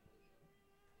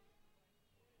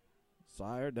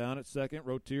 Sire down at second,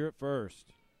 Rotier at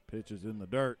first. Pitch is in the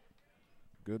dirt.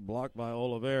 Good block by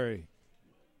Oliveri.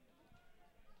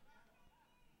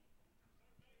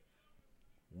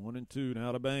 1-2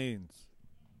 now to Baines.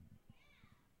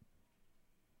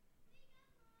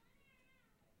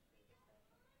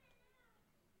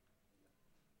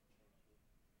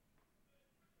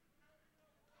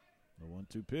 The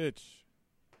 1-2 pitch.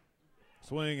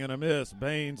 Swing and a miss.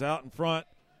 Baines out in front.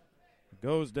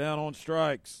 Goes down on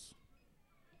strikes.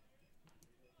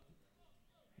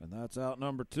 And that's out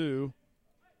number 2.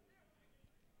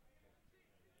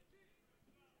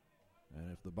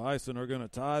 And if the Bison are going to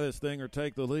tie this thing or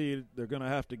take the lead, they're going to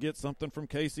have to get something from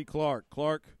Casey Clark.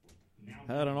 Clark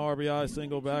had an RBI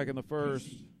single back in the first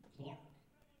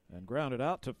and grounded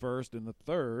out to first in the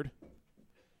third.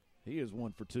 He is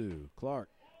 1 for 2. Clark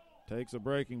takes a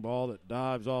breaking ball that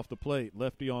dives off the plate.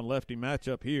 Lefty on lefty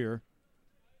matchup here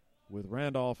with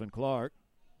Randolph and Clark.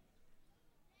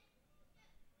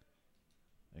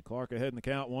 And Clark ahead in the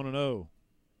count, 1-0.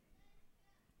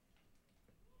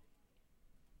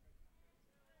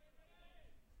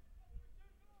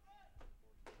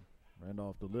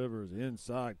 Randolph delivers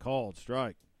inside, called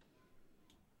strike.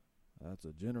 That's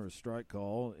a generous strike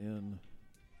call in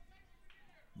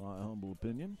my humble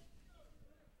opinion.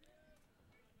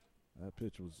 That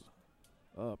pitch was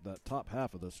up. That top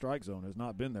half of the strike zone has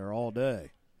not been there all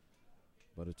day.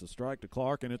 But it's a strike to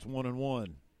Clark, and it's 1-1.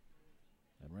 And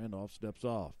Randolph steps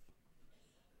off.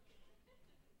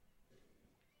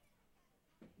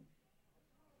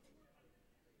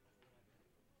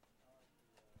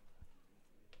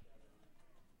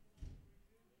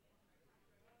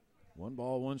 One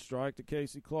ball, one strike to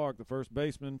Casey Clark, the first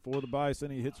baseman for the Bison.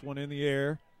 He hits one in the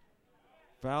air.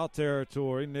 Foul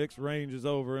territory. Nix ranges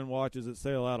over and watches it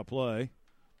sail out of play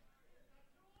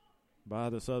by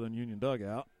the Southern Union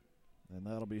dugout. And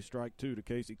that'll be strike 2 to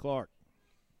Casey Clark.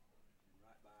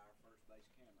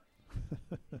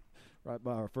 Right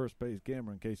by our first base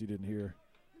camera, in case you didn't hear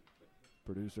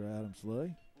producer Adam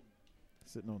Slay.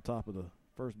 Sitting on top of the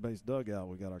first base dugout,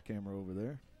 we got our camera over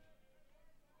there.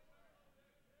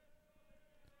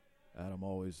 Adam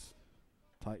always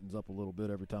tightens up a little bit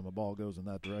every time a ball goes in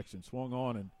that direction. Swung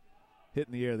on and hit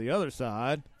in the air the other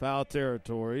side. Foul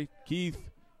territory. Keith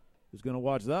is going to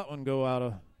watch that one go out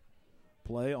of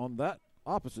play on that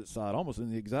opposite side, almost in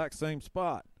the exact same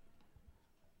spot.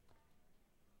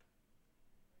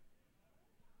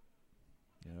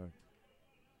 Yeah,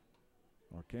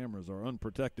 our cameras are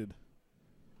unprotected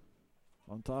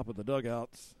on top of the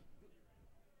dugouts.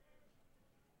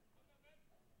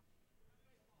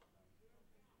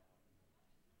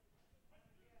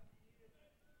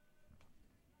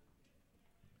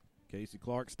 Casey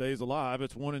Clark stays alive.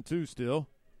 It's 1-2 still.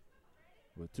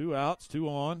 With 2 outs, 2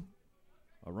 on.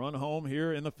 A run home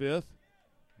here in the 5th.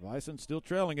 Bison still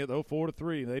trailing it, though,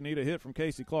 4-3. They need a hit from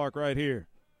Casey Clark right here.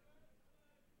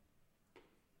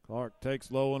 Clark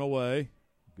takes low and away.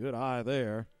 Good eye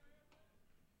there.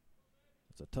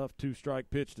 It's a tough 2-strike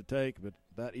pitch to take, but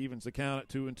that evens the count at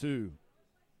 2-2.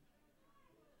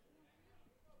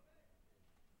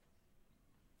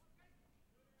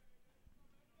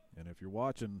 And if you're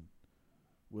watching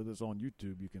with us on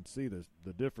YouTube, you can see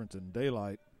the difference in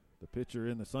daylight. The pitcher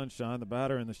in the sunshine, the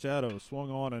batter in the shadows. Swung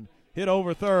on and hit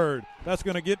over third. That's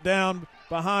going to get down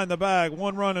behind the bag.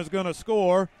 1 run is going to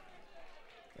score.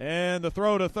 And the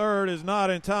throw to third is not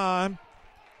in time.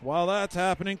 While that's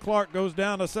happening, Clark goes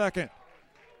down to second.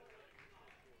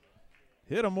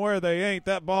 Hit them where they ain't.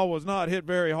 That ball was not hit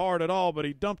very hard at all, but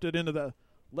he dumped it into the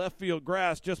left field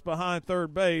grass just behind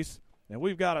third base. And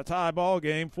we've got a tie ball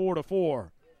game,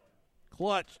 4-4.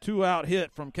 Clutch 2-out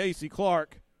hit from Casey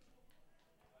Clark.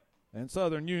 And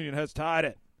Southern Union has tied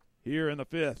it here in the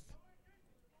 5th.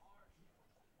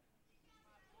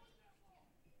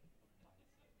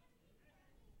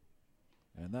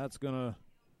 And that's going to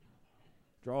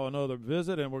draw another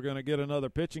visit, and we're going to get another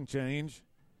pitching change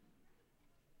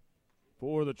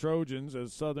for the Trojans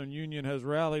as Southern Union has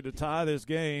rallied to tie this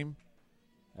game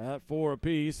at 4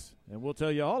 apiece. And we'll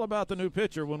tell you all about the new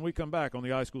pitcher when we come back on the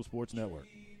iSchool Sports Network.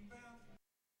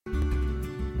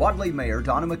 Wadley Mayor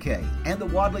Donna McKay and the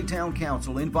Wadley Town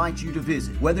Council invite you to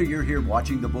visit. Whether you're here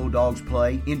watching the Bulldogs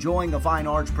play, enjoying a fine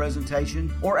arts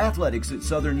presentation, or athletics at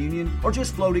Southern Union, or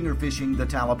just floating or fishing the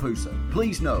Tallapoosa,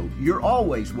 please know you're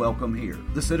always welcome here.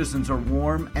 The citizens are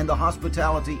warm and the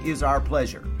hospitality is our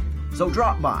pleasure. So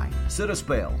drop by, sit a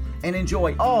spell, and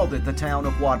enjoy all that the town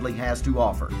of Wadley has to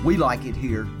offer. We like it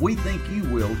here. We think you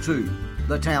will too.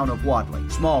 The town of Wadley,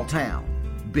 small town,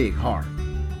 big heart.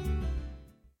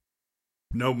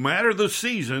 No matter the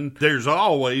season, there's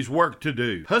always work to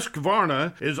do.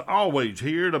 Husqvarna is always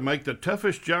here to make the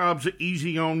toughest jobs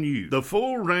easy on you. The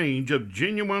full range of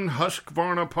genuine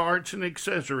Husqvarna parts and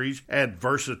accessories add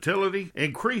versatility,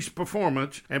 increase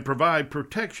performance, and provide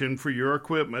protection for your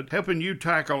equipment, helping you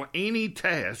tackle any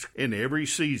task in every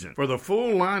season. For the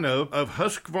full lineup of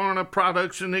Husqvarna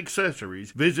products and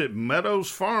accessories, visit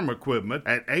Meadows Farm Equipment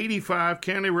at 85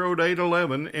 County Road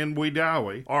 811 in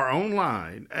Wedowee or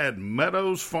online at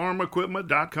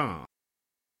meadowsfarmequipment.com.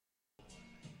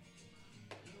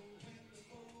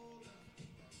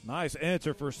 Nice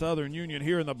answer for Southern Union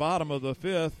here in the bottom of the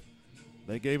fifth.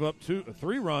 They gave up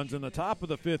 3 runs in the top of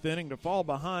the fifth inning to fall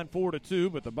behind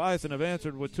 4-2, but the Bison have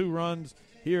answered with 2 runs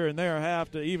here in their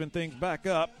half to even things back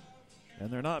up.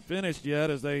 And they're not finished yet,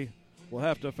 as they will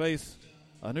have to face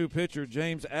a new pitcher,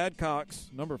 James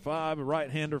Adcox, number 5, a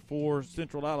right-hander for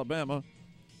Central Alabama.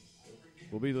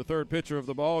 Will be the third pitcher of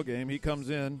the ball game. He comes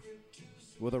in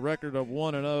with a record of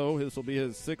 1-0. This will be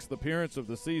his 6th appearance of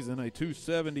the season, a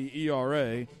 2.70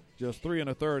 ERA, just 3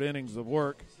 1/3 innings of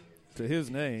work to his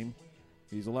name.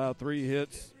 He's allowed 3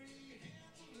 hits,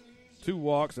 2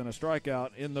 walks, and a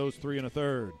strikeout in those 3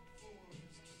 1/3.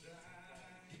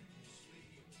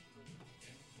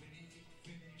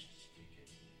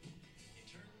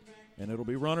 And it'll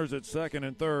be runners at second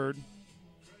and third.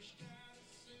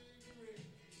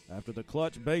 After the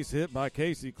clutch base hit by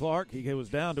Casey Clark, he was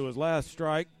down to his last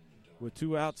strike with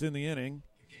 2 outs in the inning.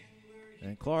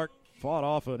 And Clark fought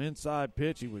off an inside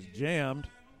pitch. He was jammed,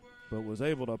 but was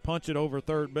able to punch it over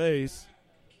third base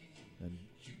and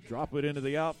drop it into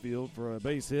the outfield for a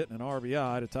base hit and an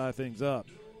RBI to tie things up.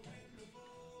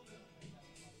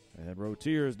 And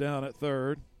Rotier is down at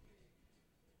third.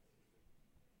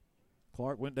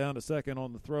 Clark went down to second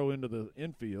on the throw into the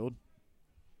infield.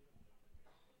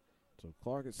 So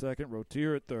Clark at second,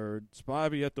 Rotier at third,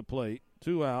 Spivey at the plate,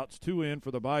 2 outs, 2 in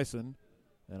for the Bison,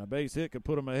 and a base hit could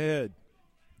put them ahead.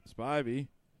 Spivey,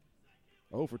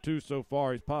 0 for 2 so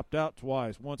far. He's popped out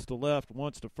twice, once to left,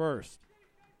 once to first.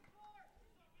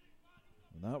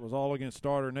 And that was all against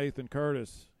starter Nathan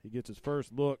Curtis. He gets his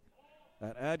first look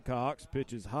at Adcox,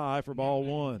 pitches high for ball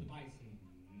 1.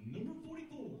 Number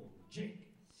 44, Jake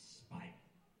Spivey.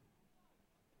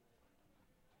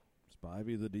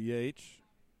 Spivey, the DH.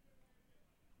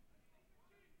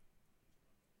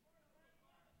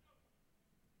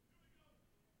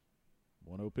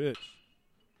 1-0 pitch.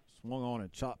 Swung on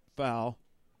and chopped foul.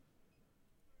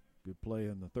 Good play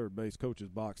in the third base coach's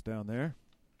box down there.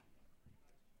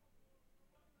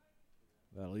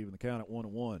 That'll even the count at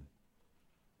 1-1.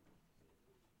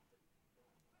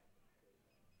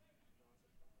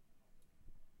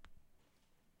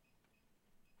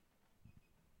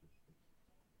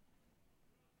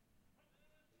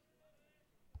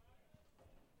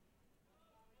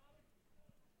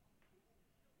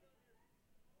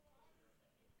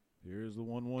 Here's the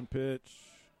 1-1 pitch.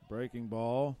 Breaking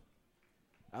ball.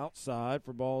 Outside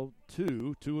for ball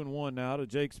 2. 2-1 now to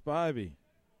Jake Spivey.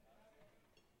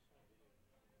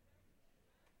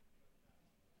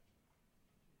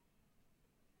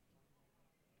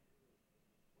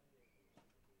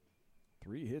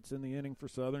 Three hits in the inning for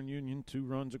Southern Union. 2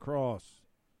 runs across.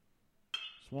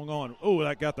 Swung on. Oh,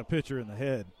 that got the pitcher in the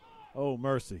head. Oh,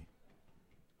 mercy.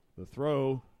 The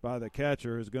throw by the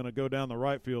catcher is going to go down the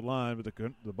right field line, but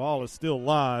the ball is still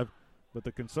live, but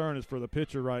the concern is for the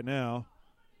pitcher right now.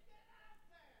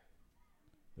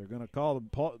 They're going to call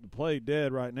the play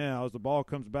dead right now as the ball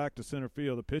comes back to center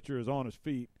field. The pitcher is on his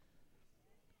feet,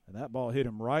 and that ball hit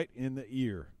him right in the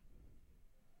ear.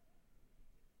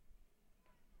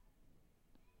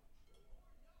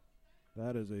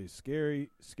 That is a scary,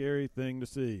 scary thing to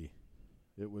see.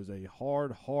 It was a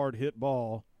hard hit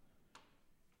ball.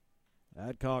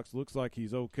 Adcox looks like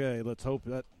he's okay. Let's hope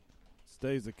that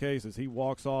stays the case as he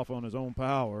walks off on his own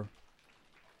power.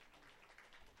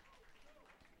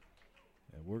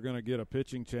 And we're going to get a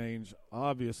pitching change,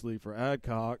 obviously, for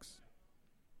Adcox.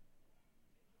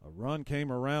 A run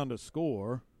came around to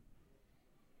score.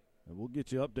 And we'll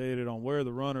get you updated on where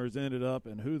the runners ended up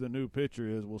and who the new pitcher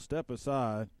is. We'll step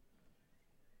aside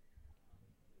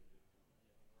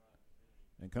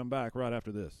and come back right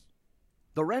after this.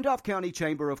 The Randolph County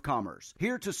Chamber of Commerce,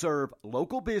 here to serve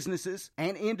local businesses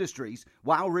and industries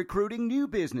while recruiting new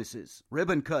businesses.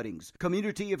 Ribbon cuttings,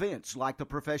 community events like the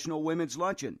Professional Women's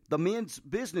Luncheon, the Men's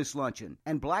Business Luncheon,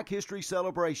 and Black History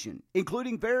Celebration,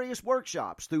 including various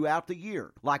workshops throughout the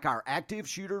year, like our Active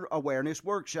Shooter Awareness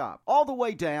Workshop, all the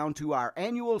way down to our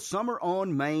annual Summer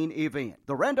on Main event.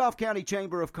 The Randolph County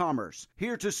Chamber of Commerce,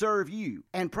 here to serve you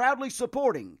and proudly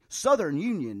supporting Southern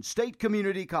Union State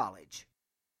Community College.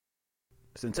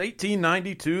 Since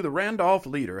 1892, the Randolph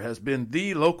Leader has been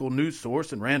the local news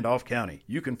source in Randolph County.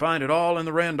 You can find it all in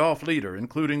the Randolph Leader,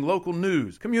 including local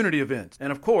news, community events, and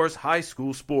of course, high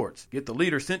school sports. Get the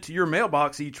Leader sent to your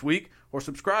mailbox each week or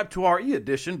subscribe to our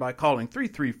e-edition by calling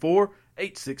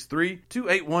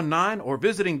 334-863-2819 or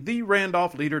visiting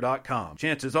therandolphleader.com.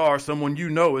 Chances are someone you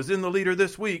know is in the Leader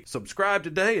this week. Subscribe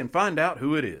today and find out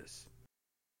who it is.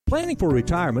 Planning for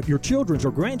retirement, your children's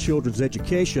or grandchildren's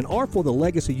education, or for the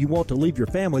legacy you want to leave your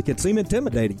family can seem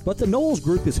intimidating, but the Knowles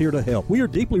Group is here to help. We are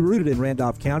deeply rooted in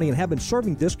Randolph County and have been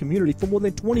serving this community for more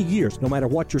than 20 years. No matter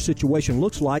what your situation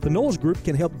looks like, the Knowles Group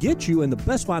can help get you in the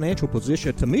best financial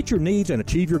position to meet your needs and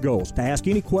achieve your goals. To ask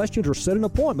any questions or set an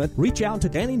appointment, reach out to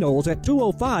Danny Knowles at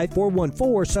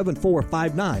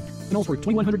 205-414-7459. Knowles Group,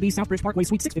 2100B Southbridge Parkway,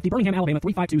 Suite 650, Birmingham, Alabama,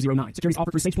 35209. Securities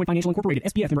offered through SagePoint Financial Incorporated,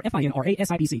 SPF member FINRA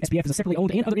SIPC. SPF is a separately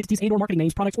owned and other entities and/or marketing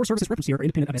names, products, or services referenced here are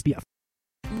independent of SPF.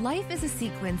 Life is a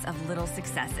sequence of little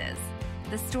successes.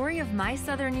 The story of my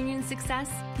Southern Union success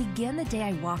began the day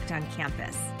I walked on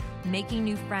campus, making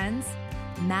new friends,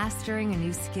 mastering a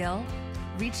new skill,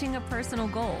 reaching a personal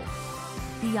goal,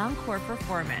 the encore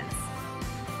performance,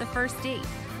 the first date,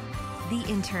 the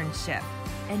internship,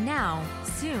 and now,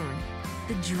 soon,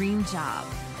 the dream job.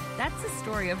 That's the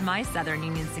story of my Southern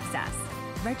Union success.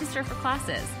 Register for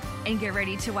classes and get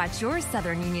ready to watch your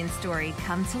Southern Union story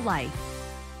come to life.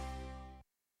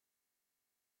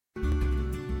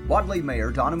 Wadley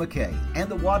Mayor Donna McKay and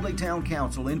the Wadley Town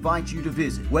Council invite you to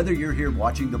visit. Whether you're here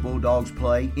watching the Bulldogs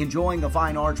play, enjoying a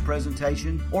fine arts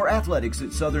presentation, or athletics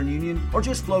at Southern Union, or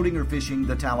just floating or fishing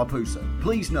the Tallapoosa,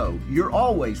 please know you're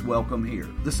always welcome here.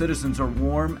 The citizens are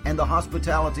warm and the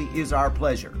hospitality is our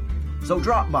pleasure. So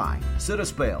drop by, sit a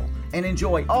spell, and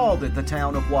enjoy all that the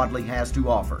town of Wadley has to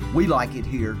offer. We like it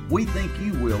here. We think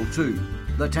you will too.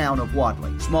 The town of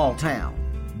Wadley. Small town,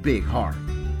 big heart.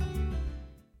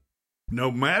 No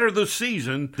matter the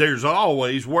season, there's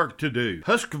always work to do.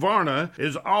 Husqvarna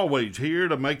is always here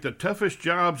to make the toughest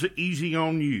jobs easy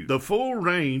on you. The full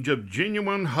range of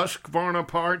genuine Husqvarna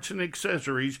parts and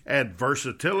accessories add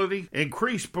versatility,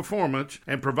 increase performance,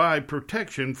 and provide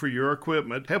protection for your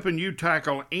equipment, helping you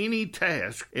tackle any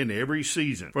task in every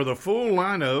season. For the full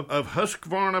lineup of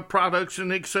Husqvarna products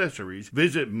and accessories,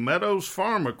 visit Meadows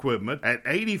Farm Equipment at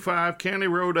 85 County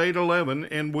Road 811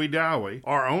 in Wedowee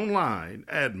or online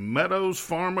at meadowsfarmequipment.com.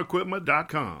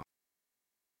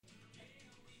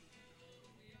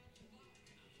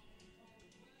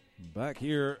 Back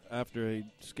here after a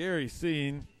scary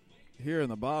scene here in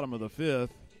the bottom of the fifth,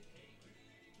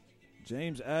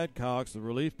 James Adcox, the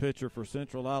relief pitcher for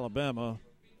Central Alabama,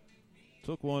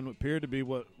 took one what appeared to be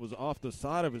what was off the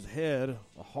side of his head,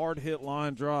 a hard-hit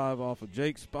line drive off of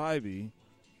Jake Spivey.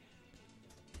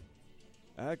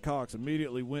 Adcox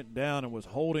immediately went down and was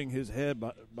holding his head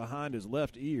behind his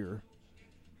left ear.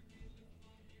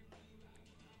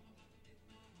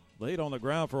 Laid on the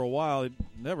ground for a while. He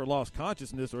never lost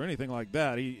consciousness or anything like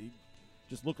that. He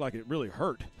just looked like it really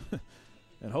hurt.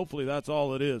 And hopefully that's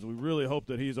all it is. We really hope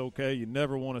that he's okay. You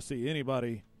never want to see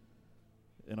anybody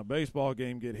in a baseball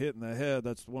game get hit in the head.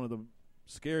 That's one of the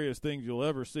scariest things you'll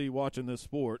ever see watching this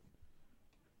sport.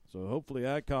 So hopefully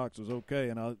Adcox was okay.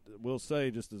 And I will say,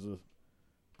 just as a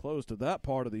close to that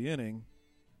part of the inning,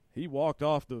 he walked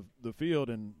off the field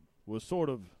and was sort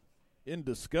of in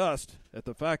disgust at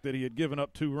the fact that he had given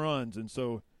up 2 runs, and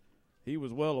so he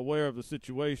was well aware of the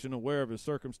situation, aware of his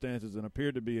circumstances, and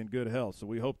appeared to be in good health. So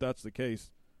we hope that's the case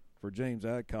for James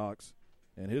Adcox,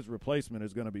 and his replacement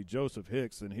is going to be Joseph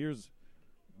Hicks. And here's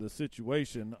the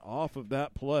situation. Off of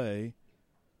that play,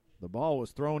 the ball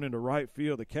was thrown into right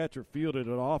field. The catcher fielded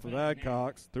it off of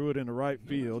Adcox, threw it into right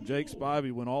field. Jake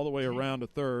Spivey went all the way around to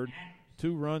third.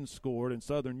 2 runs scored, and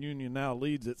Southern Union now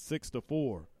leads at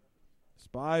 6-4.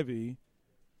 Spivey,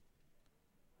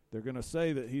 they're going to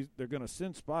say that they're going to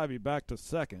send Spivey back to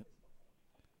second,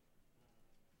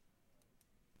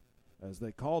 as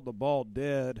they called the ball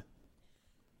dead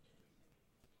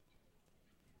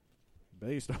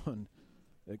based on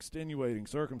extenuating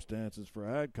circumstances for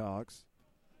Adcox.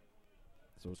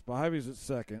 So Spivey's at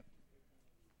second,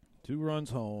 2 runs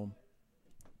home,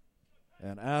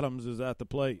 and Adams is at the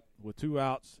plate with 2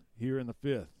 outs here in the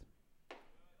fifth.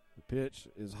 The pitch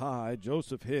is high.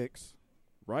 Joseph Hicks,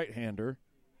 right-hander,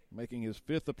 making his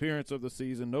 5th appearance of the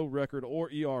season, no record or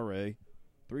ERA,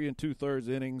 3 2/3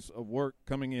 innings of work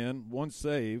coming in, 1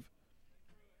 save,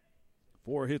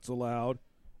 4 hits allowed,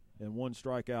 and 1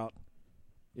 strikeout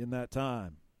in that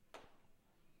time.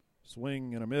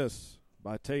 Swing and a miss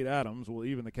by Tate Adams will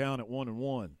even the count at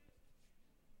 1-1.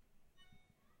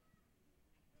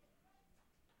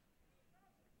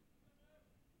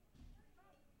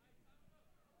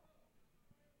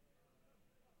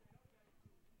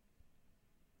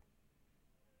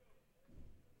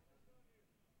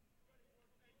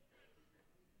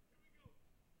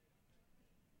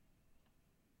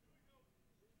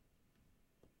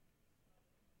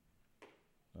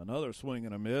 Another swing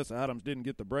and a miss. Adams didn't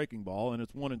get the breaking ball, and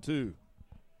it's 1-2.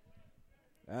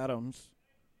 Adams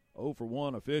 0 for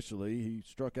 1 officially. He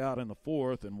struck out in the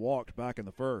fourth and walked back in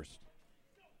the first.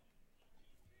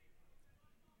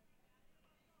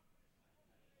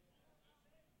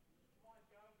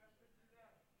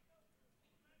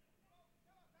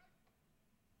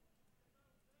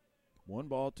 One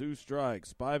ball, two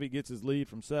strikes. Spivey gets his lead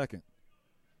from second.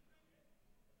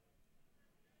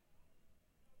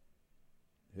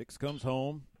 Hicks comes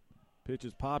home. Pitch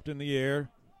is popped in the air.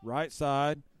 Right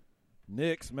side.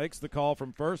 Nix makes the call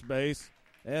from first base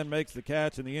and makes the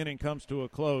catch, and the inning comes to a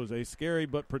close. A scary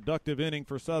but productive inning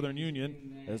for Southern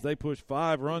Union as they push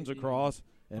 5 runs across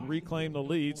and reclaim the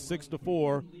lead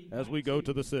 6-4 as we go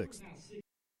to the 6th.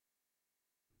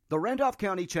 The Randolph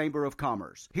County Chamber of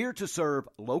Commerce, here to serve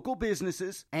local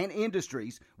businesses and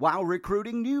industries while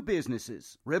recruiting new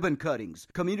businesses. Ribbon cuttings,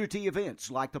 community events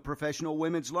like the Professional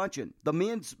Women's Luncheon, the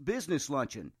Men's Business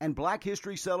Luncheon, and Black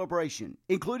History Celebration,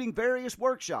 including various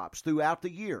workshops throughout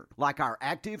the year, like our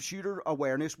Active Shooter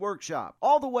Awareness Workshop,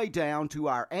 all the way down to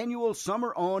our annual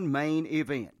Summer on Main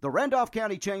event. The Randolph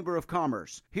County Chamber of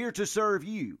Commerce, here to serve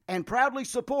you and proudly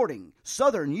supporting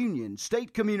Southern Union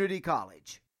State Community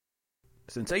College.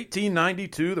 Since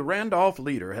 1892, the Randolph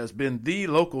Leader has been the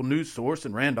local news source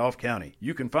in Randolph County.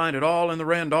 You can find it all in the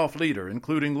Randolph Leader,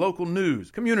 including local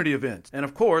news, community events, and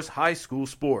of course, high school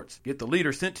sports. Get the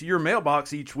Leader sent to your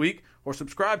mailbox each week or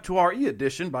subscribe to our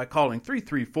e-edition by calling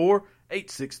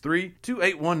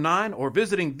 334-863-2819 or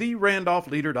visiting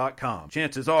therandolphleader.com.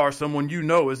 Chances are someone you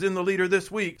know is in the Leader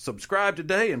this week. Subscribe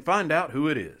today and find out who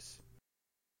it is.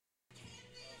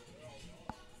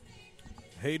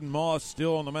 Hayden Moss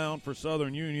still on the mound for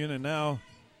Southern Union, and now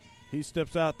he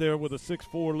steps out there with a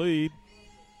 6-4 lead.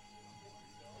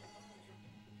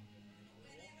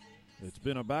 It's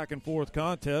been a back-and-forth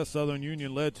contest. Southern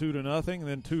Union led 2-0,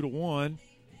 then 2-1.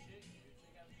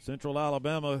 Central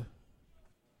Alabama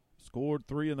scored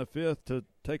 3 in the fifth to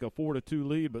take a 4-2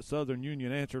 lead, but Southern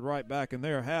Union answered right back in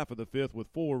their half of the fifth with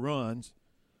 4 runs.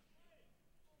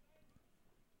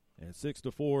 And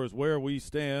 6-4 is where we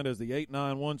stand as the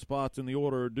 8-9-1 spots in the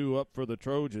order are due up for the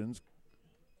Trojans.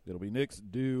 It'll be Nix,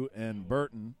 Dew, and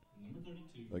Burton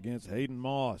against Hayden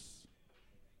Moss.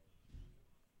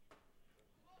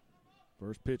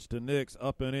 First pitch to Nix,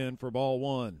 up and in for ball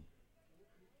 1.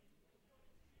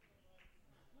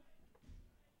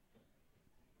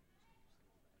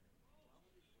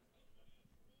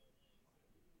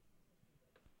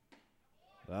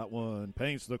 That one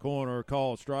paints the corner,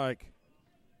 called strike.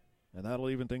 And that'll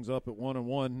even things up at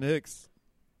 1-1. Nix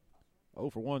 0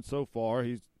 for 1 so far.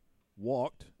 He's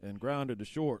walked and grounded to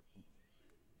short.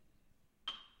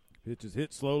 Pitch is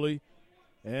hit slowly,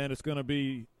 and it's going to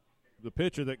be the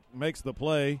pitcher that makes the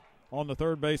play on the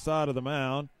third base side of the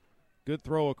mound. Good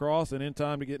throw across, and in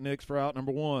time to get Nix for out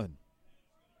number 1.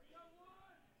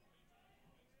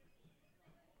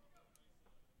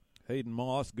 Hayden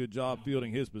Moss, good job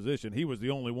fielding his position. He was the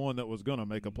only one that was going to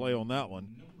make a play on that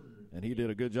one. And he did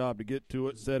a good job to get to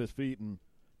it, set his feet, and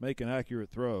make an accurate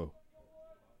throw.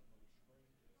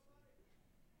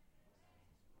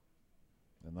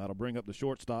 And that'll bring up the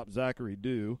shortstop, Zachary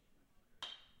Dew.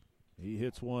 He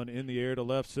hits one in the air to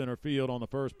left center field on the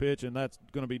first pitch, and that's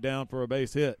going to be down for a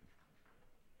base hit.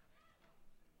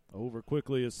 Over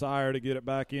quickly is Sire to get it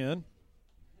back in.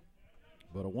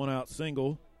 But a one-out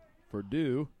single for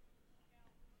Dew.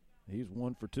 He's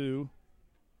 1 for 2.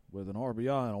 With an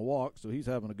RBI and a walk, so he's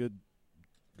having a good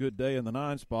day in the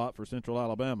 9 spot for Central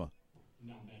Alabama.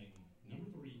 Now batting, number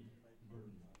 3,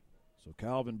 Burton. So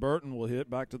Calvin Burton will hit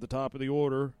back to the top of the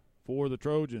order for the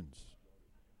Trojans.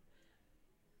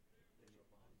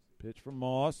 Pitch from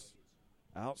Moss,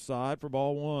 outside for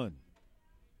ball 1.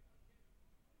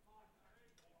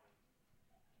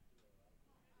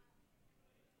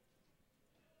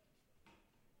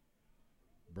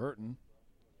 Burton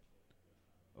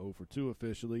 0 for 2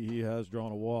 officially. He has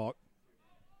drawn a walk.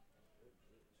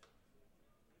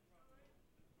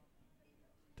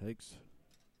 Takes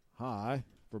high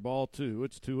for ball 2.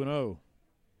 It's 2-0.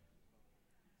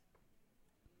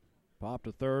 Popped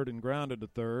to third and grounded to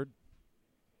third.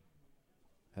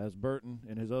 Has Burton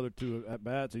in his other 2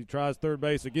 at-bats. He tries third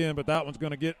base again, but that one's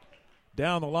going to get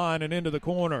down the line and into the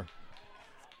corner.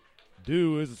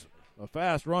 Dew is a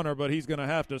fast runner, but he's going to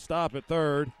have to stop at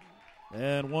third.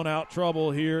 And one-out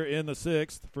trouble here in the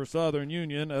 6th for Southern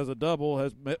Union as a double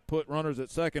has put runners at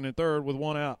second and third with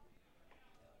 1 out.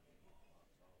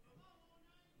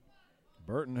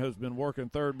 Burton has been working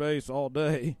third base all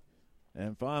day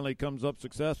and finally comes up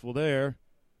successful there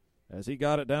as he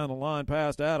got it down the line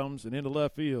past Adams and into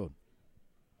left field.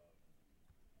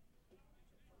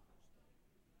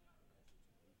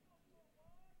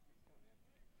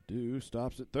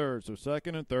 stops at third. So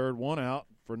second and third, one out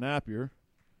for Napier.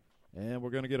 And we're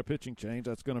going to get a pitching change.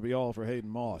 That's going to be all for Hayden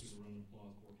Moss.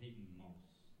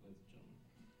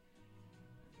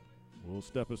 We'll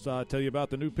step aside, tell you about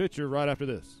the new pitcher right after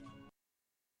this.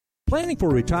 Planning for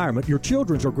retirement, your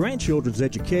children's or grandchildren's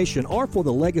education, or for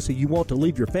the legacy you want to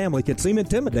leave your family can seem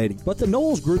intimidating, but the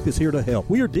Knowles Group is here to help.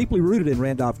 We are deeply rooted in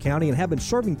Randolph County and have been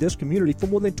serving this community for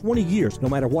more than 20 years. No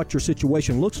matter what your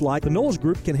situation looks like, the Knowles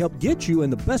Group can help get you in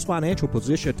the best financial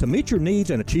position to meet your needs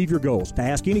and achieve your goals. To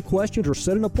ask any questions or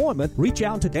set an appointment, reach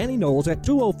out to Danny Knowles at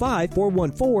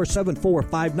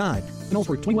 205-414-7459. Knowles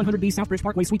Group, 2100B Southbridge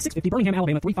Parkway, Suite 650, Birmingham,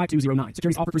 Alabama, 35209.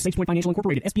 Securities offered through SagePoint Financial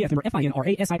Incorporated, SPF member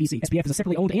FINRA SIPC. SPF is a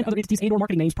separately owned and other entities and/or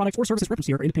marketing names, products, or services referenced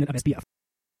here are independent of SPF.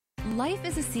 Life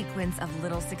is a sequence of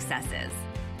little successes.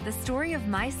 The story of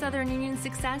my Southern Union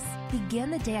success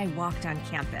began the day I walked on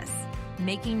campus,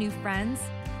 making new friends,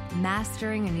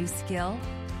 mastering a new skill,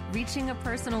 reaching a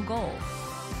personal goal,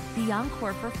 the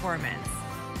encore performance,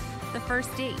 the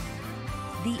first date,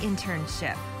 the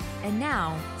internship, and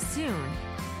now, soon,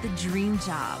 the dream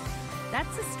job.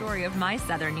 That's the story of my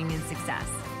Southern Union success.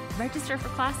 Register for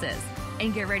classes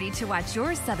and get ready to watch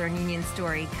your Southern Union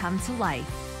story come to life.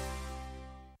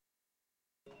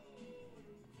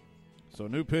 So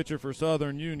new pitcher for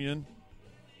Southern Union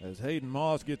as Hayden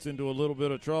Moss gets into a little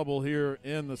bit of trouble here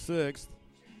in the sixth.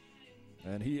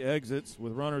 And he exits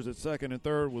with runners at second and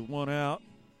third with one out.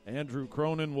 Andrew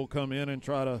Cronin will come in and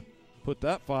try to put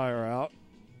that fire out.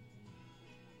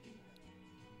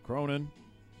 Cronin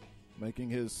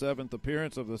making his seventh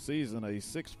appearance of the season, a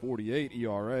 6.48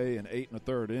 ERA in 8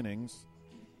 1/3 innings.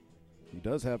 He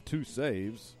does have 2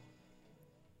 saves,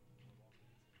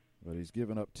 but he's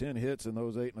given up 10 hits in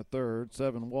those 8 1/3,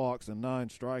 7 walks, and 9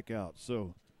 strikeouts.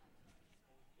 So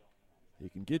he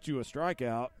can get you a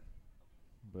strikeout,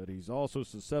 but he's also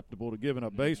susceptible to giving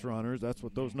up base runners. That's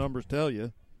what those numbers tell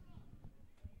you.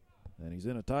 And he's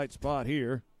in a tight spot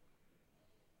here.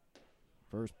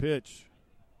 First pitch,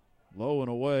 low and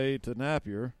away to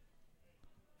Napier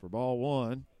for ball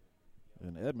one.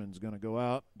 And Edmonds going to go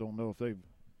out. Don't know if they've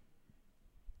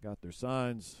got their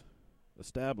signs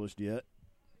established yet.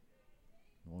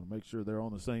 I want to make sure they're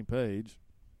on the same page.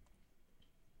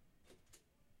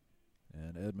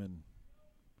 And Edmond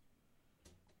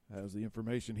has the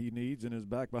information he needs and is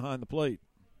back behind the plate.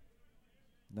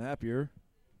 Napier,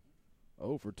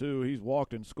 0 for 2. He's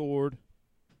walked and scored.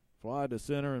 Fly to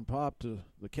center and pop to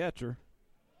the catcher.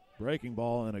 Breaking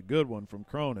ball and a good one from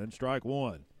Cronin. Strike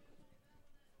one.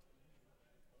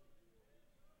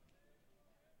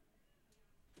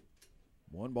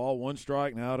 One ball, one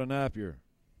strike now to Napier.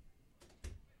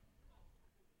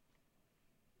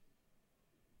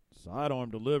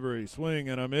 Sidearm delivery, swing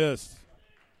and a miss.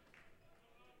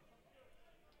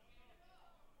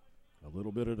 A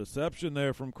little bit of deception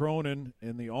there from Cronin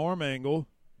in the arm angle.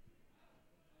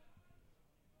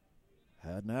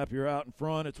 Had Napier out in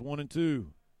front. It's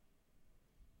 1-2.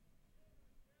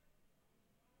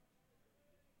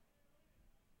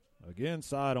 Again,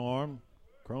 sidearm.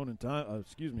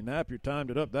 Napier timed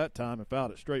it up that time and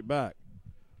fouled it straight back.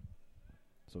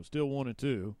 So still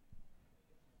 1-2.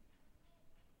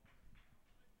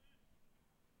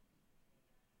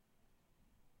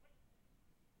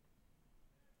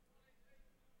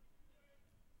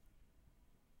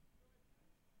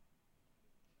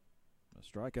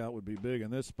 A strikeout would be big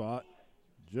in this spot.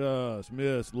 Just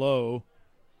missed low.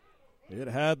 It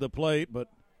had the plate, but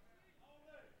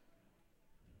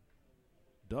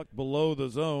ducked below the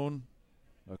zone,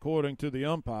 according to the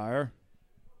umpire.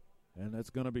 And that's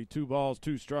going to be 2 balls,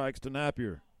 2 strikes to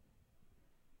Napier.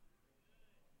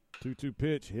 2-2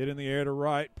 pitch, hit in the air to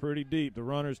right, pretty deep. The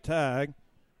runner's tag.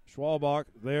 Schwalbach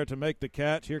there to make the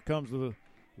catch. Here comes the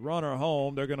runner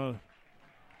home. They're going to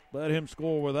let him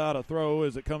score without a throw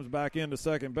as it comes back into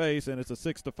second base, and it's a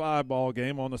 6-5 ball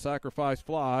game on the sacrifice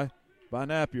fly by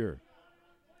Napier.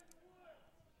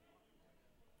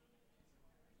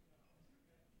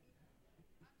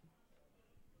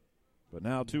 But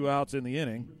now 2 outs in the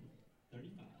inning.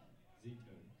 35, Zito.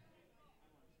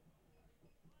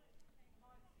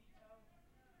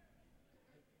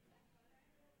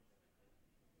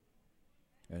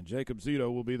 And Jacob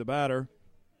Zito will be the batter,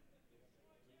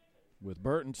 with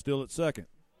Burton still at second.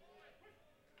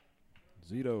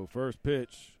 Zito, first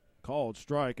pitch, called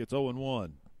strike. It's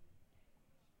 0-1.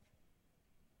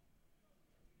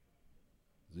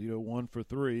 Zito 1 for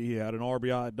 3. He had an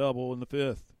RBI double in the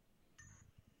 5th.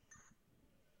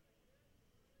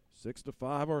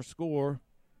 6-5 our score.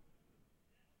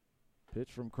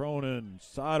 Pitch from Cronin,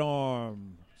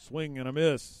 sidearm, swing and a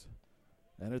miss.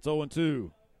 And it's 0-2.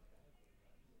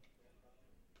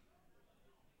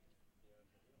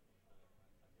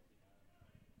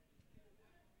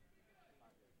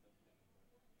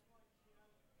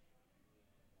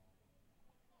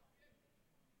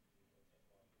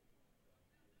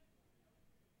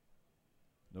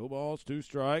 No balls, 2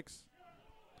 strikes.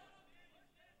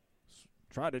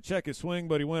 Tried to check his swing,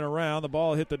 but he went around. The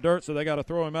ball hit the dirt, so they got to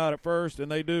throw him out at first,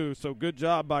 and they do. So good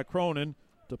job by Cronin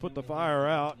to put the fire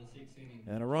out.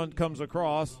 And a run comes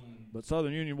across, but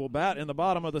Southern Union will bat in the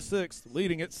bottom of the 6th,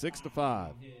 leading it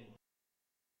 6-5.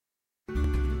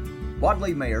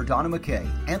 Wadley Mayor Donna McKay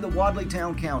and the Wadley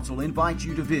Town Council invite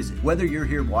you to visit. Whether you're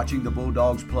here watching the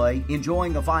Bulldogs play,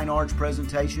 enjoying a fine arts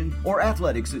presentation, or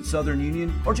athletics at Southern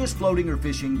Union, or just floating or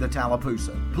fishing the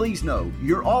Tallapoosa, please know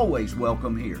you're always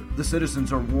welcome here. The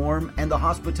citizens are warm and the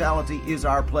hospitality is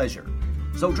our pleasure.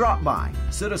 So drop by,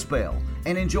 sit a spell,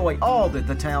 and enjoy all that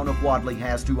the town of Wadley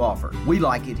has to offer. We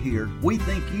like it here. We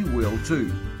think you will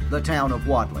too. The town of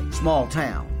Wadley. Small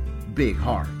town, big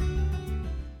heart.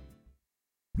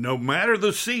 No matter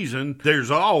the season, there's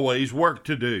always work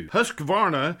to do.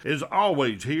 Husqvarna is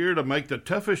always here to make the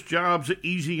toughest jobs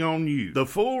easy on you. The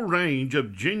full range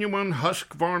of genuine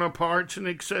Husqvarna parts and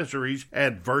accessories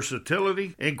add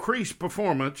versatility, increase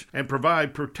performance, and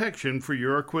provide protection for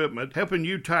your equipment, helping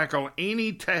you tackle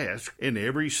any task in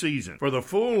every season. For the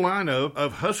full lineup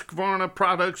of Husqvarna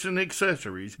products and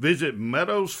accessories, visit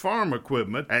Meadows Farm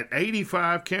Equipment at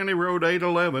 85 County Road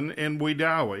 811 in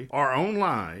Wedowee or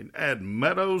online at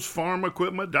meadowsfarmequipment.com.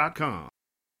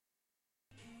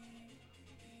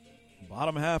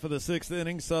 Bottom half of the 6th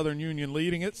inning, Southern Union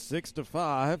leading it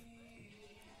 6-5.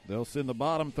 They'll send the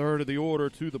bottom third of the order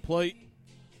to the plate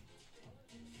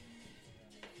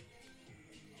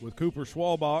with Cooper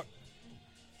Schwalbach,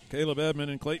 Caleb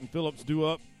Edmond, and Clayton Phillips due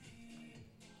up.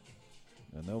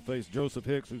 And they'll face Joseph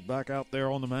Hicks, who's back out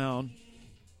there on the mound.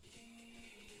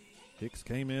 Hicks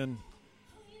came in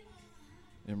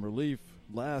relief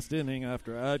last inning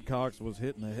after Adcox was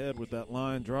hit in the head with that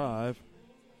line drive.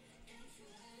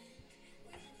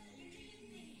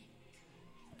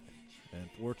 And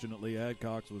fortunately,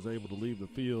 Adcox was able to leave the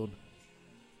field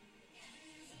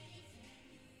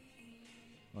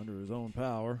under his own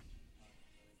power.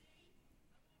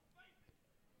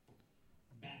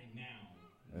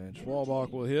 And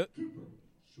Schwalbach will hit.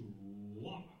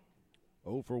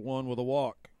 0 for 1 with a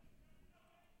walk.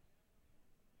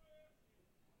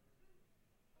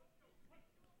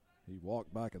 He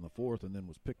walked back in the 4th and then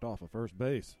was picked off of first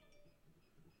base.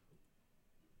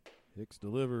 Hicks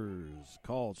delivers.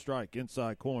 Called strike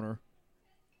inside corner.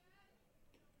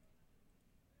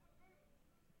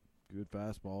 Good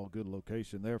fastball, good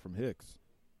location there from Hicks.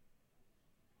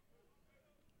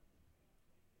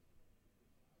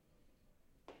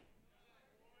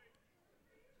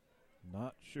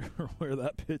 Not sure where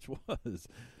that pitch was.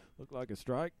 Looked like a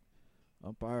strike.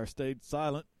 Umpire stayed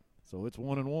silent, so it's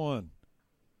 1-1.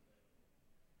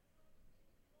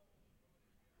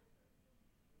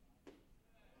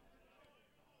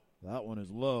 That one is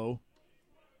low.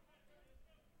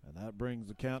 And that brings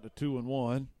the count to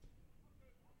 2-1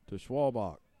 to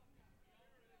Schwalbach.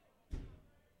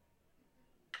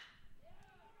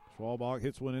 Schwalbach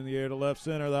hits one in the air to left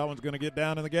center. That one's going to get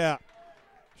down in the gap.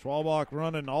 Schwalbach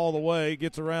running all the way,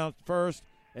 gets around first,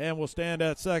 and will stand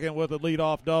at second with a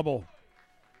leadoff double.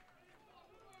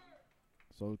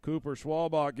 So Cooper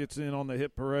Schwalbach gets in on the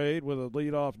hit parade with a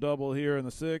leadoff double here in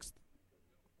the 6th.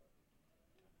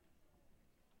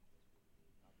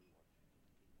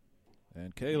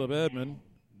 And Caleb Edmond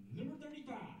Number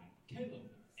 35, Caleb Edmond,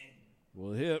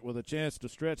 will hit with a chance to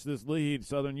stretch this lead.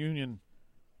 Southern Union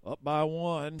up by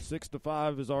 1.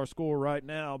 6-5 is our score right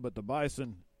now, but the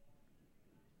Bison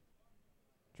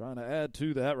trying to add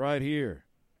to that right here.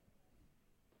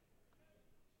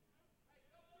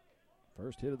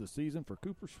 First hit of the season for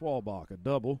Cooper Schwalbach, a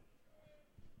double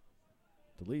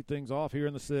to lead things off here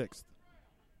in the 6th.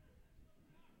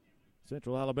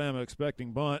 Central Alabama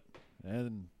expecting bunt,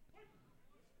 and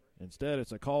instead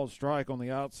it's a called strike on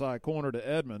the outside corner to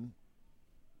Edmond.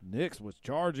 Nix was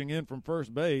charging in from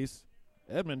first base.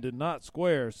 Edmond did not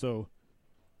square, so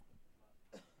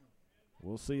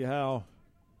we'll see how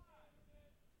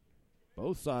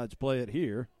both sides play it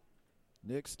here.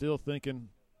 Nix still thinking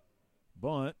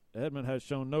bunt. Edmond has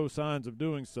shown no signs of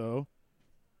doing so.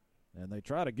 And they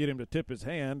try to get him to tip his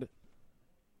hand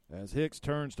as Hicks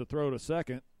turns to throw to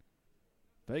second.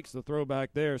 Fakes the throw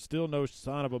back there. Still no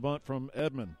sign of a bunt from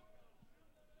Edmond.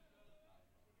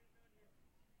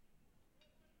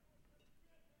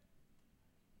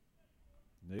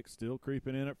 Nix still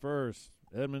creeping in at first.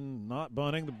 Edmond not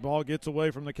bunting. The ball gets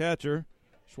away from the catcher.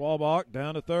 Schwalbach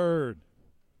down to third.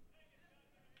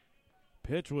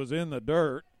 Pitch was in the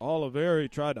dirt. Oliveri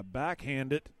tried to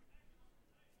backhand it.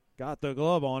 Got the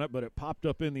glove on it, but it popped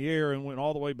up in the air and went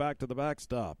all the way back to the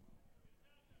backstop.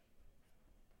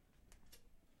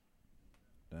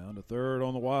 Down to third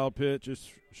on the wild pitch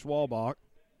is Schwalbach.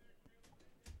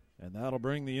 And that'll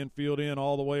bring the infield in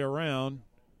all the way around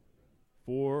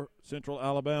for Central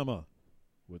Alabama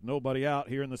with nobody out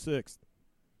here in the 6th.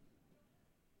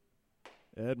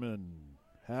 Edmond,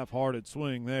 half-hearted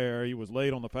swing there. He was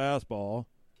late on the fastball.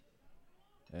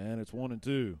 And it's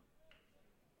 1-2.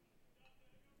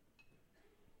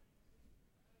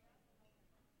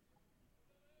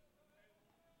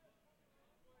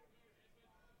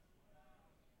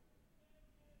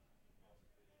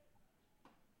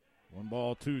 One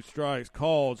ball, 2 strikes,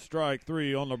 called strike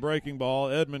 3 on the breaking ball.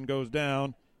 Edmond goes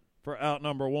down for out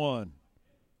number 1.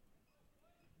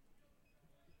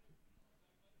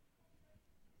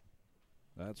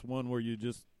 That's one where you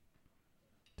just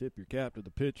tip your cap to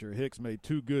the pitcher. Hicks made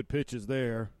 2 good pitches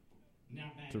there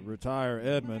to retire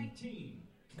Edmond.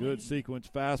 Good sequence,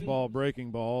 fastball,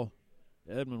 breaking ball.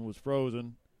 Edmond was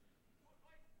frozen.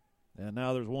 And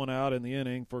now there's 1 out in the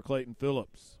inning for Clayton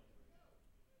Phillips.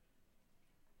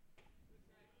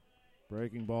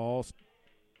 Breaking ball,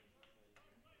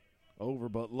 over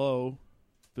but low.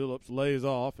 Phillips lays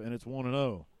off, and it's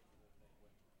 1-0.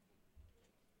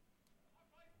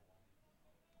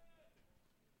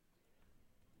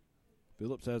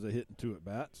 Phillips has a hit and 2 at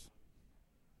bats.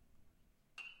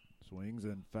 Swings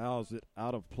and fouls it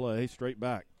out of play, straight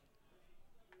back.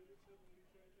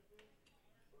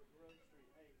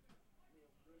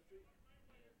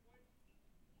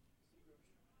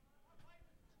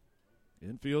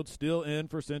 Infield still in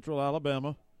for Central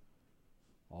Alabama.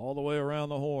 All the way around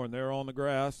the horn. They're on the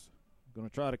grass. Going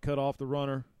to try to cut off the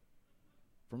runner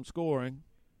from scoring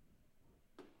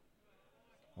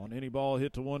on any ball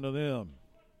hit to one to them.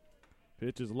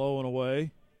 Pitch is low and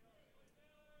away.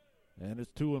 And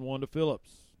it's 2-1 to Phillips.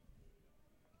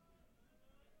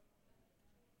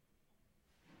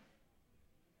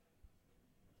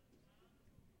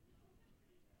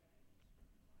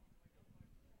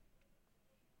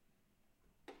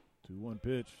 Two-one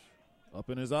pitch up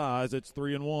in his eyes. It's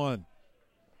 3-1.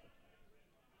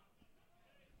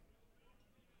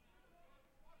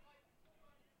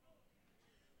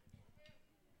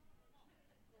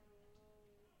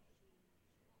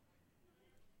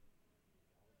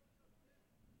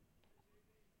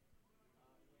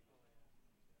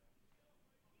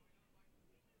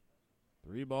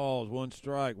 Three balls, 1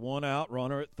 strike, 1 out,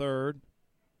 runner at third.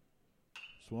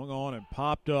 Swung on and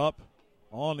popped up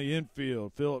on the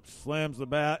infield. Phillips slams the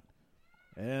bat,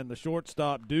 and the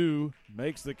shortstop, Dew,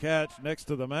 makes the catch next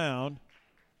to the mound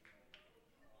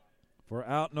for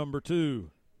out number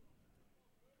 2.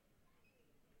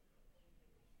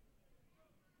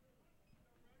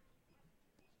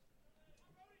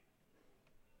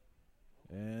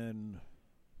 And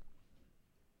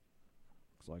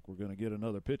looks like we're going to get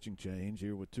another pitching change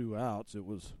here with 2 outs. It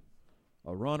was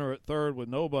a runner at third with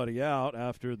nobody out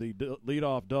after the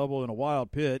leadoff double and a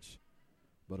wild pitch,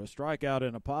 but a strikeout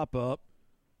and a pop-up.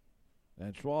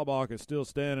 And Schwabach is still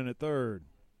standing at third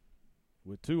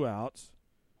with 2 outs.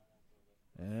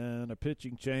 And a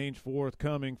pitching change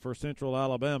forthcoming for Central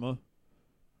Alabama,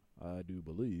 I do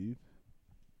believe.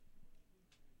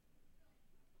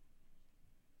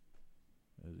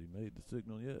 Has he made the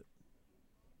signal yet?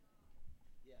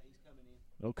 Yeah, he's coming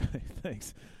in. Okay,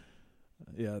 thanks.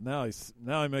 Yeah, now he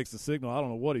makes the signal. I don't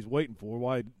know what he's waiting for,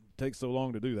 why it takes so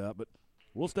long to do that, but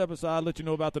we'll step aside, let you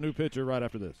know about the new pitcher right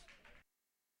after this.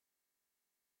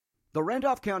 The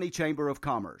Randolph County Chamber of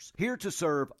Commerce, here to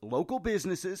serve local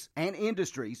businesses and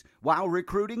industries while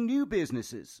recruiting new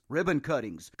businesses. Ribbon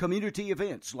cuttings, community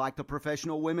events like the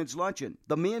Professional Women's Luncheon,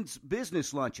 the Men's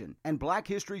Business Luncheon, and Black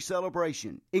History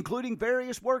Celebration, including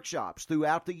various workshops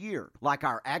throughout the year, like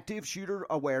our Active Shooter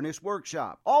Awareness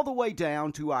Workshop, all the way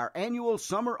down to our annual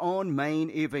Summer on Main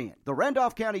event. The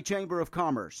Randolph County Chamber of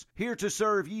Commerce, here to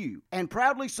serve you and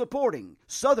proudly supporting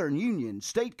Southern Union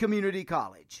State Community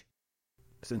College.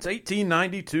 Since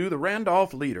 1892, the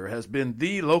Randolph Leader has been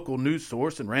the local news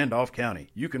source in Randolph County.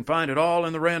 You can find it all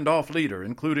in the Randolph Leader,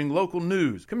 including local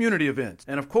news, community events,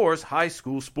 and of course, high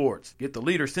school sports. Get the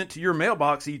Leader sent to your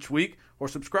mailbox each week or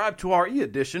subscribe to our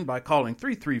e-edition by calling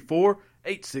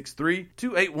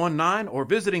 334-863-2819 or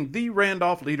visiting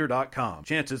therandolphleader.com.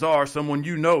 Chances are someone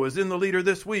you know is in the Leader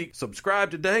this week. Subscribe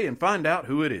today and find out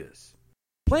who it is.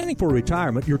 Planning for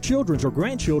retirement, your children's or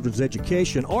grandchildren's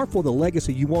education, or for the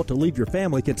legacy you want to leave your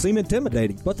family can seem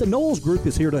intimidating, but the Knowles Group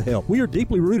is here to help. We are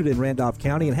deeply rooted in Randolph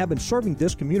County and have been serving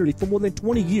this community for more than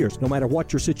 20 years. No matter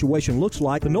what your situation looks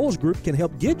like, the Knowles Group can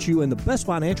help get you in the best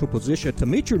financial position to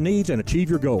meet your needs and achieve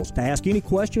your goals. To ask any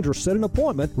questions or set an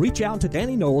appointment, reach out to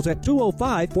Danny Knowles at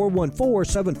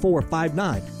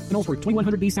 205-414-7459. Knowles Group,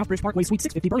 2100B Southbridge Parkway, Suite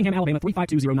 650, Birmingham, Alabama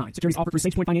 35209. Securities offered through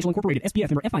SagePoint Financial Incorporated, SPF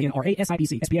member FINRA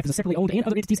SIPC. SPF is a separately owned and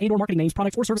other entities and/or marketing names,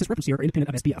 products, or services referenced here are independent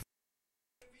of SPF.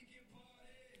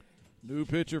 New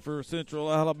pitcher for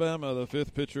Central Alabama. The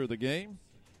fifth pitcher of the game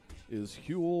is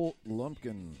Huell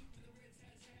Lumpkin,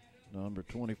 number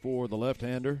 24, the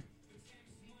left-hander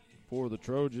for the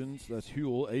Trojans. That's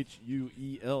Huell,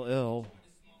 H-U-E-L-L,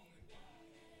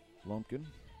 Lumpkin.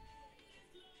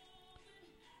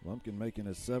 Lumpkin making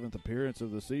his seventh appearance of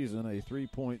the season, a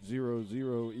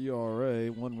 3.00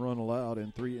 ERA, 1 run allowed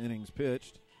in 3 innings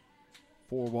pitched,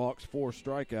 4 walks, 4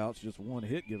 strikeouts, just 1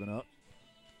 hit given up.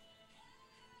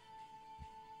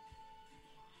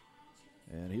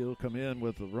 And he'll come in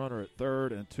with the runner at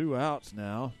third and 2 outs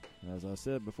now. As I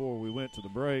said before we went to the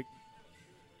break,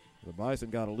 the Bison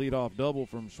got a leadoff double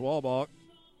from Schwalbach.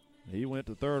 He went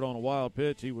to third on a wild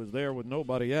pitch. He was there with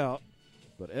nobody out.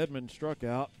 But Edmond struck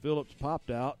out, Phillips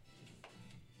popped out,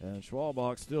 and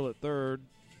Schwalbach still at third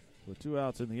with 2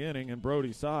 outs in the inning, and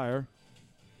Brody Sire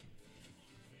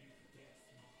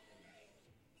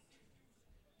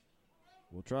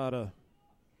will try to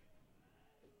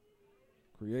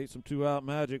create some 2-out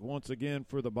magic once again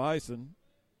for the Bison.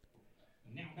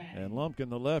 And Lumpkin,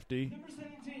 the lefty,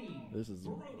 this is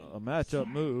a matchup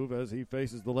move as he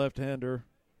faces the left-hander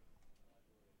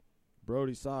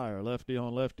Brody Sire, lefty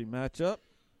on lefty matchup.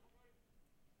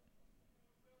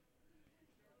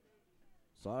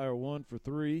 Sire 1 for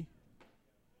 3.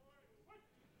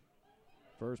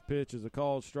 First pitch is a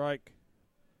called strike,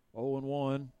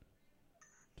 0-1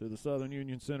 to the Southern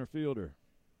Union center fielder.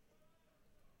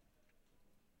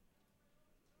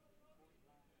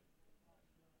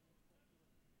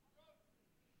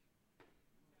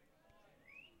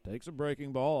 Takes a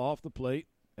breaking ball off the plate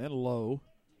and low.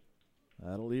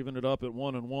 That'll even it up at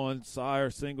 1-1. Sire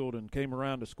singled and came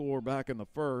around to score back in the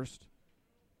first.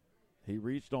 He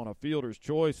reached on a fielder's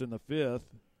choice in the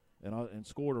fifth and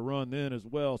scored a run then as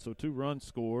well, so 2 runs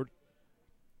scored.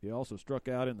 He also struck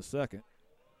out in the second.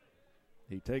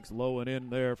 He takes low and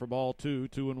in there for ball 2,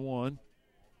 2-1.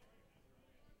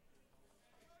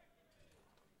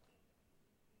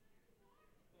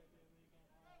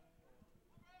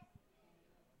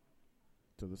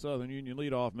 To the Southern Union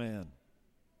leadoff man.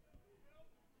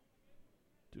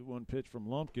 2-1 pitch from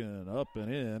Lumpkin, up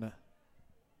and in.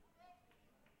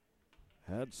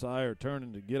 Had Sire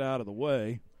turning to get out of the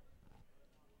way.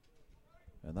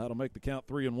 And that'll make the count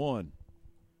 3-1.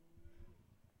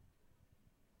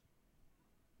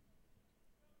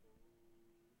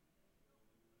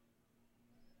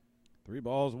 Three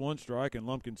balls, 1 strike, and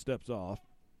Lumpkin steps off.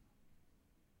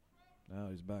 Now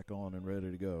he's back on and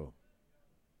ready to go.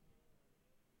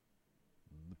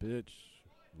 The pitch,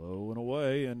 low and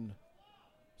away, and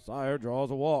Sire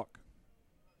draws a walk.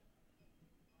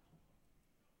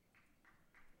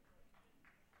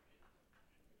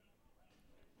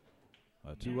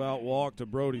 A 2-out walk to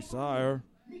Brody Sire.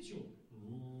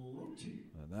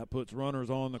 And that puts runners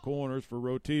on the corners for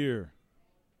Rotier.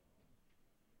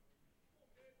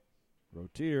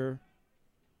 Rotier,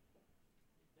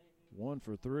 1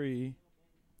 for 3.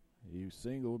 He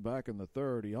singled back in the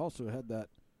third. He also had that,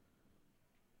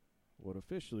 what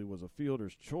officially was a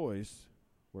fielder's choice,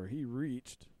 where he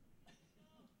reached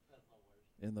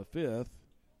in the fifth.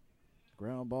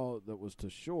 Ground ball that was to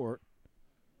short.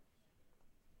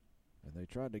 And they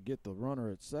tried to get the runner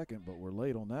at second, but were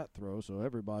late on that throw, so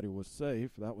everybody was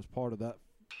safe. That was part of that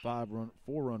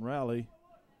 4-run rally.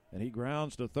 And he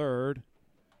grounds to third.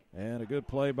 And a good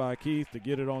play by Keith to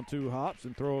get it on 2 hops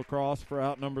and throw across for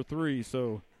out number 3.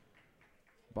 So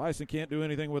Bison can't do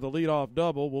anything with a leadoff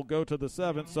double. We'll go to the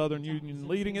 7th. Southern Union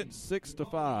leading it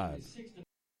 6-5.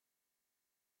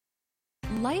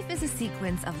 Life is a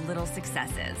sequence of little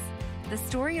successes. The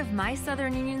story of my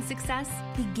Southern Union success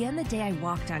began the day I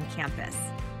walked on campus,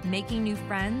 making new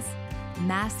friends,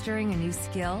 mastering a new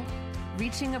skill,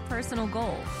 reaching a personal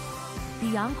goal,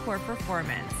 the encore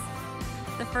performance,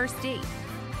 the first date,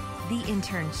 the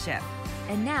internship,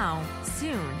 and now,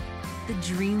 soon, the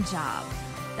dream job.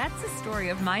 That's the story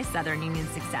of my Southern Union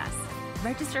success.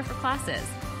 Register for classes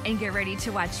and get ready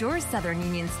to watch your Southern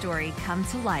Union story come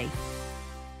to life.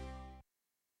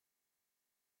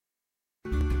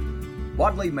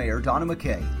 Wadley Mayor Donna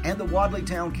McKay and the Wadley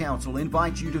Town Council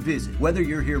invite you to visit. Whether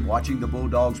you're here watching the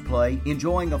Bulldogs play,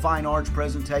 enjoying a fine arts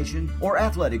presentation, or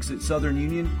athletics at Southern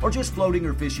Union, or just floating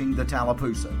or fishing the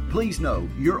Tallapoosa, please know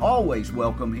you're always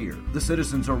welcome here. The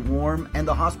citizens are warm and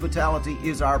the hospitality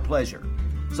is our pleasure.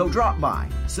 So drop by,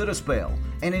 sit a spell,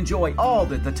 and enjoy all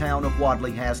that the town of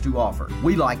Wadley has to offer.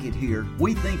 We like it here.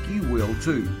 We think you will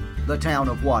too. The town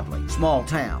of Wadley, small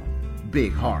town,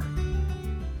 big heart.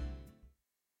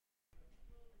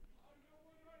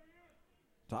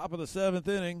 Top of the 7th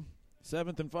inning,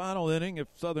 7th and final inning. If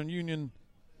Southern Union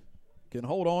can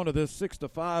hold on to this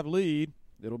 6-5 lead.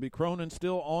 It'll be Cronin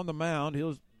still on the mound.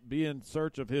 He'll be in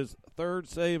search of his third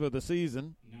save of the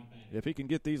season if he can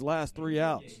get these last 3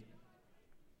 outs.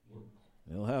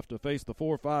 He'll have to face the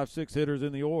 4, 5, 6 hitters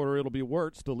in the order. It'll be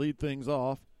Wirtz to lead things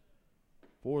off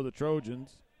for the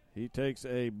Trojans. He takes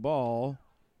a ball,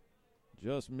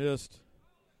 just missed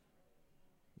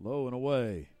low and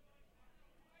away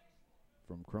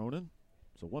from Cronin.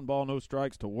 So 1 ball, no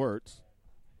strikes to Wirtz,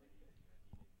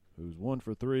 who's 1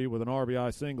 for 3 with an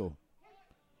RBI single.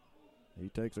 He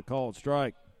takes a called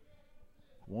strike.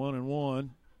 1-1.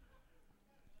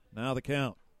 Now the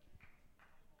count.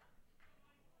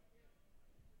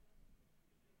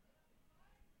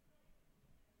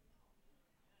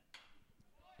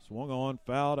 Swung on,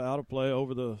 fouled, out of play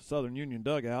over the Southern Union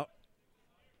dugout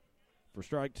for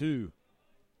strike 2.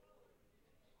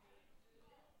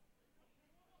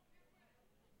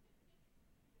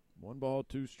 One ball,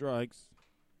 2 strikes.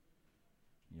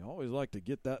 You always like to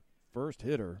get that first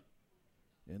hitter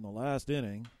in the last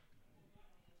inning.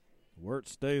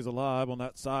 Wirtz stays alive on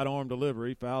that sidearm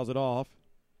delivery, fouls it off.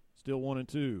 Still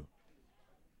 1-2.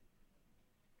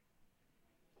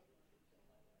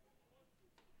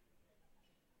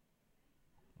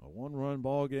 A 1-run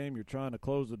ball game, you're trying to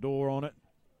close the door on it.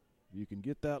 If you can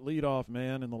get that leadoff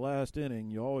man in the last inning,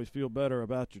 you always feel better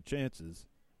about your chances.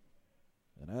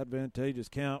 An advantageous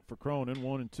count for Cronin,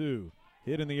 1-2.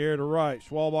 Hit in the air to right.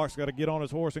 Schwalbach's got to get on his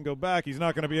horse and go back. He's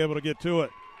not going to be able to get to it.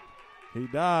 He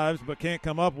dives but can't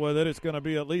come up with it. It's going to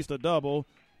be at least a double,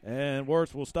 and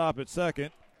Wirtz will stop at second.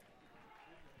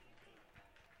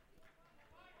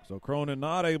 So Cronin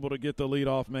not able to get the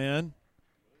leadoff man.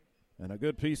 And a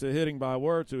good piece of hitting by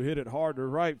Wirtz, who hit it hard to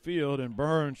right field and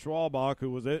burned Schwalbach,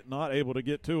 who was not able to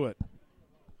get to it.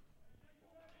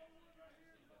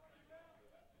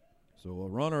 So a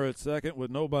runner at second with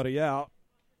nobody out.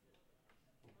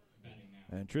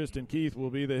 And Tristan Keith will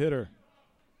be the hitter.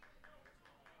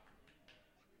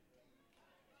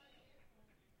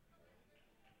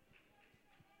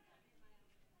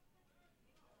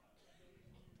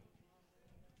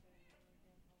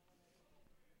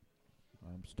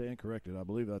 I'm staying corrected. I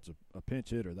believe that's a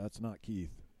pinch hitter. That's not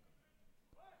Keith.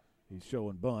 He's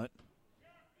showing bunt.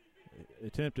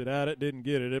 Attempted at it, didn't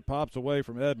get it. It pops away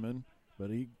from Edmond, but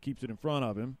he keeps it in front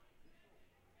of him.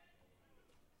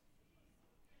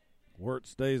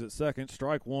 Wirtz stays at second.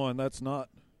 Strike 1. That's not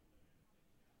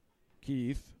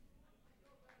Keith.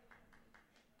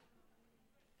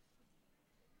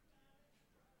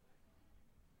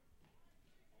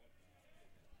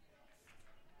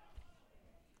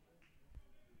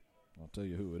 I'll tell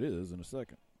you who it is in a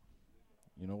second.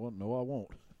 You know what? No, I won't.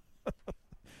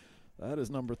 That is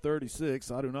number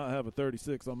 36. I do not have a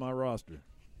 36 on my roster.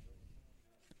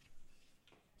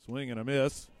 Swing and a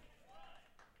miss.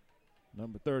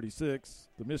 Number 36,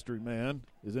 the mystery man,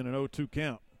 is in an 0-2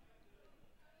 count.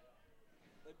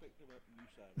 They picked him up in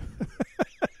Newside.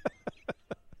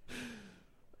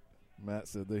 Matt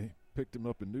said they picked him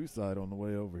up in Newside on the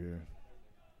way over here.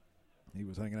 He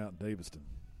was hanging out in Daviston.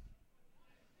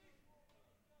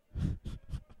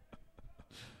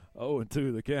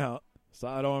 0-2 the count.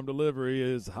 Sidearm delivery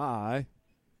is high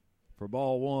for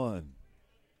ball 1.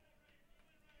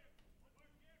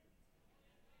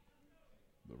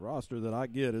 The roster that I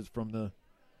get is from the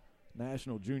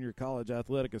National Junior College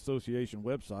Athletic Association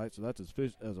website, so that's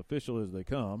as official as they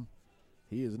come.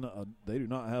 He is not. They do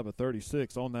not have a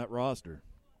 36 on that roster,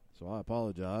 so I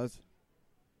apologize.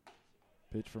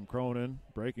 Pitch from Cronin,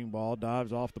 breaking ball,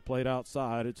 dives off the plate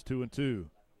outside. It's 2-2.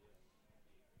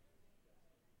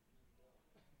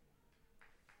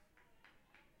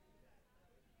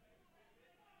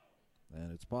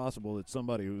 And it's possible that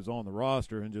somebody who's on the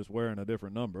roster and just wearing a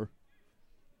different number.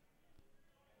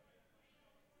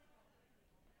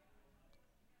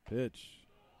 Pitch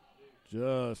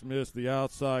just missed the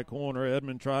outside corner.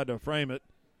 Edmond tried to frame it,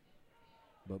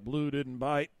 but Blue didn't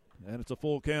bite, and it's a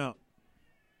full count.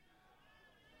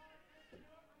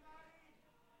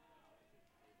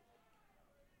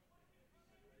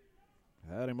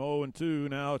 Had him 0-2.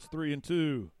 Now it's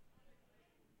 3-2.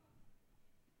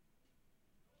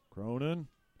 Cronin.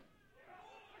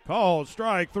 Called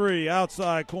strike 3.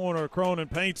 Outside corner. Cronin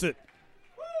paints it.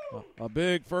 A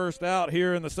big first out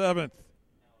here in the 7th.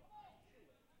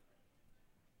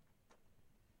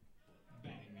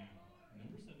 Batting now,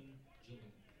 number 7, Gillette.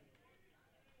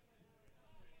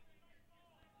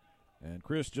 And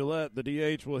Chris Gillette, the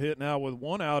DH, will hit now with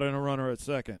 1 out and a runner at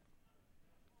second.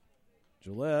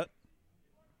 Gillette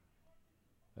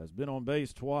has been on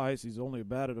base twice. He's only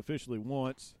batted officially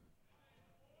once.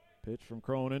 Pitch from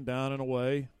Cronin, down and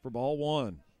away for ball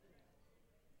 1.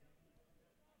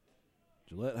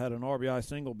 Gillette had an RBI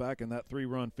single back in that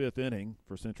 3-run fifth inning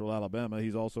for Central Alabama.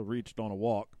 He's also reached on a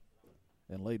walk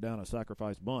and laid down a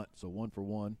sacrifice bunt, so 1 for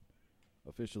 1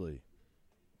 officially.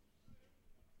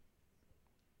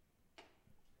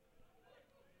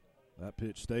 That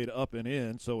pitch stayed up and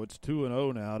in, so it's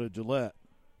 2-0 now to Gillette.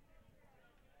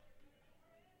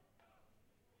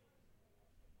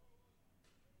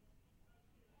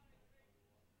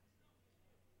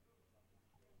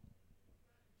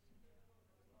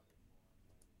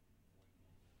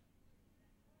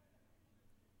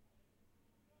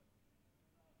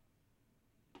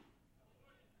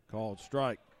 Called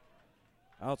strike.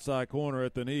 Outside corner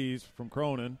at the knees from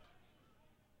Cronin.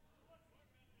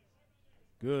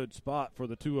 Good spot for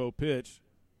the 2-0 pitch.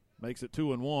 Makes it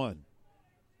 2-1.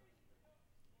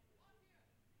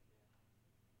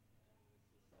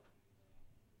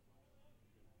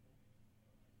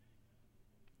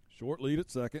 Short lead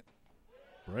at second.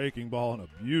 Breaking ball and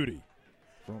a beauty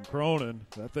from Cronin.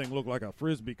 That thing looked like a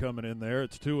frisbee coming in there.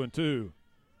 It's 2-2.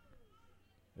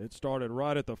 It started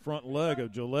right at the front leg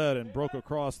of Gillette and broke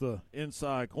across the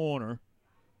inside corner.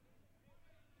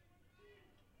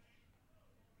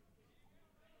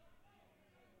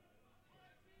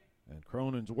 And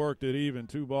Cronin's worked it even.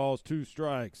 2 balls, 2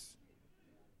 strikes.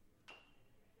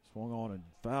 Swung on and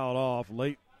fouled off.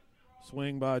 Late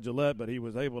swing by Gillette, but he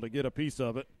was able to get a piece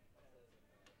of it.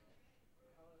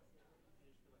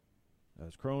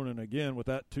 As Cronin again with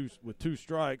that 2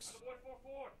 strikes.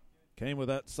 Came with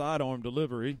that sidearm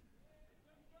delivery.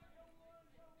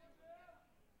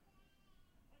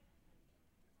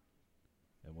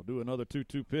 And we'll do another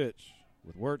 2-2 pitch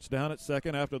with Wirtz down at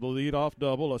second after the leadoff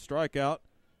double, a strikeout,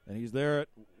 and he's there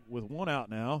with 1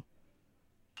 out now.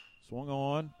 Swung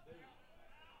on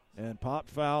and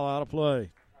popped foul out of play.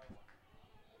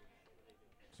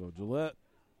 So Gillette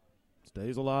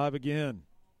stays alive again.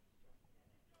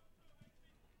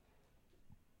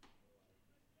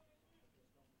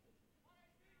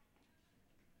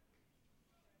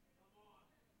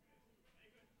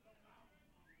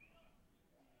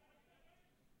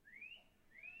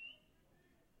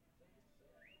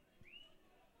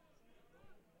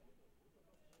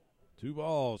 Two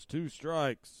balls, 2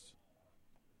 strikes.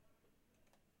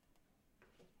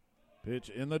 Pitch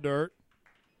in the dirt.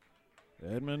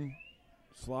 Edmond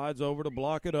slides over to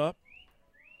block it up.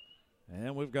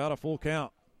 And we've got a full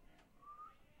count.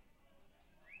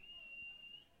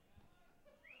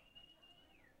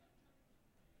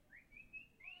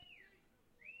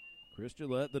 Chris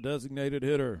Gillette, the designated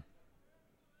hitter.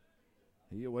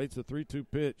 He awaits the 3-2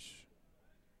 pitch.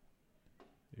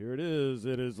 Here it is.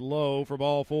 It is low for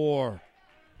ball 4.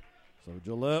 So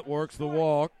Gillette works the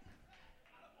walk.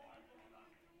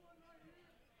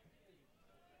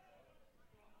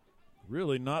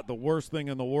 Really not the worst thing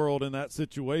in the world in that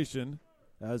situation,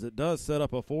 as it does set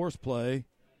up a force play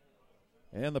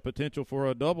and the potential for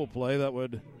a double play that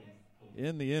would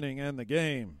end the inning and the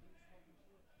game.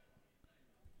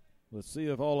 Let's see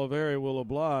if Oliveri will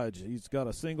oblige. He's got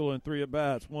a single and 3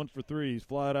 at-bats, 1 for 3. He's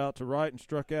flied out to right and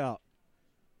struck out.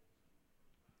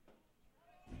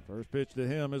 First pitch to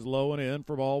him is low and in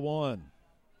for ball 1.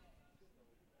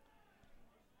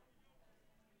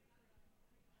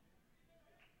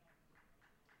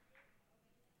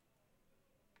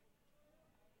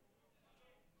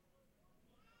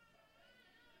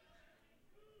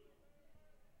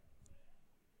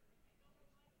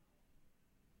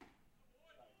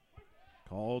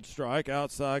 Called strike,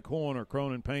 outside corner.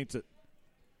 Cronin paints it.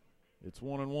 It's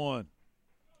 1-1.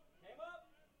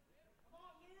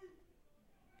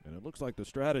 And it looks like the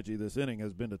strategy this inning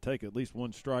has been to take at least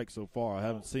 1 strike so far. I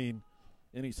haven't seen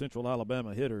any Central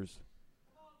Alabama hitters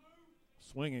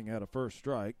swinging at a first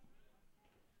strike.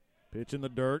 Pitch in the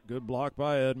dirt. Good block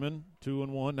by Edmond.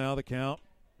 2-1 now the count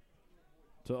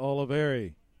to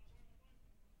Oliveri.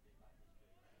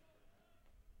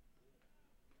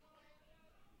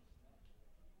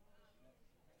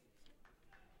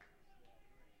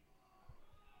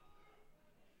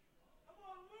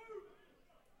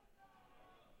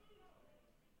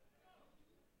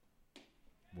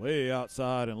 Way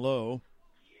outside and low.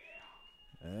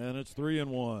 And it's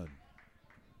 3-1. As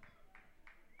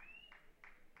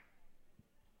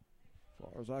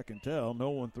far as I can tell, no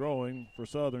one throwing for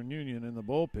Southern Union in the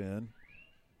bullpen.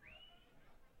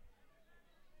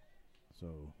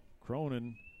 So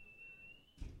Cronin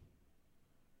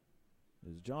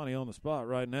is Johnny on the spot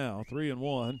right now.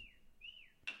 3-1.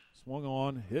 Swung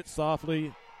on, hit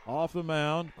softly off the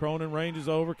mound. Cronin ranges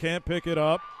over, can't pick it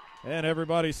up, and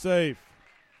everybody's safe.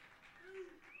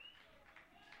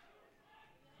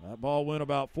 That ball went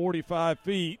about 45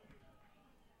 feet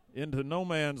into no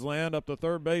man's land up the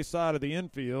third base side of the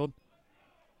infield.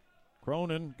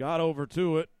 Cronin got over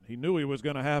to it. He knew he was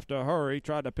going to have to hurry,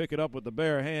 tried to pick it up with the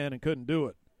bare hand and couldn't do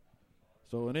it.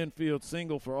 So an infield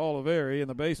single for Oliveri, and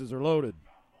the bases are loaded.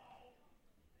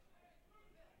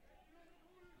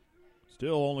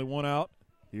 Still only one out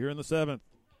here in the 7th.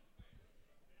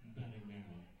 Batting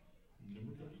now,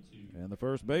 number 32. And the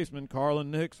first baseman,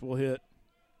 Carlin Nix, will hit.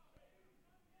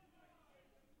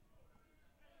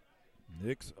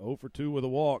 Nix 0 for 2 with a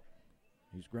walk.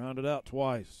 He's grounded out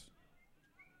twice.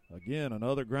 Again,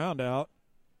 another ground out,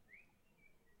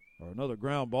 or another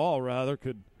ground ball, rather,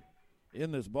 could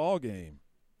end this ball game.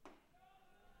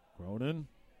 Cronin,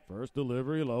 first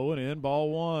delivery, low and in,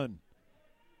 ball 1.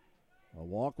 A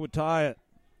walk would tie it.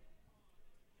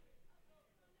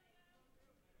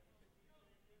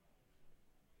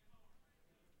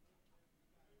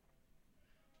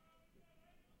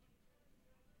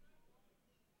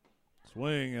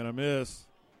 Swing and a miss.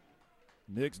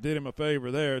 Nix did him a favor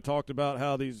there. Talked about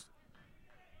how these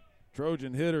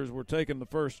Trojan hitters were taking the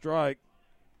first strike.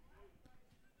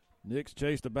 Nix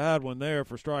chased a bad one there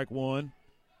for strike 1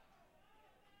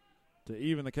 to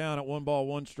even the count at 1 ball,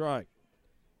 1 strike.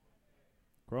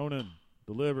 Cronin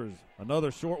delivers another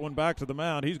short one back to the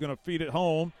mound. He's going to feed it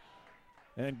home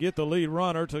and get the lead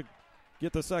runner to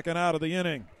get the second out of the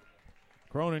inning.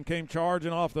 Cronin came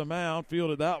charging off the mound,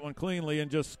 fielded that one cleanly, and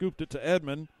just scooped it to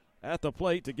Edmond at the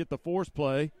plate to get the force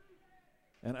play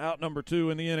and out number 2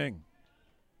 in the inning.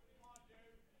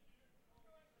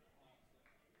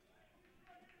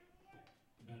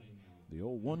 The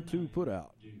old 1-2 put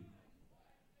out.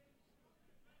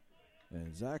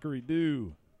 And Zachary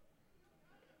Dew,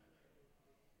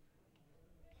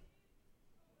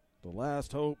 the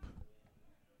last hope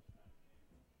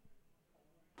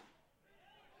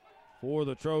for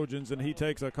the Trojans, and he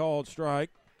takes a called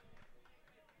strike.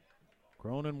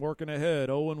 Cronin working ahead,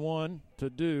 0-1 to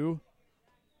Dew,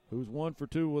 who's 1 for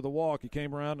 2 with a walk. He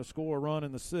came around to score a run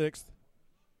in the 6th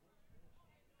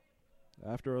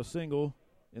after a single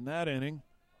in that inning.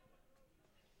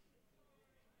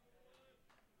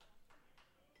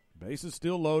 Bases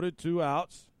still loaded, 2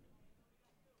 outs.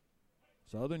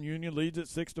 Southern Union leads at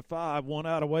 6-5, 1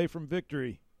 out away from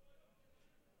victory.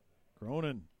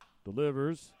 Cronin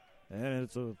delivers, and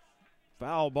it's a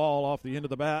foul ball off the end of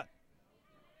the bat.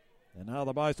 And now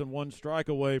the Bison 1 strike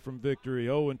away from victory.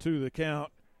 0-2 the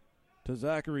count to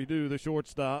Zachary Dew, the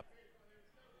shortstop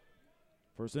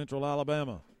for Central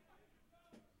Alabama.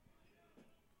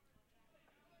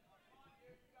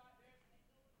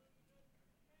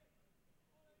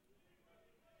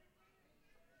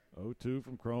 Oh-2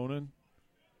 from Cronin.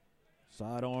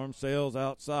 Sidearm sails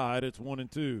outside. It's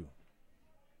 1-2.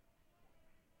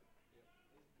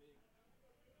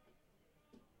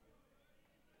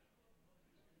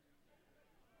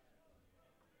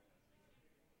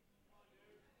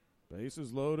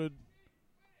 Bases loaded,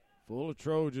 full of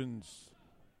Trojans.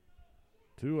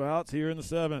 2 outs here in the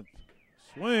 7th.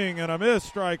 Swing and a miss,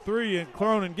 strike 3, and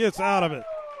Cronin gets out of it.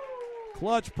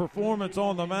 Clutch performance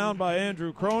on the mound by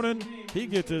Andrew Cronin. He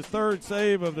gets his 3rd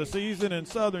save of the season, and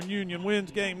Southern Union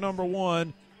wins game number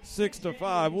 1,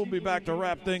 6-5. We'll be back to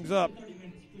wrap things up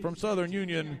from Southern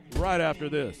Union right after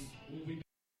this.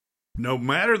 No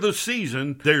matter the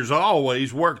season, there's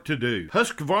always work to do.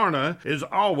 Husqvarna is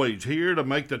always here to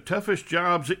make the toughest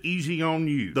jobs easy on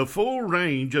you. The full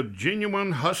range of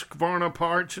genuine Husqvarna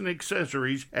parts and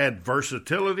accessories add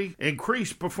versatility,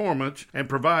 increase performance, and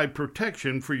provide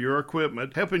protection for your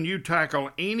equipment, helping you tackle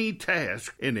any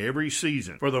task in every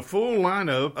season. For the full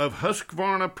lineup of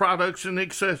Husqvarna products and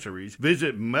accessories,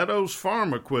 visit Meadows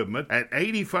Farm Equipment at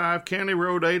 85 County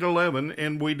Road 811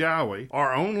 in Wedowee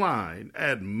or online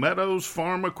at meadowsfarmequipment.com.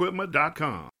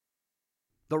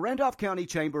 The Randolph County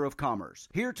Chamber of Commerce,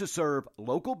 here to serve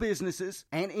local businesses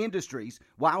and industries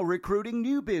while recruiting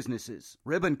new businesses.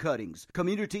 Ribbon cuttings,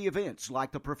 community events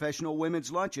like the Professional Women's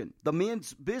Luncheon, the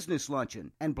Men's Business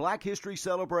Luncheon, and Black History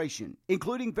Celebration,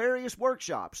 including various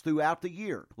workshops throughout the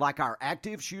year, like our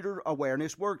Active Shooter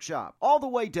Awareness Workshop, all the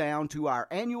way down to our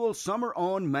annual Summer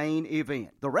on Main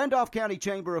event. The Randolph County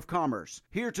Chamber of Commerce,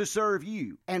 here to serve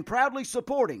you and proudly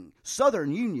supporting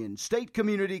Southern Union State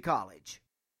Community College.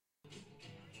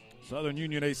 Southern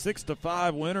Union a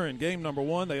 6-5 winner in game number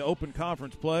 1. They open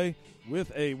conference play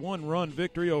with a 1-run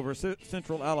victory over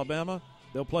Central Alabama.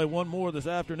 They'll play one more this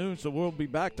afternoon, so we'll be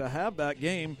back to have that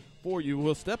game for you.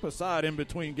 We'll step aside in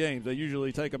between games. They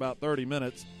usually take about 30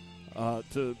 minutes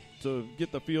to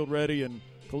get the field ready and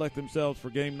collect themselves for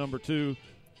game number 2.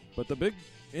 But the big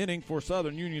inning for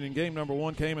Southern Union in game number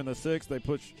 1 came in the 6th. They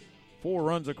pushed 4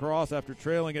 runs across after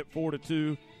trailing it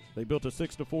 4-2. They built a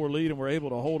 6-4 lead and were able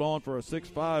to hold on for a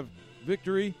 6-5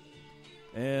 victory.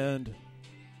 And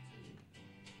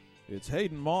It's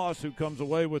Hayden Moss who comes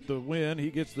away with the win.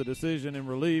 He gets the decision in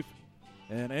relief,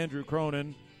 and Andrew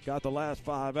Cronin got the last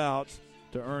 5 outs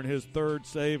to earn his 3rd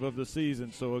save of the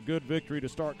season. So a good victory to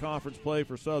start conference play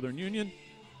for Southern Union.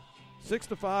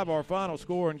 6-5 our final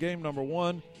score in game number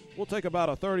 1. We'll take about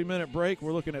a 30-minute break.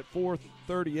 We're looking at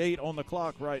 4:38 on the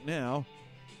clock right now.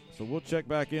 So we'll check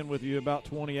back in with you about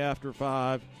 20 after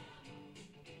 5.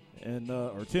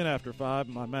 Or 10 after 5.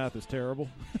 My math is terrible.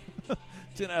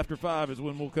 10 after 5 is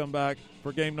when we'll come back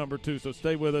for game number 2. So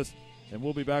stay with us, and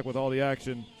we'll be back with all the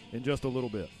action in just a little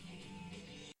bit.